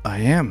 I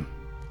am.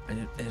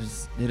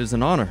 It is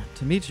an honor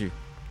to meet you.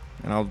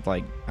 And I'll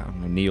I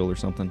don't know, kneel or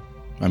something.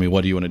 I mean,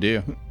 what do you want to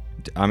do?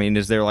 I mean,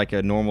 is there like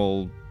a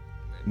normal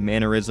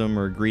mannerism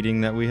or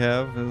greeting that we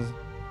have?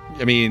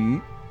 I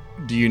mean,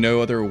 do you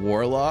know other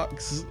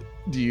warlocks?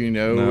 Do you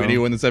know No.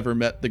 anyone that's ever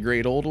met the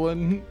Great Old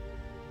One?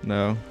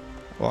 No.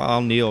 Well,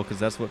 I'll kneel because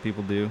that's what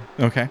people do.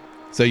 Okay.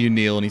 So you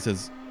kneel and he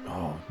says,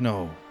 "Oh,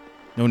 no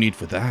need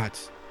for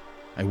that.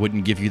 I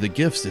wouldn't give you the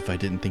gifts if I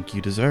didn't think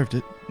you deserved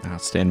it." I'll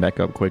stand back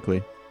up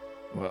quickly.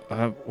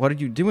 Well, what are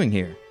you doing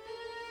here?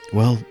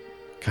 Well,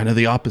 kind of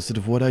the opposite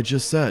of what I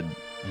just said.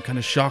 I'm kind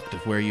of shocked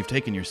of where you've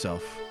taken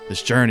yourself,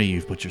 this journey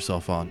you've put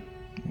yourself on.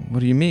 What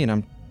do you mean?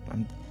 I'm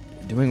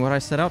doing what I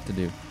set out to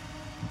do.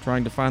 I'm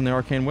trying to find the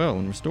arcane well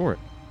and restore it.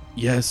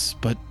 Yes,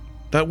 but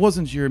that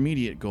wasn't your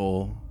immediate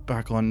goal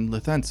back on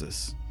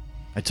Lathensis.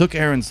 I took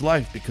Aaron's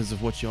life because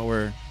of what y'all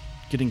were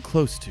getting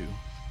close to.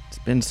 It's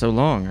been so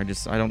long. I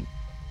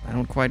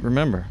don't quite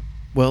remember.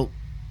 Well,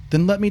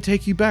 then let me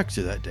take you back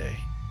to that day.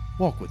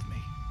 Walk with me.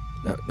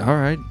 All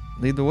right,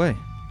 lead the way.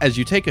 As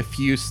you take a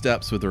few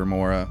steps with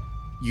Remora,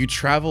 you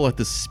travel at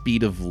the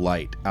speed of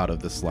light out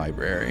of this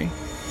library,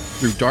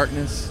 through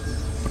darkness,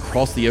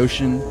 across the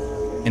ocean,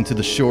 into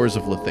the shores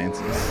of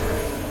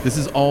Lathensis. This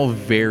is all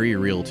very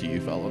real to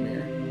you,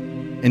 Felomir.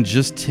 In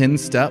just 10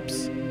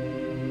 steps,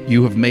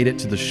 you have made it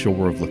to the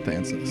shore of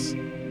Lathensis.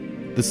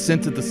 The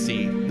scent of the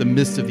sea, the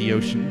mist of the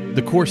ocean,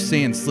 the coarse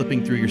sand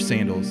slipping through your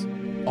sandals,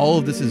 all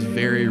of this is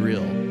very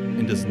real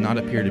and does not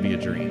appear to be a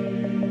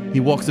dream. He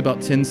walks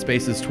about 10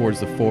 spaces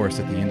towards the forest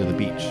at the end of the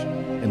beach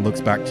and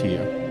looks back to you.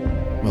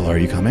 Well, are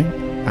you coming?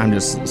 I'm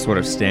just sort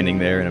of standing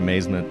there in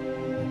amazement.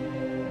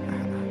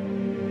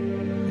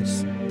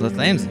 It's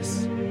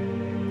Lathensis.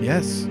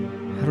 Yes.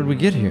 How did we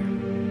get here?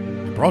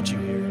 I brought you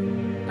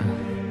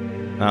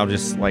here. I'll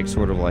just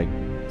sort of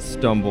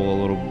stumble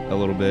a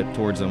little bit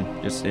towards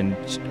him, just in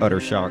utter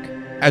shock.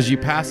 As you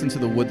pass into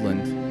the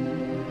woodland,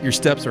 your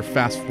steps are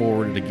fast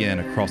forwarded again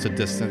across a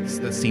distance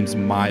that seems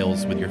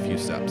miles with your few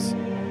steps.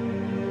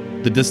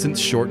 The distance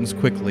shortens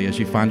quickly as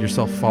you find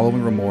yourself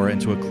following Remora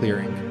into a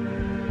clearing.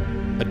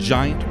 A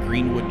giant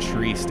greenwood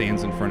tree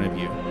stands in front of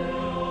you,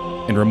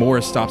 and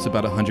Remora stops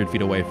about 100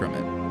 feet away from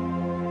it.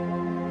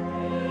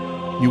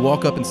 You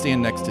walk up and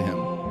stand next to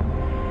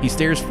him. He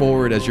stares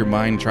forward as your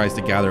mind tries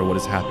to gather what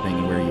is happening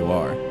and where you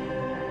are.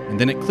 And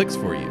then it clicks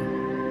for you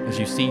as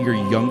you see your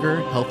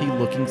younger,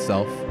 healthy-looking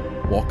self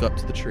walk up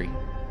to the tree.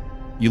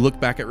 You look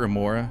back at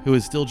Remora, who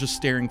is still just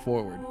staring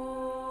forward.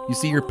 You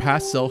see your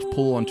past self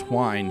pull on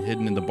twine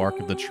hidden in the bark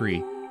of the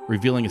tree,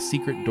 revealing a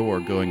secret door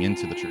going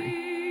into the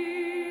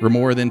tree.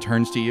 Remora then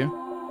turns to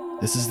you.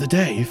 This is the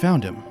day you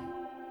found him.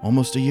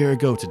 Almost a year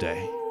ago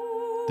today.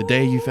 The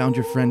day you found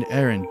your friend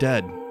Aaron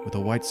dead with a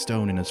white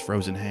stone in his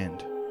frozen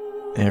hand.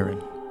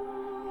 Aaron.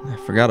 I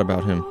forgot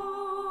about him.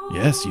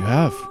 Yes, you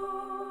have.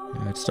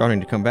 It's starting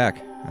to come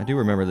back. I do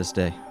remember this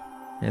day.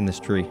 And this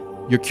tree.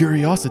 Your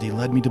curiosity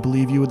led me to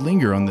believe you would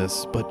linger on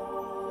this, but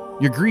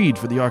your greed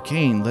for the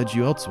arcane led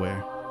you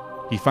elsewhere.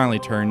 He finally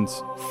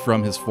turns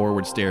from his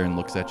forward stare and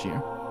looks at you.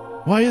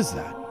 Why is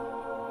that?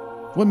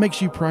 What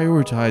makes you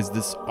prioritize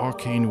this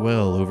arcane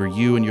well over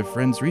you and your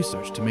friend's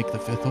research to make the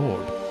fifth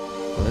orb?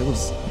 Well,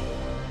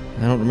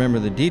 I don't remember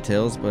the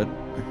details, but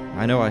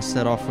I know I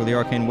set off for the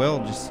arcane well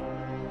just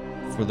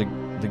for the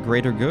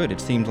greater good.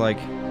 It seemed like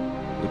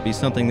it would be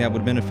something that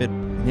would benefit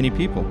many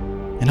people.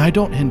 And I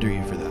don't hinder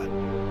you for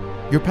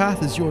that. Your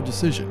path is your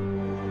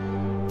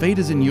decision. Fate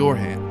is in your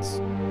hands.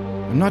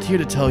 I'm not here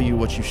to tell you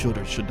what you should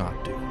or should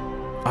not do.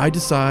 I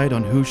decide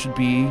on who should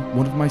be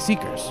one of my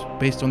seekers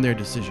based on their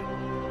decision,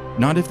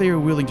 not if they are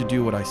willing to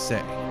do what I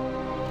say.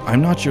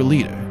 I'm not your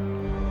leader.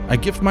 I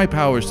gift my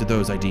powers to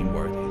those I deem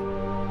worthy.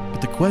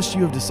 But the quest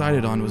you have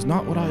decided on was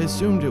not what I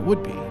assumed it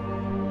would be.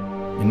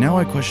 And now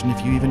I question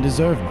if you even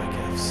deserve my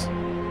gifts.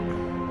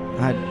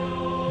 I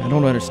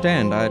don't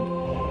understand.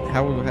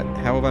 How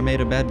have I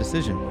made a bad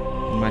decision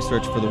in my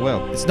search for the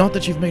well? It's not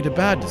that you've made a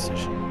bad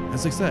decision.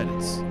 As I said,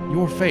 it's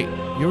your fate,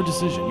 your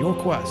decision, your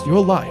quest,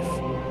 your life.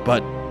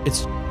 But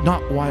it's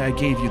not why I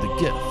gave you the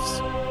gifts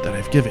that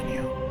I've given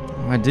you.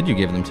 Why did you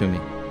give them to me?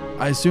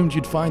 I assumed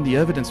you'd find the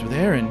evidence with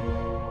Aaron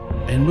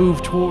and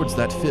move towards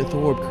that fifth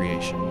orb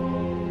creation.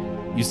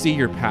 You see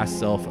your past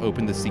self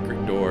open the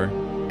secret door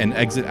and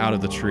exit out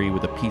of the tree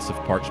with a piece of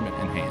parchment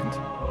in hand.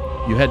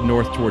 You head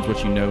north towards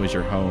what you know is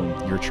your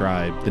home, your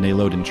tribe, the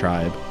Nalodan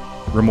tribe.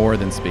 Remora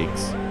then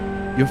speaks.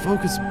 Your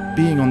focus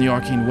being on the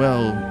arcane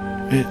well,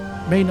 it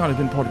may not have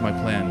been part of my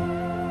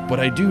plan, but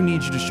I do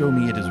need you to show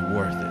me it is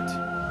worth it.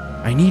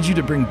 I need you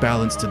to bring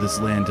balance to this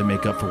land to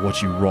make up for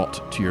what you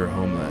wrought to your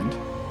homeland.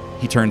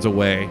 He turns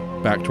away,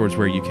 back towards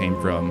where you came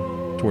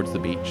from, towards the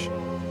beach.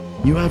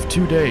 You have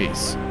 2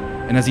 days.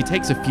 And as he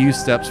takes a few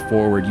steps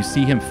forward, you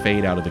see him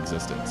fade out of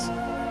existence.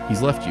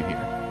 He's left you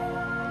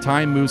here.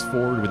 Time moves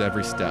forward with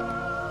every step.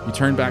 You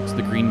turn back to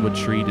the greenwood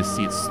tree to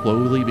see it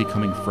slowly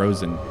becoming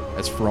frozen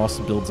as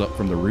frost builds up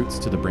from the roots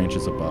to the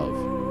branches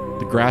above.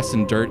 The grass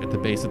and dirt at the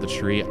base of the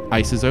tree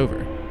ices over,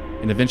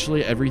 and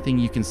eventually everything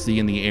you can see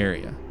in the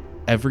area,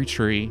 every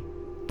tree,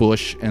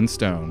 bush, and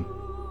stone,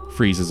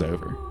 freezes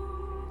over.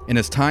 And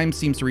as time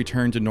seems to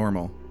return to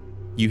normal,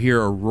 you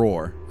hear a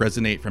roar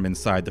resonate from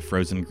inside the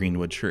frozen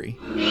greenwood tree.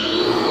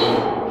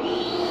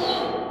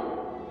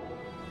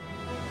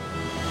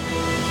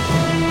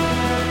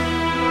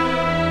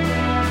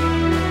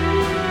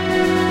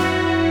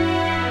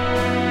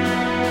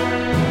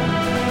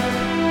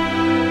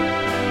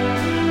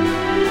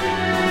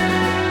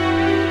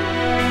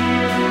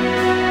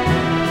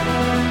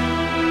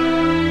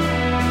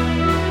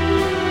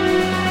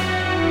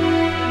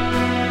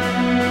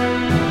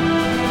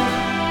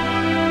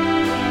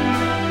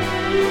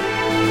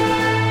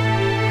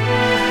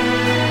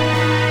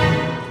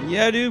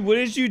 Yeah, dude, what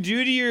did you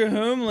do to your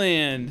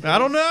homeland? I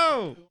don't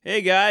know.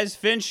 Hey guys,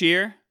 Finch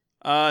here.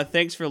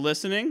 Thanks for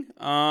listening.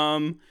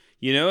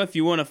 If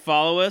you want to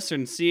follow us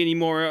and see any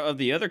more of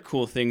the other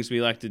cool things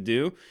we like to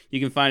do, you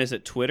can find us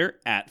at Twitter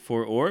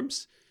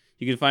 @4orbs.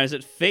 You can find us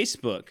at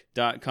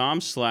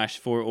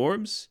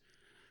facebook.com/4orbs,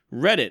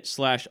 Reddit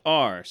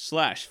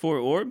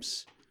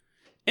 /r/4orbs,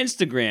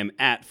 Instagram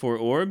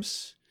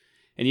 @4orbs.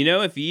 And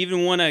if you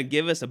even want to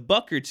give us a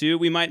buck or two,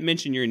 we might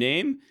mention your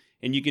name.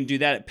 And you can do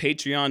that at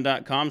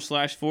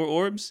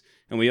patreon.com/4orbs.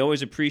 And we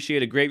always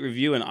appreciate a great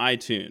review on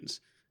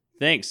iTunes.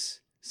 Thanks.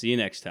 See you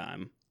next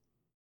time.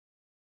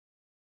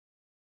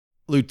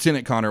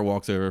 Lieutenant Connor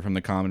walks over from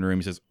the common room.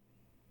 He says,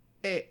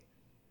 Hey.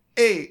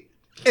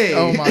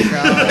 Oh my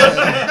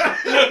god.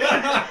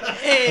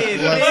 Hey,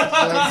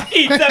 Let's-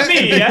 it's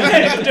me,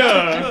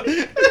 Hector.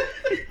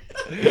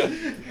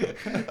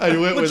 I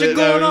went What with you it.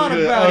 going on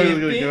about I was here,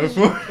 gonna go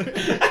for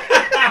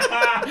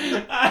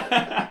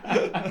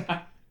it.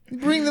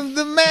 Bring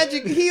the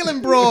magic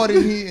healing broad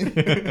in here.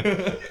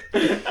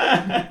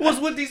 What's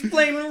with these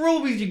flaming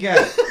rubies you got?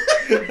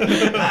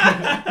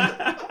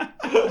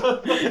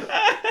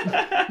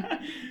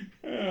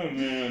 Oh,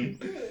 man.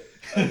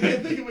 I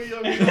can't think of a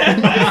young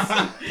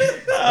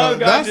Oh, God.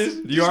 That's-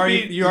 You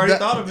already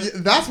thought of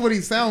it. That's what he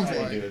sounds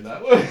like. doing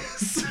that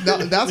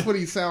one. That's what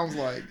he sounds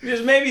like.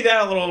 Just maybe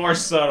that a little more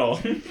subtle.